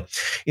biologically.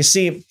 You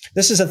see,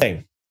 this is the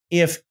thing.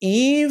 If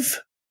Eve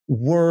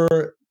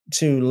were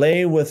to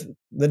lay with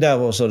the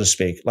devil, so to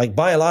speak, like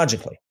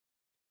biologically,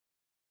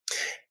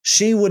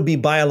 she would be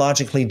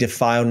biologically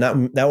defiled.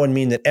 That would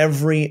mean that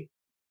every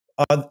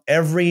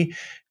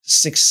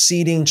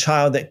succeeding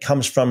child that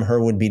comes from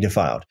her would be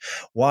defiled.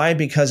 Why?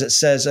 Because it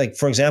says, like,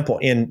 for example,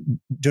 in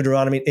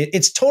Deuteronomy,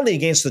 it's totally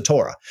against the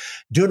Torah.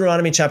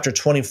 Deuteronomy chapter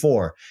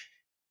 24,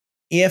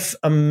 if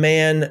a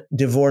man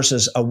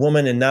divorces a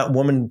woman and that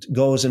woman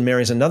goes and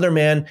marries another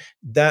man,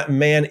 that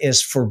man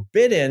is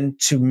forbidden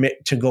to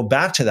go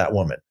back to that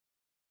woman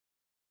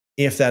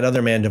if that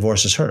other man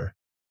divorces her,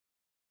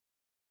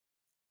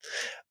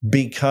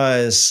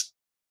 because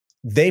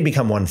they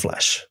become one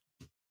flesh.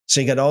 So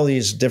you got all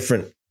these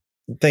different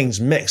things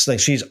mixed.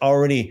 Like, she's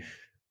already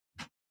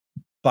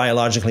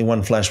biologically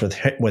one flesh with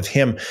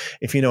him,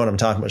 if you know what I'm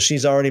talking about.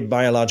 She's already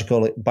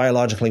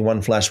biologically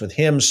one flesh with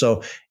him,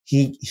 so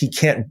he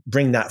can't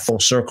bring that full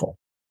circle.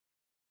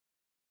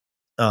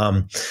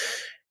 In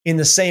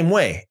the same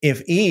way,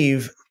 if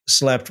Eve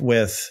slept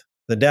with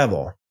the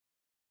devil,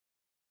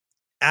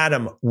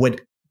 Adam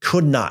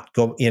could not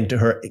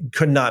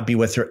be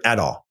with her at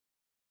all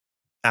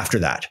after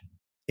that.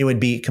 It would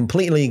be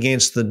completely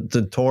against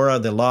the Torah,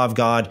 the law of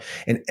God,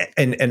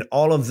 and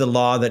all of the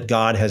law that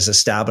God has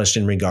established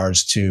in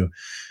regards to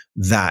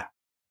that,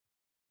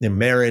 the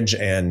marriage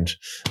and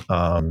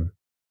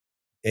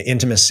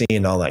intimacy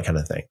and all that kind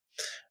of thing.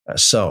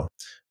 So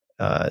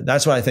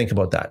that's what I think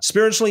about that.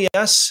 Spiritually,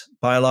 yes.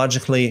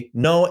 Biologically,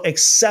 no,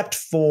 except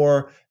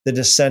for the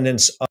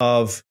descendants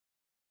of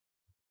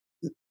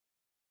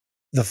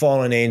the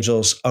fallen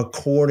angels,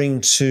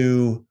 according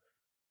to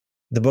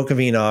the book of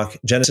Enoch,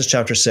 Genesis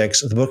chapter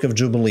 6, the book of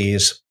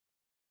Jubilees.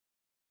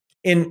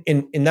 And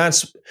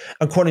that's,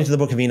 according to the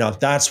book of Enoch,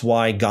 that's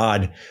why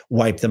God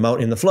wiped them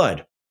out in the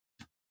flood.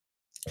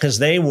 Because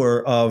they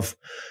were of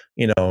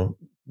the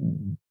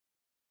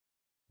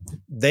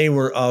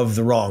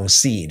wrong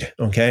seed,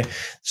 okay?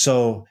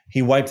 So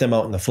he wiped them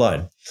out in the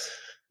flood.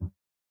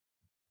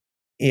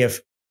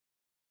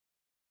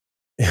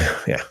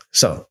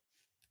 So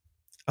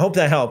I hope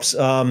that helps.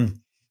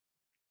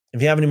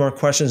 If you have any more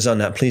questions on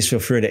that, please feel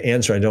free to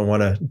answer. I don't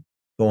want to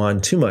go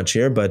on too much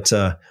here, but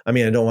I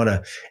don't want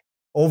to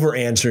over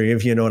answer you,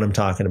 if you know what I'm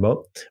talking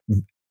about.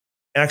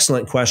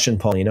 Excellent question,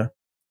 Paulina.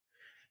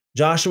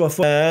 Joshua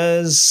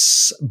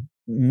says,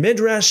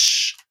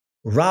 Midrash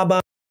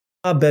Rabbah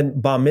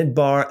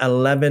Bamidbar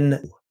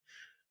 11.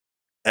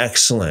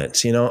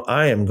 Excellent.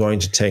 I am going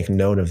to take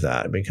note of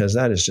that because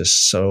that is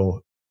just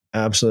so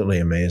absolutely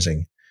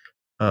amazing.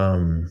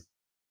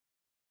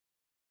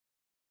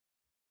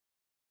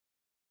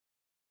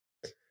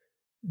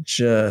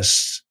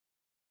 Just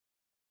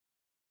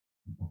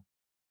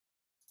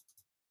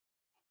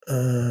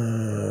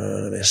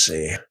let me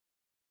see.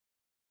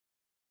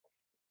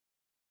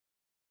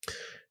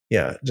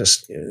 Yeah,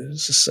 just a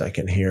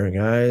second here,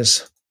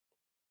 guys.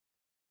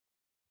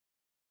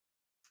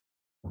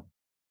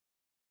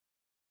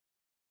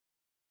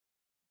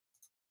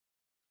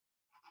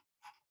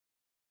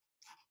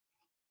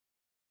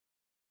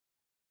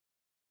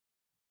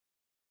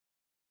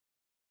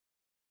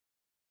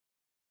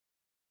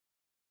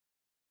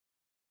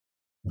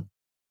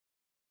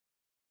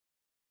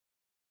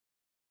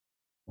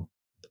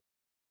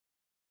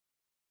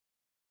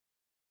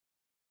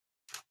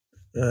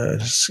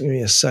 Just give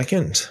me a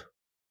second.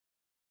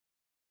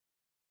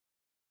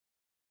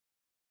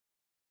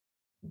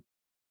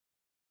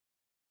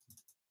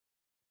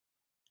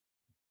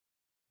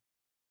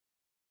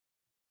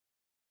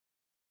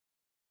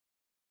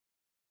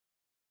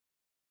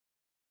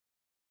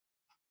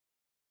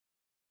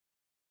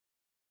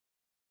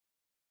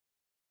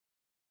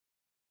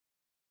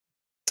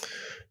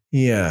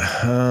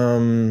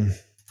 Yeah.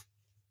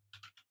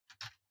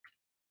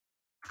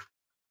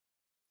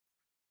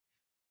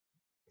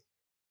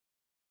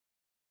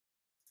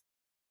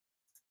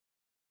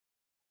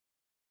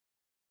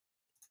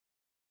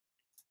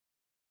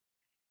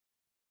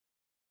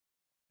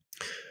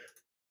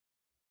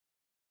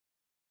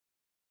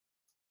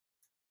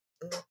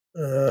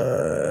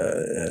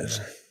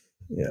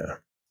 Yeah.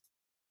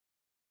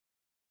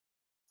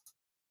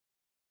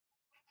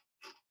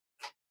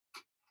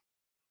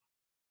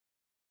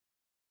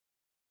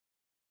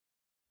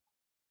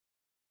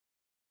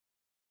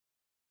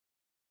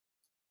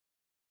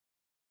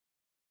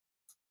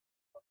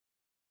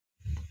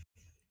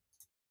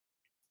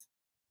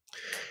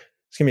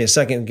 Just give me a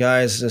second,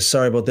 guys.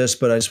 Sorry about this,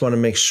 but I just want to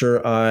make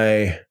sure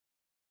I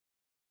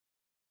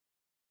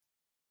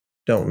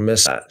don't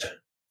miss that.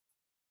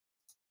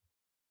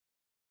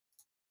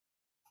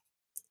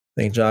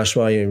 I think,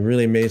 Joshua, you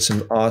really made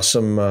some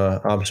awesome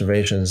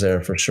observations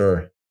there for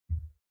sure.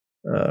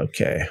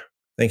 Okay.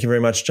 Thank you very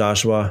much,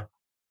 Joshua.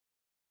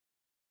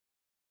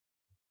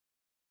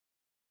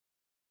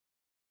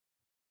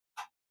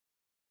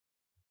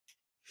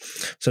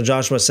 So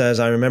Joshua says,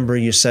 I remember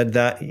you saying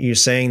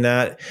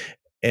that,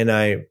 and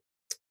I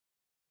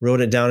wrote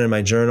it down in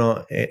my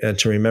journal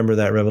to remember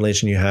that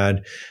revelation you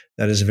had.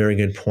 That is a very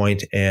good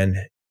point and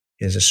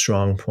is a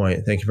strong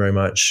point. Thank you very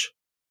much.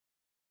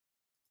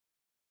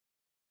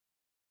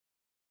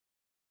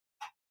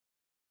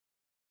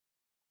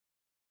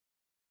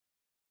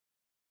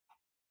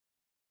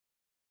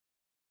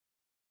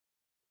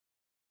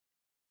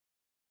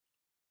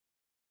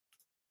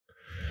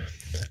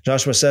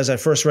 Joshua says, I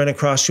first ran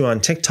across you on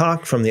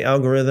TikTok from the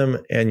algorithm,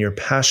 and your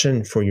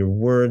passion for your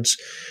words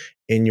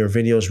in your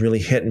videos really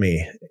hit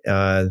me.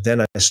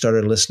 Then I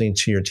started listening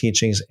to your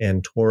teachings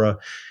and Torah,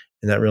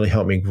 and that really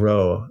helped me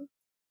grow.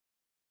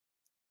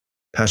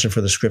 Passion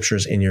for the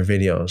scriptures in your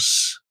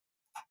videos.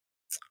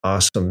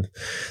 Awesome.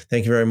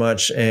 Thank you very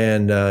much.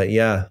 And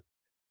yeah,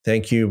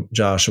 thank you,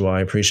 Joshua.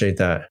 I appreciate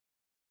that.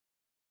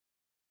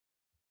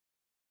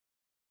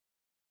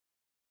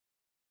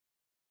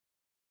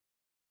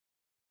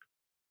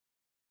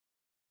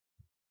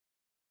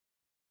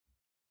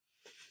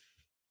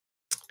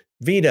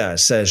 Vida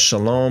says,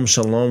 Shalom,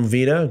 Shalom,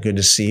 Vida. Good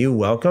to see you.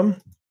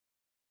 Welcome.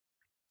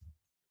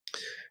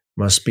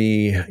 Must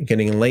be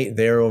getting late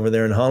over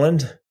there in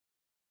Holland.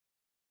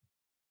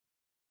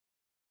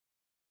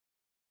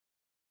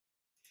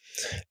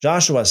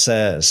 Joshua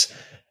says,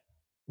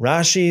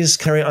 Rashi's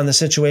carry on the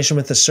situation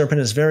with the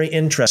serpent is very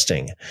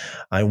interesting.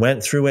 I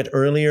went through it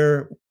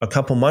earlier a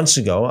couple months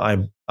ago.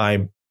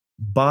 I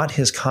bought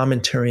his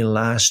commentary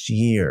last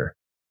year.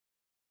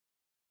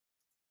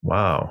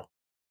 Wow.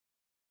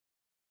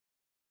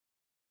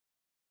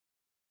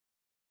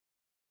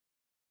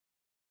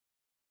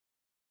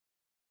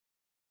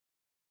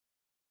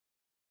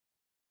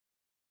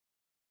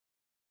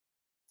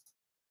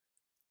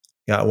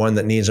 Got one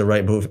that needs a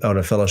right move out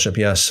of fellowship.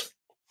 Yes.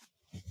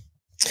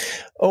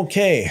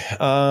 Okay.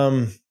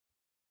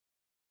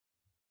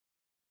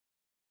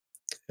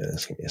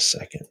 Just give me a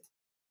second.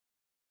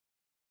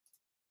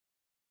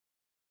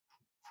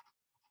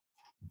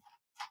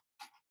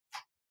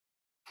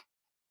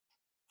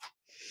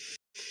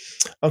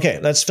 Okay,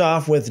 let's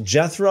start off with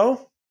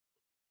Jethro.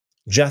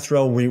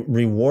 Jethro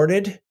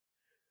rewarded.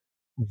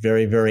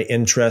 Very, very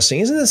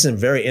interesting. Isn't this a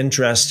very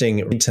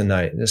interesting read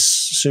tonight? This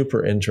is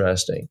super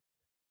interesting.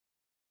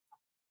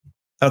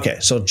 Okay,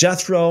 so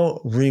Jethro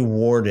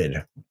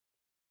rewarded.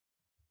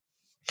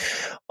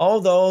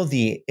 Although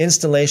the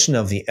installation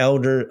of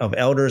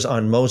elders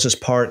on Moses'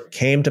 part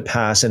came to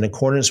pass in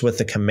accordance with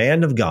the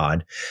command of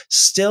God,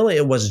 still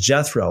it was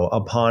Jethro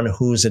upon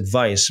whose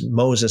advice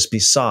Moses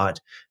besought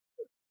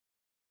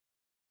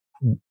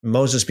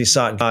Moses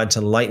besought God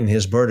to lighten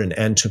his burden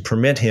and to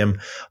permit him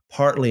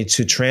partly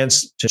to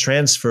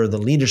transfer the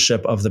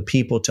leadership of the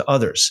people to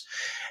others.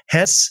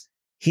 Hence,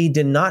 he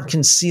did not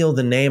conceal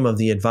the name of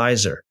the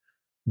advisor,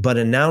 but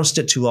announced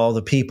it to all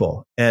the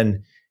people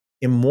and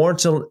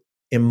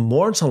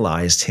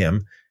immortalized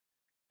him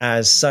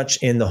as such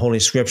in the Holy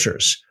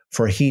Scriptures,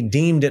 for he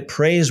deemed it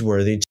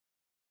praiseworthy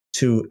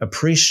to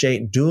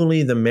appreciate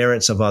duly the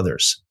merits of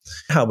others.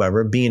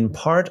 However, being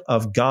part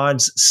of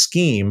God's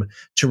scheme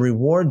to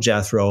reward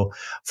Jethro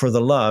for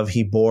the love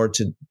he bore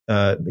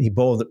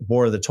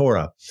the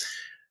Torah.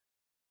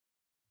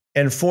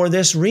 And for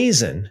this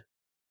reason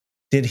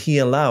did he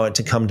allow it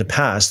to come to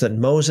pass that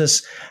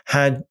Moses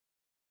had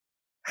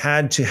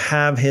to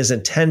have his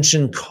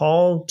attention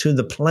called to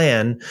the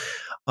plan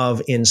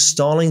of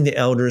installing the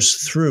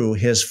elders through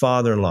his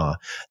father-in-law,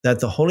 that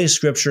the Holy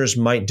Scriptures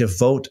might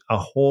devote a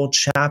whole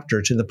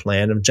chapter to the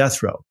plan of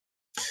Jethro.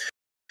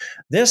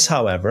 This,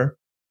 however,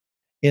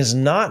 is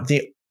not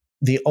the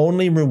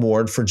only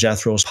reward for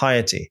Jethro's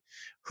piety,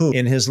 who,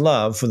 in his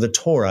love for the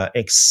Torah,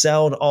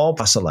 excelled all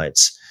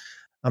proselytes.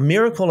 A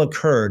miracle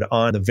occurred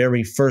on the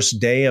very first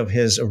day of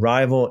his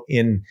arrival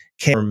in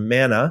Canaan.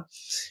 Manna,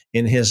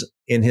 in his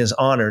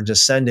honor,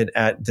 descended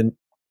at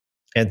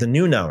the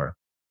noon hour,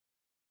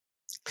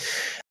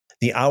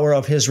 the hour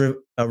of his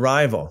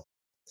arrival.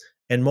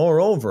 And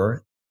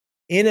moreover,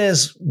 in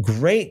as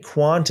great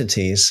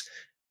quantities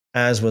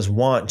as was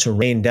wont to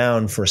rain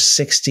down for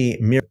 60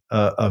 myriad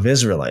of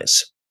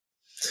Israelites.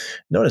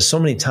 Notice so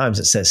many times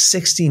it says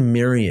 60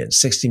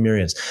 myriads.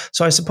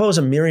 So I suppose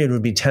a myriad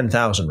would be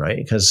 10,000, right?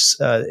 Because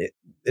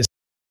it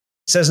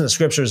says in the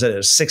Scriptures that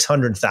it's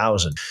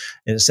 600,000.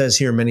 And it says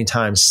here many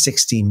times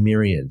 60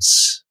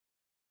 myriads.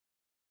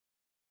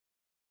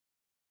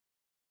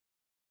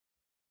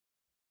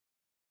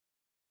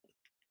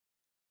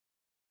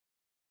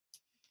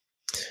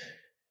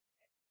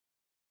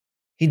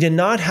 He did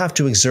not have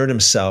to exert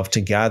himself to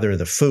gather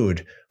the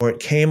food, or it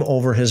came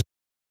over his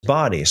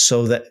body,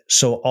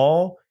 so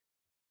all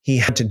he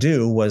had to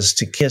do was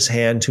to kiss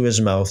hand to his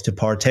mouth to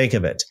partake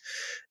of it.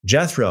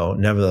 Jethro,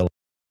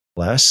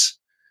 nevertheless,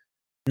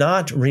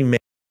 not remain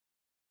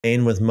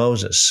with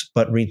Moses,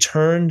 but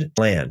returned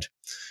to land.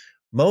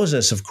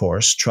 Moses, of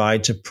course,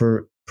 tried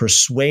to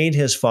persuade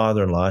his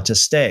father-in-law to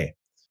stay.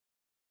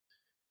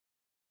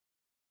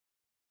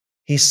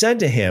 He said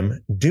to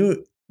him,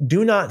 Do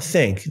not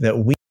think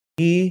that we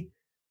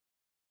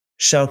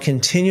shall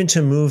continue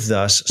to move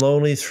thus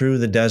slowly through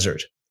the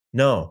desert.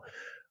 No,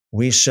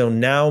 we shall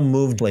now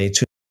move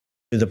to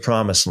the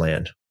promised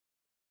land.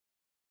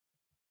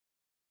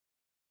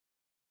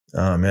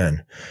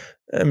 Amen.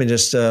 Let me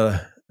just, I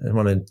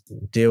want to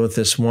deal with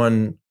this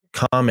one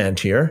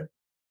comment here.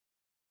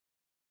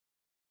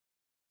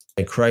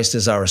 Christ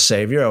is our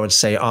Savior. I would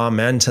say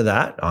amen to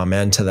that.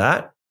 Amen to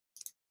that.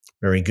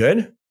 Very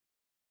good.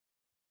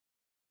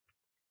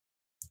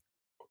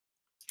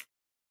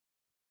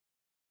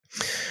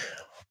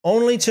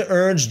 Only to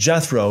urge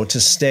Jethro to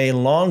stay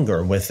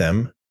longer with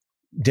them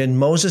did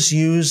Moses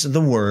use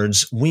the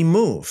words, we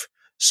move,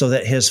 so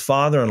that his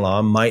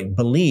father-in-law might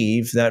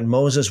believe that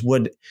Moses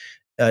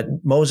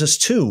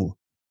too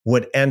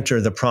would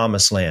enter the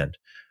promised land.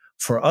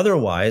 For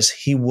otherwise,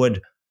 he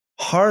would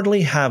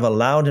hardly have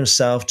allowed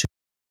himself to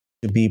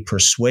be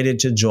persuaded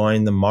to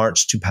join the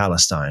march to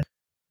Palestine.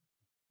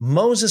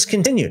 Moses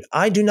continued,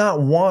 I do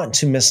not want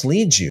to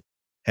mislead you.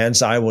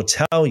 Hence, I will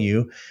tell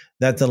you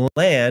that the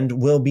land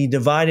will be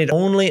divided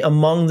only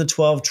among the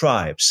 12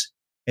 tribes,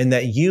 and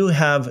that you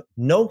have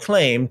no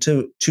claim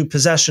to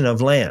possession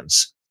of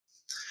lands.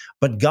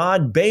 But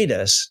God bade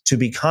us to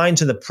be kind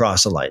to the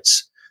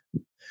proselytes.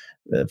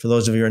 For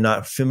those of you who are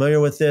not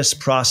familiar with this,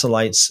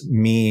 proselytes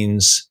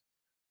means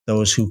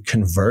those who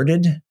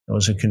converted,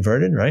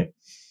 right?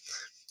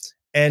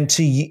 And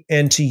to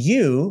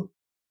you,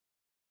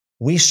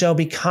 we shall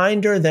be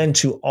kinder than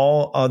to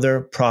all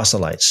other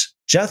proselytes.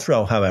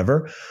 Jethro,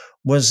 however,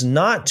 was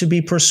not to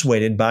be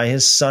persuaded by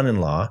his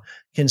son-in-law,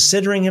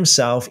 considering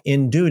himself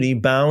in duty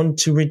bound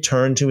to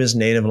return to his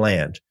native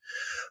land.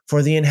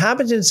 For the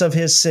inhabitants of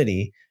his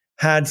city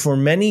had for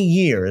many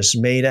years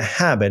made a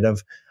habit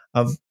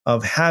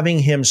of having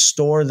him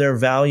store their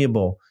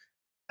valuable,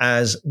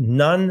 as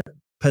none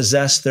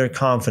possessed their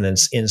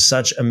confidence in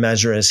such a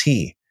measure as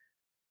he.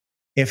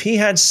 If he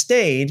had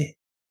stayed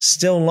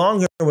still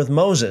longer with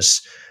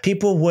Moses,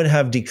 people would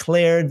have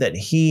declared that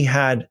he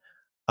had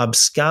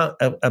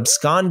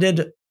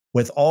absconded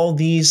with all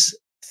these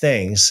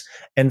things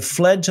and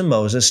fled to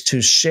Moses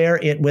to share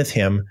it with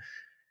him,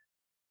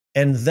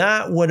 and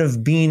that would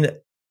have been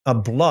a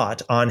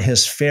blot on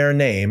his fair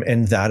name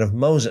and that of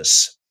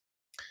Moses.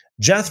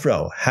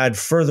 Jethro had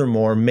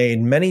furthermore made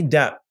many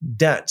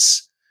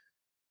debts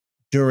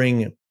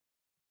during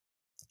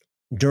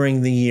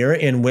the year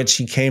in which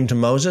he came to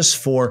Moses,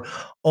 for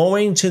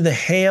owing to the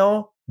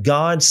hail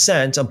God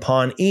sent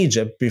upon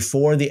Egypt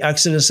before the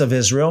exodus of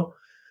Israel,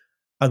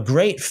 a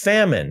great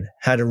famine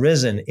had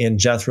arisen in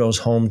Jethro's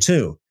home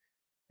too,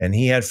 and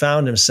he had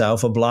found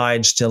himself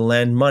obliged to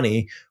lend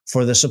money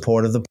for the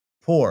support of the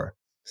poor.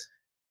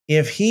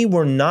 if he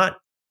were not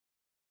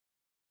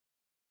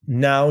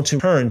now to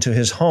return to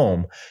his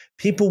home,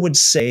 people would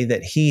say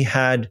that he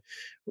had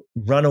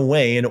run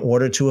away in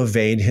order to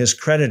evade his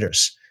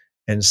creditors.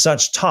 And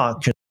such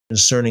talk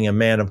concerning a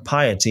man of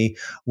piety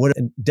would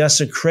be a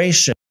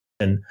desecration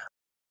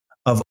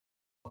of,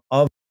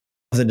 of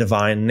the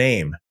divine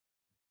name.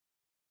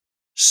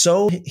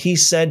 So he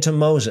said to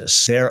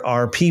Moses, there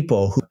are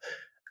people who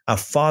have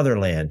a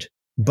fatherland,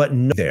 but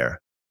no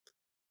there.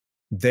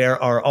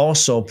 There are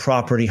also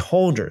property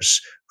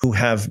holders who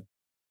have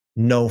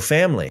no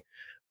family,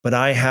 but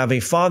I have a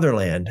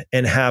fatherland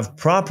and have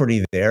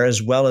property there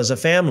as well as a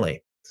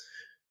family.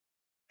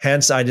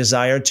 Hence, I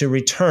desire to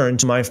return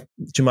to my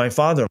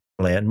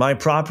fatherland, my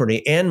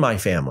property, and my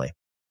family.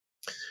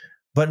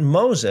 But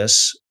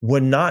Moses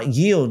would not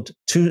yield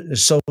to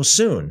so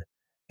soon,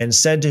 and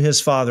said to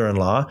his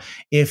father-in-law,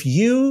 if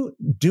you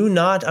do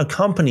not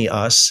accompany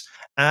us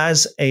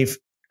as a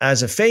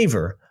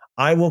favor,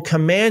 I will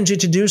command you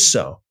to do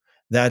so,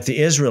 that the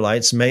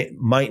Israelites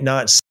might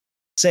not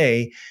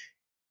say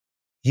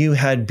you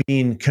had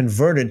been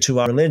converted to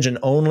our religion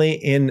only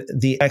in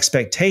the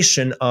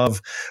expectation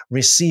of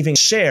receiving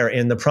share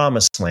in the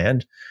promised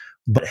land,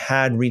 but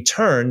had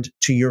returned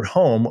to your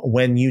home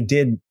when you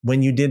did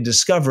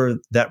discover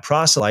that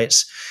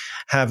proselytes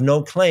have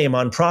no claim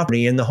on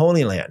property in the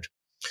Holy Land.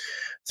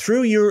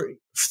 Through your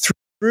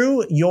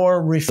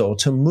refusal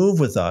to move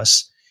with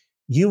us,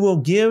 you will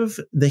give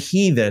the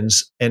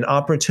heathens an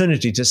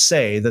opportunity to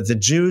say that the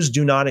Jews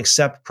do not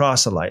accept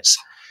proselytes,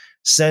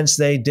 since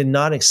they did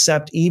not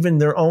accept even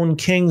their own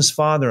king's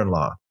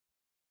father-in-law,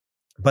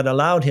 but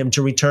allowed him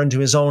to return to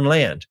his own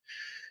land.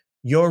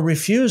 Your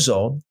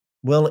refusal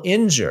will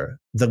injure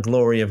the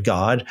glory of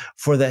God,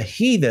 for the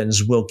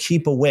heathens will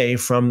keep away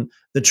from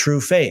the true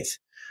faith.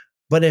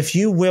 But if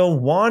you will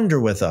wander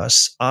with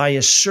us, I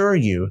assure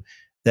you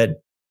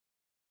that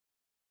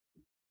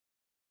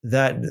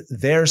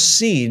their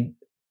seed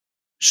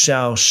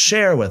shall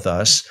share with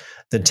us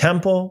the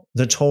temple,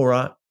 the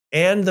Torah,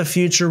 and the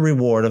future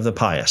reward of the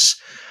pious.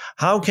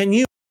 How can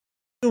you,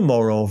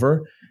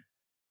 moreover,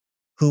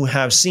 who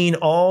have seen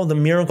all the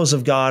miracles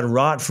of God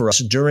wrought for us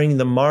during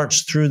the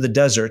march through the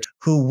desert,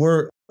 who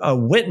were a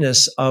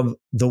witness of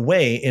the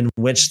way in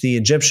which the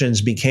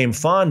Egyptians became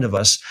fond of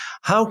us,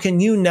 how can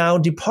you now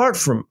depart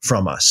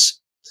from us?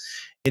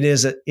 It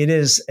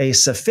is a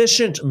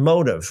sufficient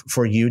motive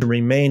for you to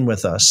remain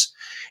with us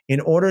in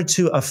order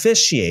to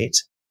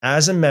officiate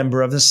as a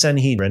member of the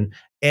Sanhedrin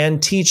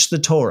and teach the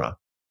Torah.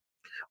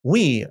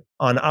 We,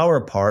 on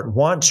our part,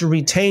 want to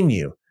retain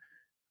you,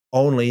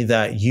 only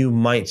that you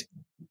might,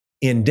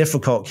 in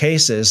difficult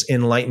cases,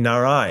 enlighten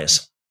our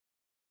eyes.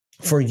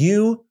 For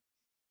you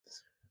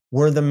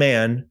were the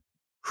man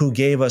who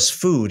gave us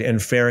food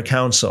and fair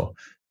counsel,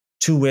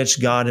 to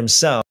which God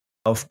himself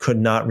could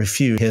not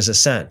refuse his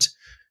assent.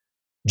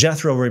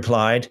 Jethro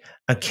replied,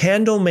 a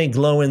candle may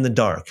glow in the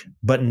dark,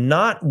 but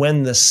not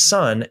when the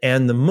sun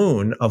and the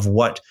moon. Of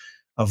what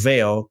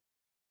avail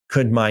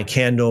could my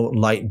candle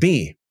light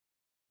be?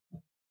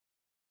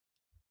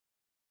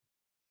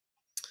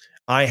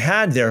 I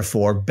had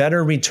therefore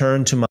better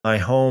return to my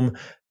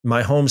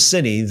home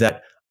city,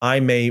 that I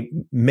may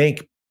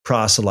make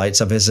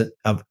proselytes of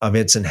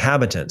its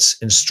inhabitants,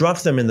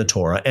 instruct them in the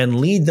Torah, and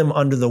lead them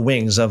under the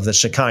wings of the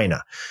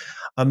Shekinah.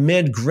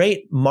 Amid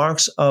great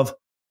marks of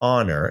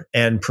honor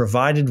and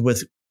provided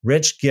with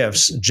rich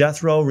gifts,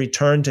 Jethro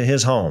returned to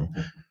his home,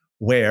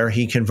 where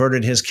he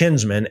converted his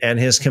kinsmen and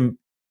his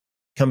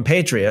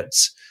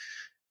compatriots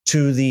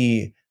to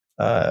the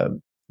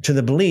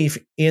belief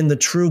in the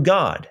true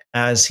God,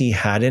 as he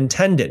had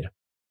intended.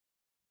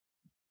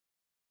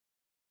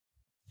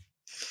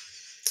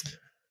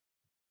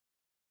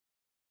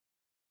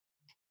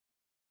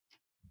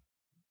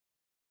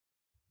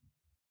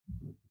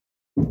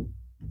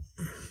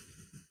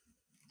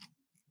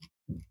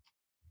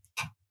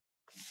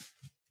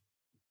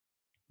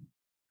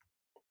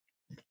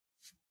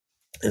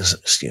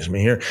 Excuse me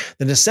here.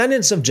 The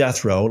descendants of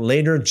Jethro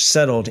later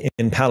settled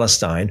in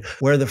Palestine,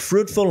 where the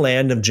fruitful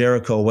land of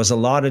Jericho was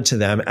allotted to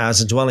them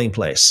as a dwelling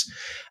place.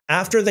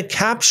 After the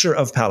capture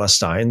of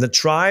Palestine, the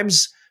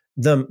tribes,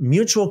 the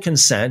mutual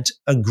consent,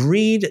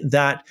 agreed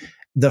that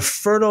the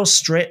fertile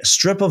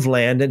strip of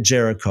land at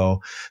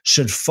Jericho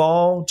should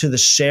fall to the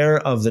share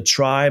of the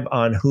tribe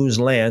on whose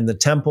land the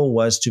temple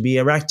was to be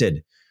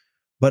erected.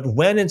 But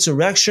when its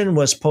erection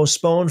was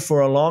postponed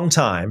for a long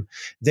time,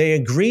 they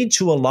agreed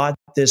to allot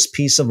this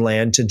piece of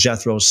land to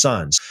Jethro's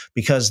sons,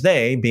 because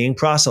they, being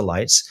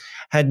proselytes,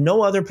 had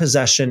no other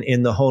possession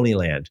in the Holy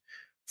Land.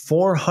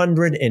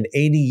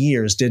 480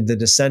 years did the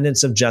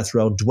descendants of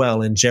Jethro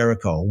dwell in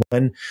Jericho,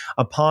 when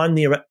upon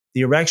the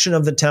erection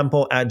of the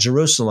temple at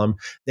Jerusalem,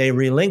 they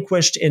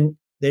relinquished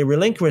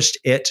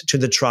it to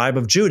the tribe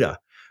of Judah,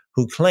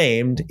 who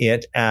claimed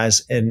it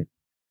as an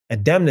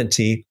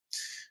indemnity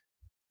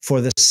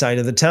for the site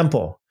of the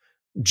temple.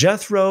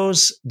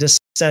 Jethro's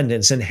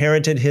descendants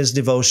inherited his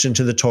devotion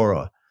to the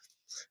Torah,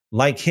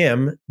 like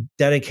him,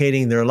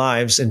 dedicating their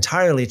lives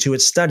entirely to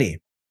its study.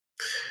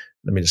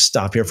 Let me just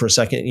stop here for a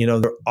second.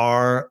 There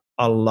are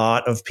a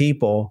lot of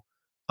people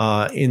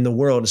in the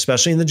world,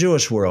 especially in the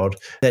Jewish world,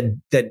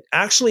 that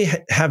actually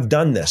have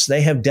done this.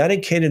 They have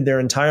dedicated their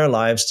entire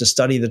lives to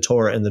study the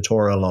Torah and the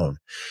Torah alone.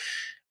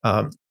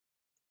 I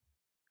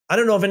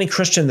don't know of any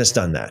Christian that's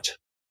done that.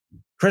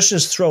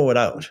 Christians throw it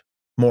out,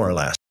 more or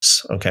less,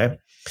 okay?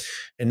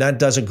 And that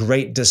does a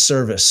great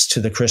disservice to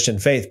the Christian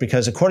faith,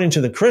 because according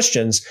to the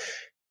Christians,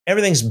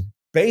 everything's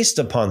based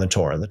upon the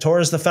Torah. The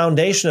Torah is the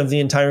foundation of the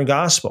entire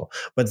gospel,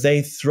 but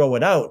they throw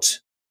it out.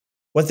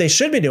 What they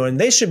should be doing,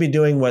 they should be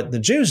doing what the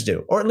Jews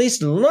do, or at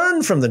least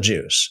learn from the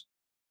Jews.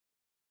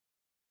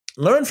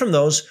 Learn from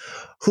those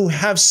who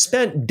have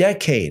spent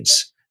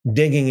decades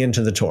digging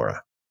into the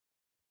Torah.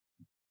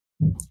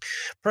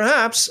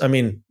 Perhaps, a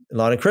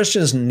lot of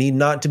Christians need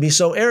not to be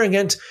so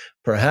arrogant.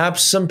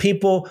 Perhaps some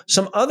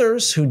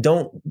others who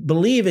don't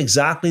believe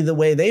exactly the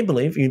way they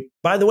believe.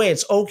 By the way,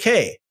 it's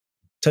okay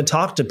to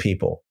talk to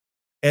people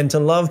and to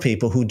love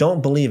people who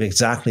don't believe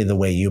exactly the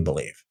way you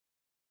believe.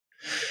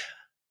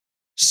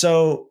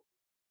 So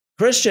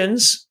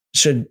Christians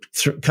should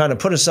kind of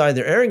put aside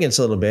their arrogance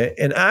a little bit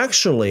and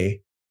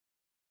actually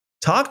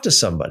talk to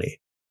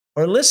somebody,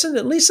 or listen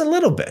at least a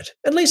little bit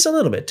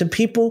to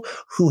people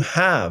who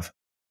have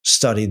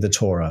studied the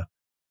Torah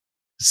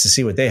to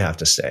see what they have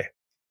to say.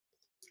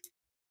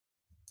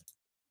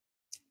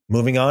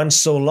 Moving on,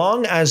 so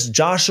long as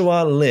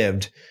Joshua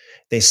lived,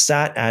 they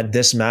sat at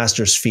this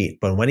master's feet.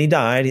 But when he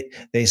died,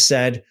 they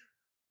said,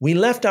 "We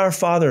left our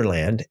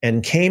fatherland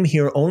and came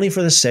here only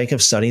for the sake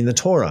of studying the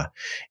Torah.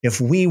 If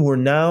we were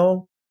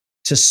now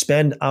to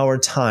spend our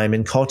time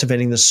in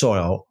cultivating the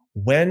soil,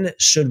 when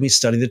should we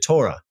study the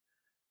Torah?"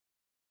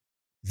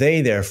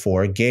 They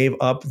therefore gave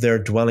up their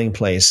dwelling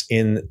place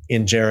in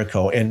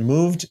Jericho and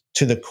moved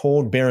to the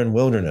cold, barren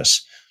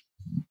wilderness,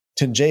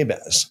 to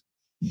Jabez,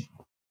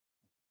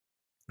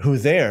 who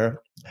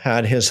there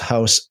had his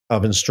house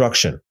of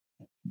instruction.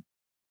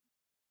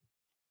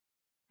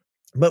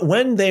 But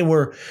when they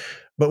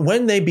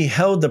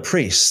beheld the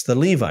priests, the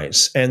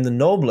Levites, and the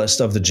noblest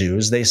of the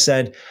Jews, they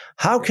said,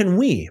 "How can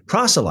we,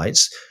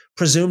 proselytes,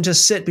 presume to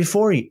sit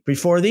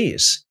before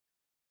these?"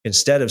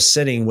 Instead of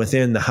sitting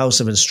within the house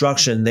of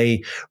instruction,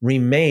 they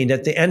remained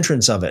at the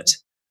entrance of it,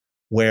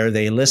 where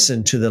they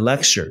listened to the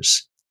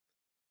lectures,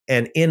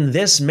 and in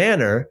this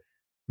manner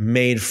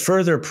made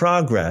further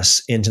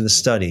progress in the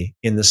study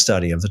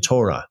of the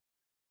Torah.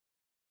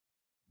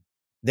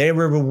 They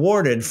were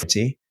rewarded for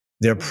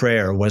their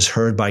prayer was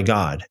heard by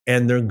God,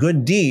 and their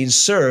good deeds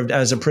served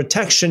as a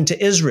protection to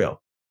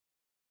Israel.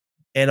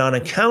 And on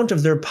account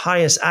of their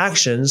pious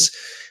actions,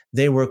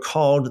 they were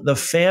called the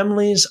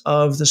families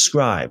of the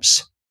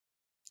scribes.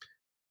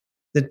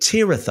 The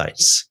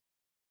Tirathites,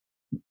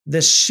 the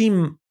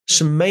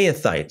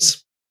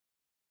Shemaathites,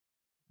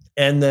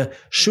 and the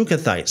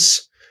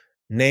Shukathites,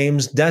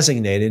 names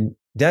designating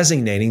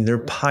their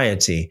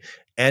piety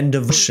and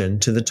devotion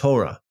to the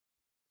Torah.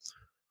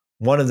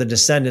 One of the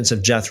descendants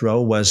of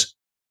Jethro was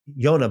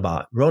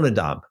Jonadab,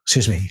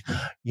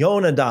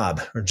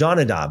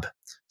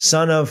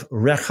 son of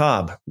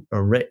Rechab,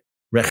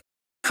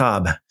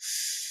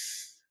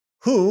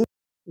 who,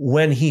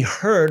 when he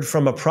heard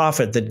from a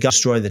prophet that God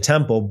destroyed the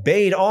temple,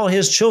 bade all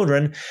his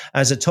children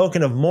as a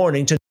token of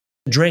mourning to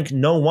drink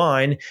no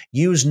wine,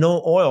 use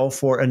no oil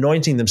for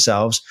anointing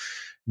themselves,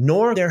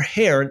 nor their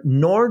hair,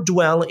 nor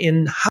dwell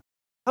in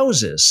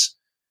houses.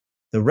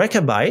 The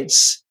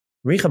Rechabites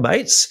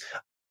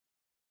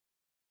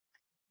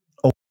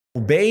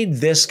obeyed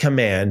this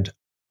command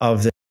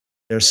of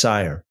their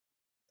sire.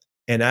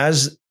 And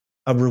as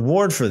a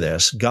reward for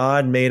this,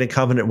 God made a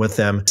covenant with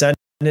them.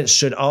 Descendants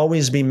should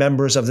always be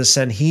members of the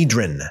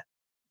Sanhedrin,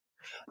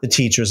 the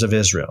teachers of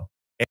Israel.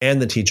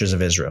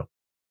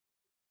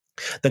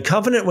 The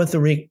covenant with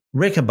the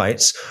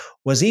Rechabites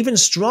was even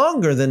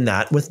stronger than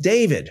that with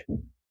David.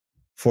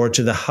 For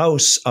to the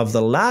house of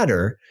the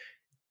latter,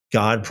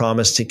 God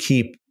promised to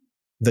keep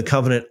the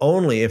covenant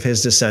only if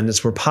his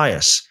descendants were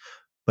pious.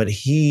 But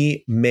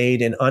he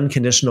made an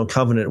unconditional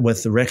covenant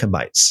with the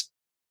Rechabites.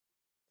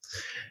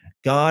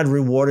 God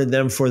rewarded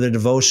them for their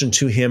devotion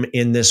to him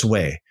in this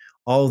way,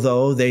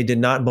 although they did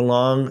not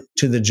belong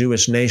to the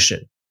Jewish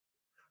nation.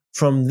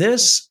 From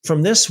this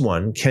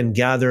one can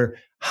gather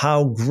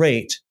how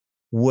great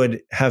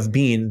would have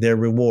been their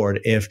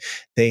reward if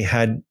they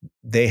had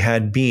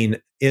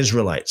been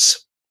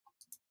Israelites.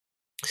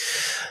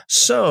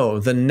 So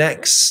the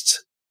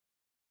next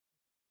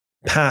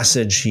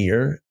passage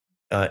here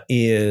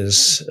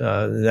is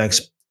the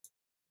next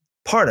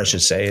part, I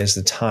should say, is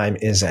the time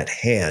is at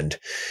hand.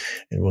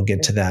 And we'll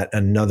get to that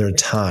another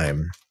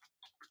time.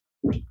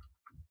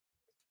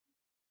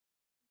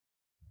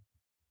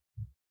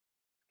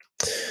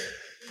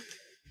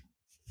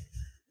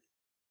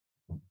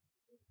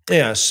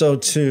 Yeah, so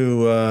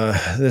to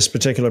this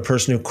particular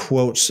person who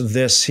quotes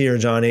this here,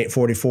 John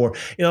 8:44,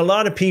 a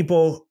lot of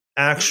people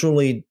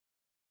actually,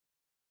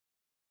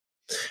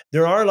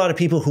 there are a lot of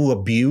people who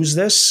abuse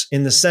this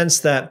in the sense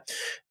that,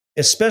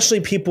 especially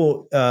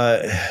people,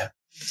 a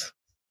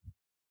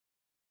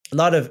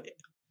lot of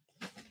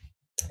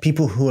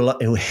people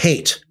who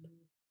hate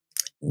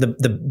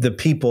the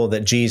people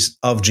that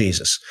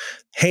Jesus,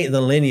 hate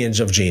the lineage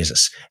of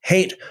Jesus,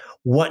 hate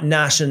what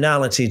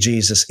nationality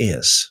Jesus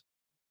is.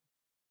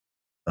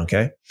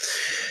 Okay.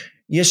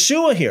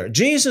 Yeshua here,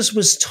 Jesus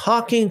was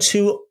talking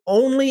to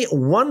only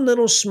one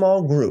little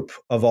small group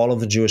of all of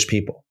the Jewish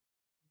people.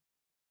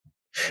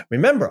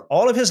 Remember,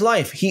 all of his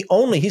life, he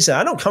said,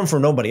 I don't come for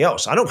nobody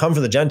else. I don't come for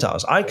the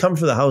Gentiles. I come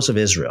for the house of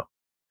Israel.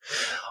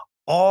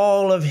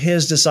 All of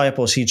his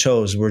disciples he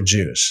chose were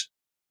Jews.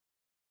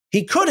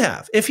 He could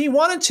have, if he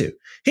wanted to,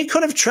 he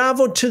could have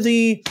traveled to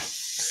the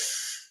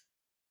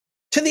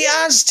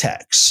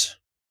Aztecs.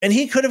 And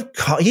he could have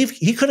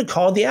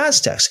called the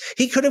Aztecs.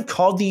 He could have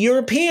called the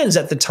Europeans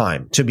at the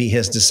time to be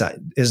his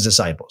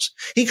disciples.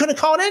 He could have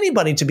called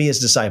anybody to be his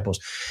disciples.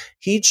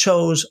 He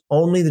chose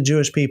only the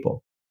Jewish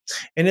people.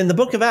 And in the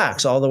book of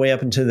Acts, all the way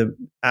up into the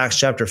Acts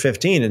chapter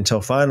 15,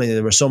 until finally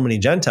there were so many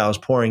Gentiles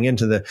pouring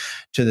into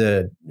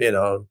to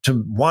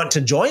want to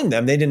join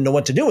them, they didn't know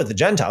what to do with the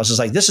Gentiles. It's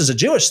like, this is a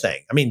Jewish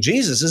thing. I mean,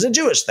 Jesus is a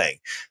Jewish thing.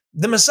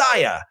 The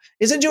Messiah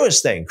is a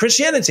Jewish thing.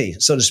 Christianity,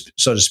 so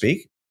to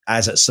speak,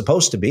 as it's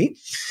supposed to be.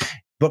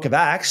 Book of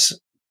Acts,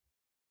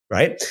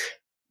 right?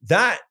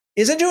 That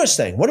is a Jewish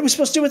thing. What are we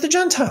supposed to do with the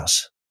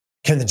Gentiles?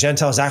 Can the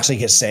Gentiles actually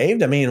get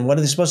saved? I mean, what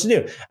are they supposed to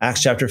do?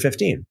 Acts chapter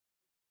 15.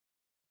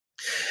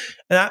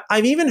 And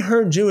I've even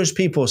heard Jewish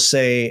people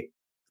say,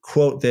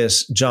 quote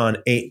this, John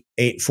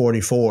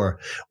 8:44,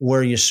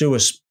 where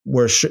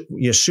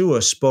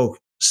Yeshua spoke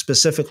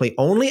specifically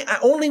only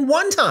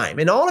one time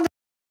in all of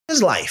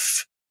his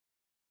life.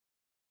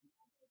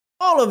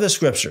 All of the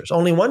scriptures,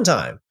 only one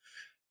time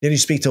did he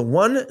speak to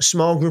one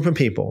small group of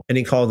people, and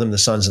he called them the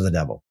sons of the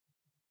devil.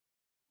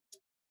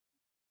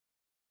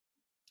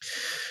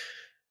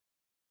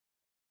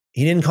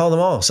 He didn't call them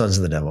all sons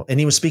of the devil,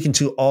 and he was speaking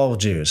to all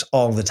Jews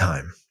all the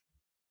time,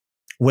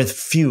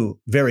 with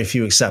very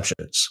few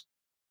exceptions,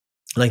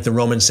 like the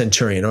Roman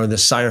centurion or the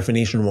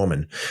Syrophoenician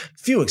woman.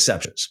 Few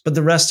exceptions, but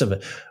the rest of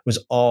it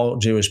was all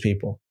Jewish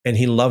people, and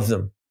he loved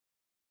them,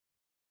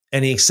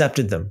 and he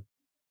accepted them,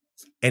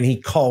 and he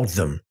called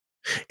them,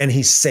 and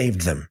he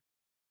saved them.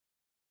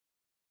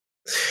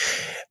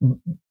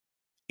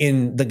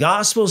 In the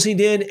Gospels he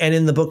did, and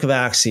in the book of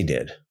Acts he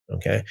did.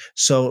 Okay,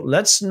 so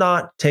let's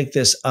not take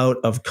this out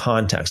of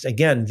context.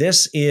 Again,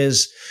 this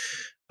is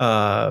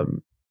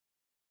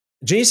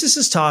Jesus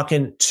is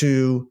talking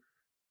to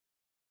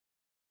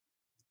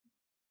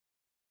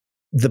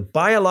the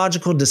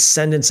biological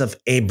descendants of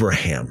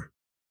Abraham.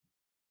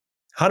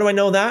 How do I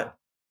know that?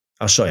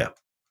 I'll show you.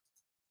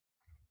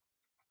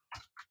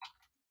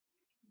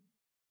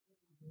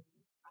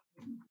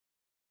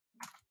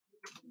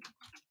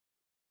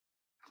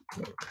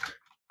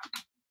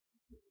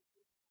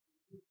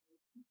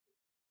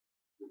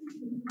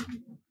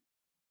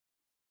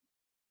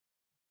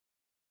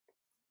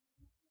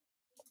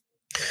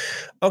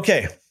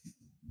 Okay.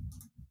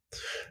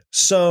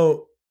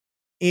 So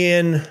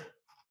in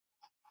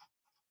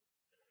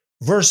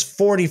verse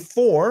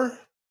 44, let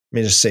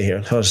me just say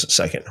here,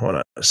 hold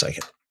on a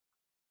second.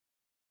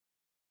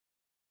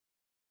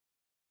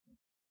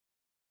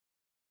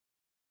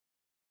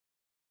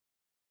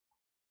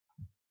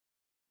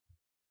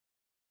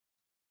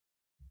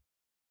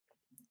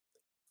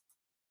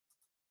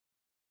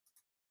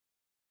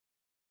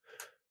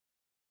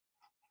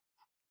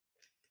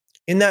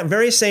 In that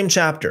very same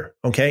chapter,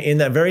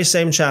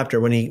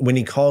 when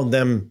he called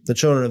them the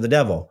children of the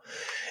devil,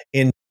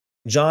 in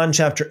John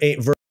chapter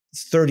 8, verse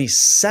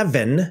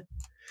 37,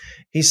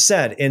 he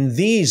said, and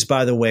these,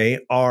 by the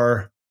way,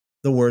 are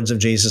the words of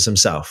Jesus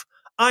himself.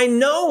 I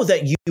know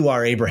that you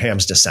are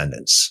Abraham's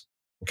descendants.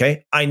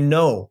 Okay. I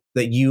know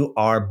that you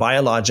are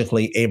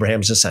biologically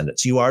Abraham's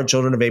descendants. You are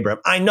children of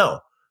Abraham. I know.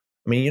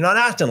 I mean, you're not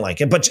acting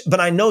like it, but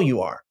I know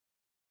you are.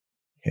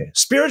 Okay.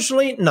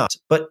 Spiritually, not,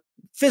 but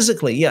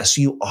physically, yes,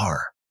 you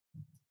are.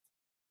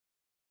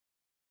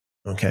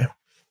 Okay.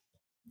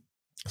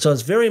 So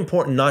it's very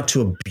important not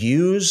to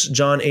abuse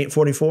John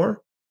 8:44,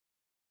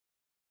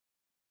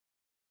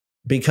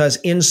 because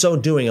in so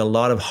doing, a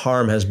lot of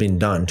harm has been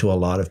done to a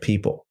lot of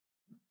people.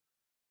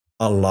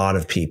 A lot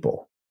of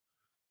people.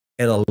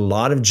 And a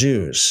lot of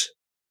Jews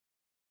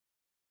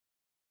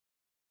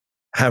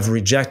have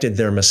rejected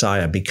their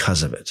Messiah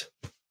because of it.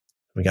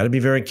 We got to be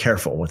very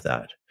careful with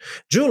that.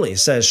 Julie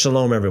says,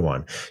 shalom,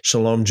 everyone.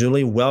 Shalom,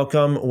 Julie.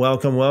 Welcome,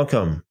 welcome,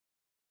 welcome.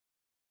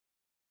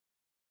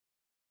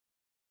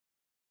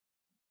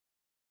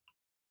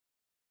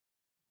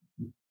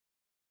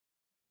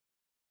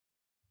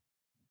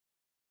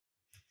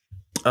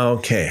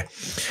 Okay.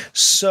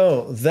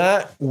 So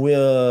I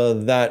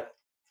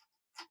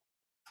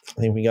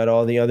think we got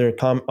all the other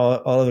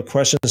all of the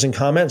questions and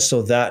comments.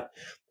 So that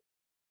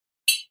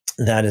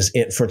is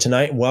it for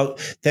tonight. Well,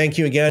 thank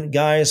you again,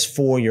 guys,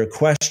 for your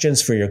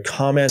questions, for your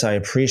comments. I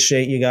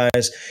appreciate you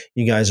guys.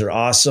 You guys are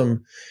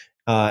awesome.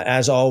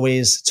 As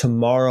always,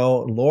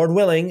 tomorrow, Lord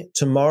willing,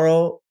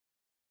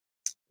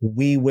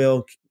 we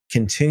will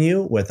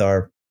continue with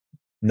our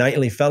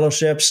nightly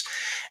fellowships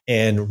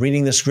and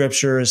reading the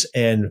scriptures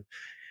and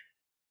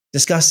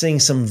discussing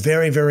some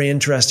very, very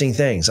interesting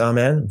things.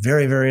 Amen.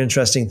 Very, very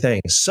interesting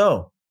things.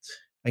 So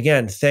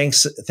again,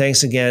 thanks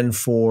again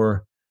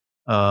for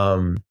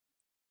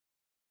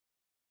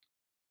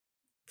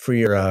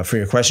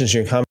your questions,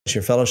 your comments,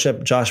 your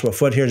fellowship. Joshua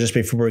Foot here, just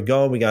before we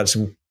go, we got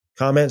some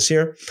comments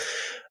here.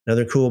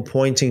 Another cool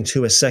pointing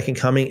to a second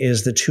coming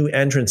is the two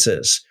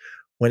entrances.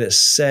 When it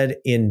said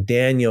in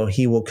Daniel,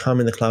 he will come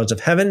in the clouds of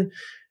heaven,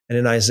 and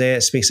in Isaiah,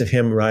 it speaks of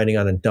him riding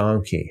on a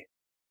donkey,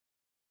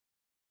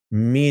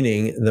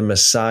 meaning the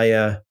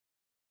Messiah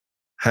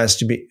has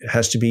to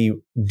be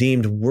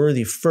deemed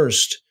worthy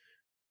first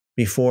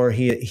before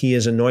he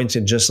is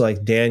anointed, just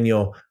like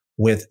Daniel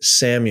with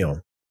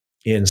Samuel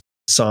in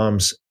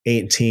Psalms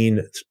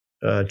 18,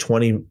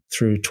 20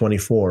 through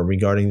 24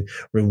 regarding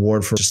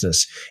reward for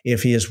righteousness.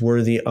 If he is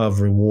worthy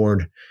of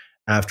reward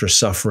after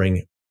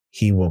suffering,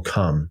 he will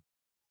come.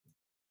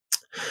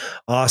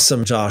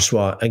 Awesome,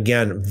 Joshua.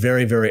 Again,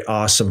 very, very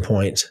awesome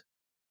point.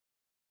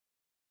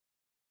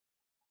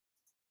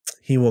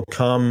 He will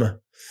come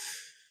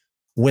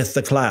with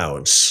the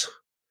clouds,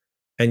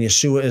 and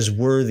Yeshua is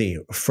worthy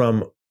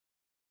from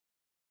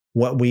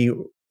what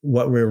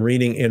we're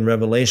reading in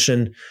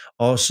Revelation.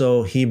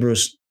 Also,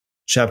 Hebrews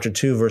chapter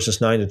 2,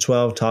 verses 9 to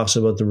 12 talks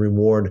about the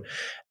reward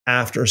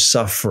after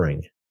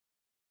suffering.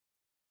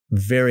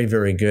 Very,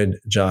 very good,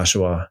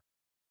 Joshua.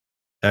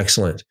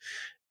 Excellent.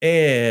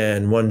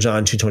 And 1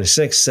 John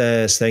 2:26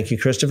 says, thank you,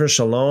 Christopher.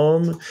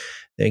 Shalom.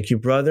 Thank you,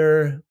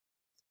 brother.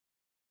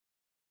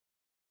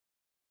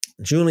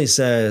 Julie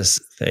says,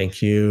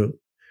 thank you,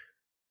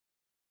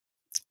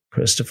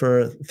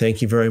 Christopher.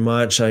 Thank you very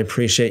much. I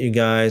appreciate you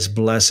guys.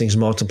 Blessings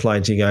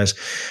multiplied to you guys.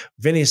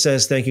 Vinny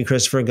says, thank you,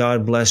 Christopher.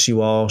 God bless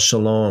you all.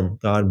 Shalom.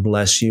 God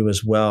bless you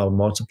as well.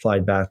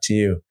 Multiplied back to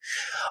you.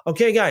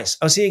 Okay, guys,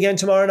 I'll see you again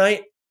tomorrow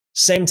night.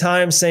 Same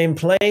time, same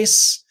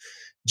place.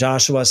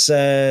 Joshua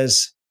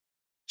says,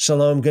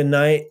 shalom, good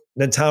night.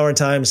 The Tower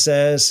Time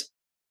says,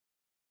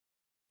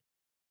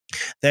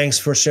 thanks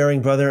for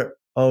sharing, brother.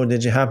 Oh,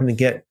 did you happen to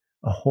get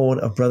a hold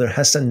of Brother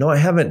Heston? No, I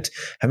haven't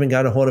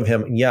got a hold of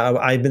him. Yeah,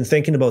 I've been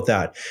thinking about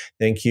that.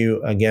 Thank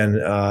you again,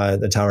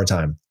 the Tower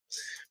Time.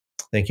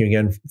 Thank you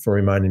again for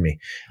reminding me.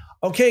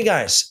 Okay,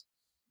 guys,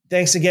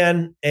 thanks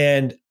again.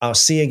 And I'll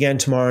see you again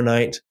tomorrow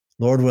night,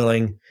 Lord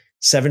willing,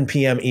 7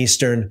 p.m.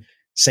 Eastern,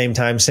 same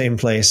time, same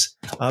place.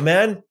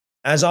 Amen.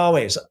 As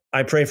always,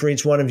 I pray for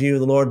each one of you.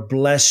 The Lord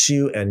bless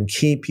you and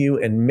keep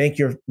you and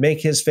make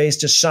his face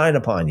to shine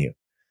upon you,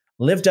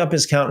 lift up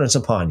his countenance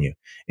upon you,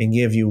 and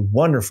give you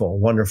wonderful,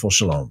 wonderful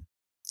shalom.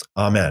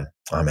 Amen.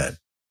 Amen.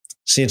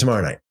 See you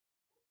tomorrow night.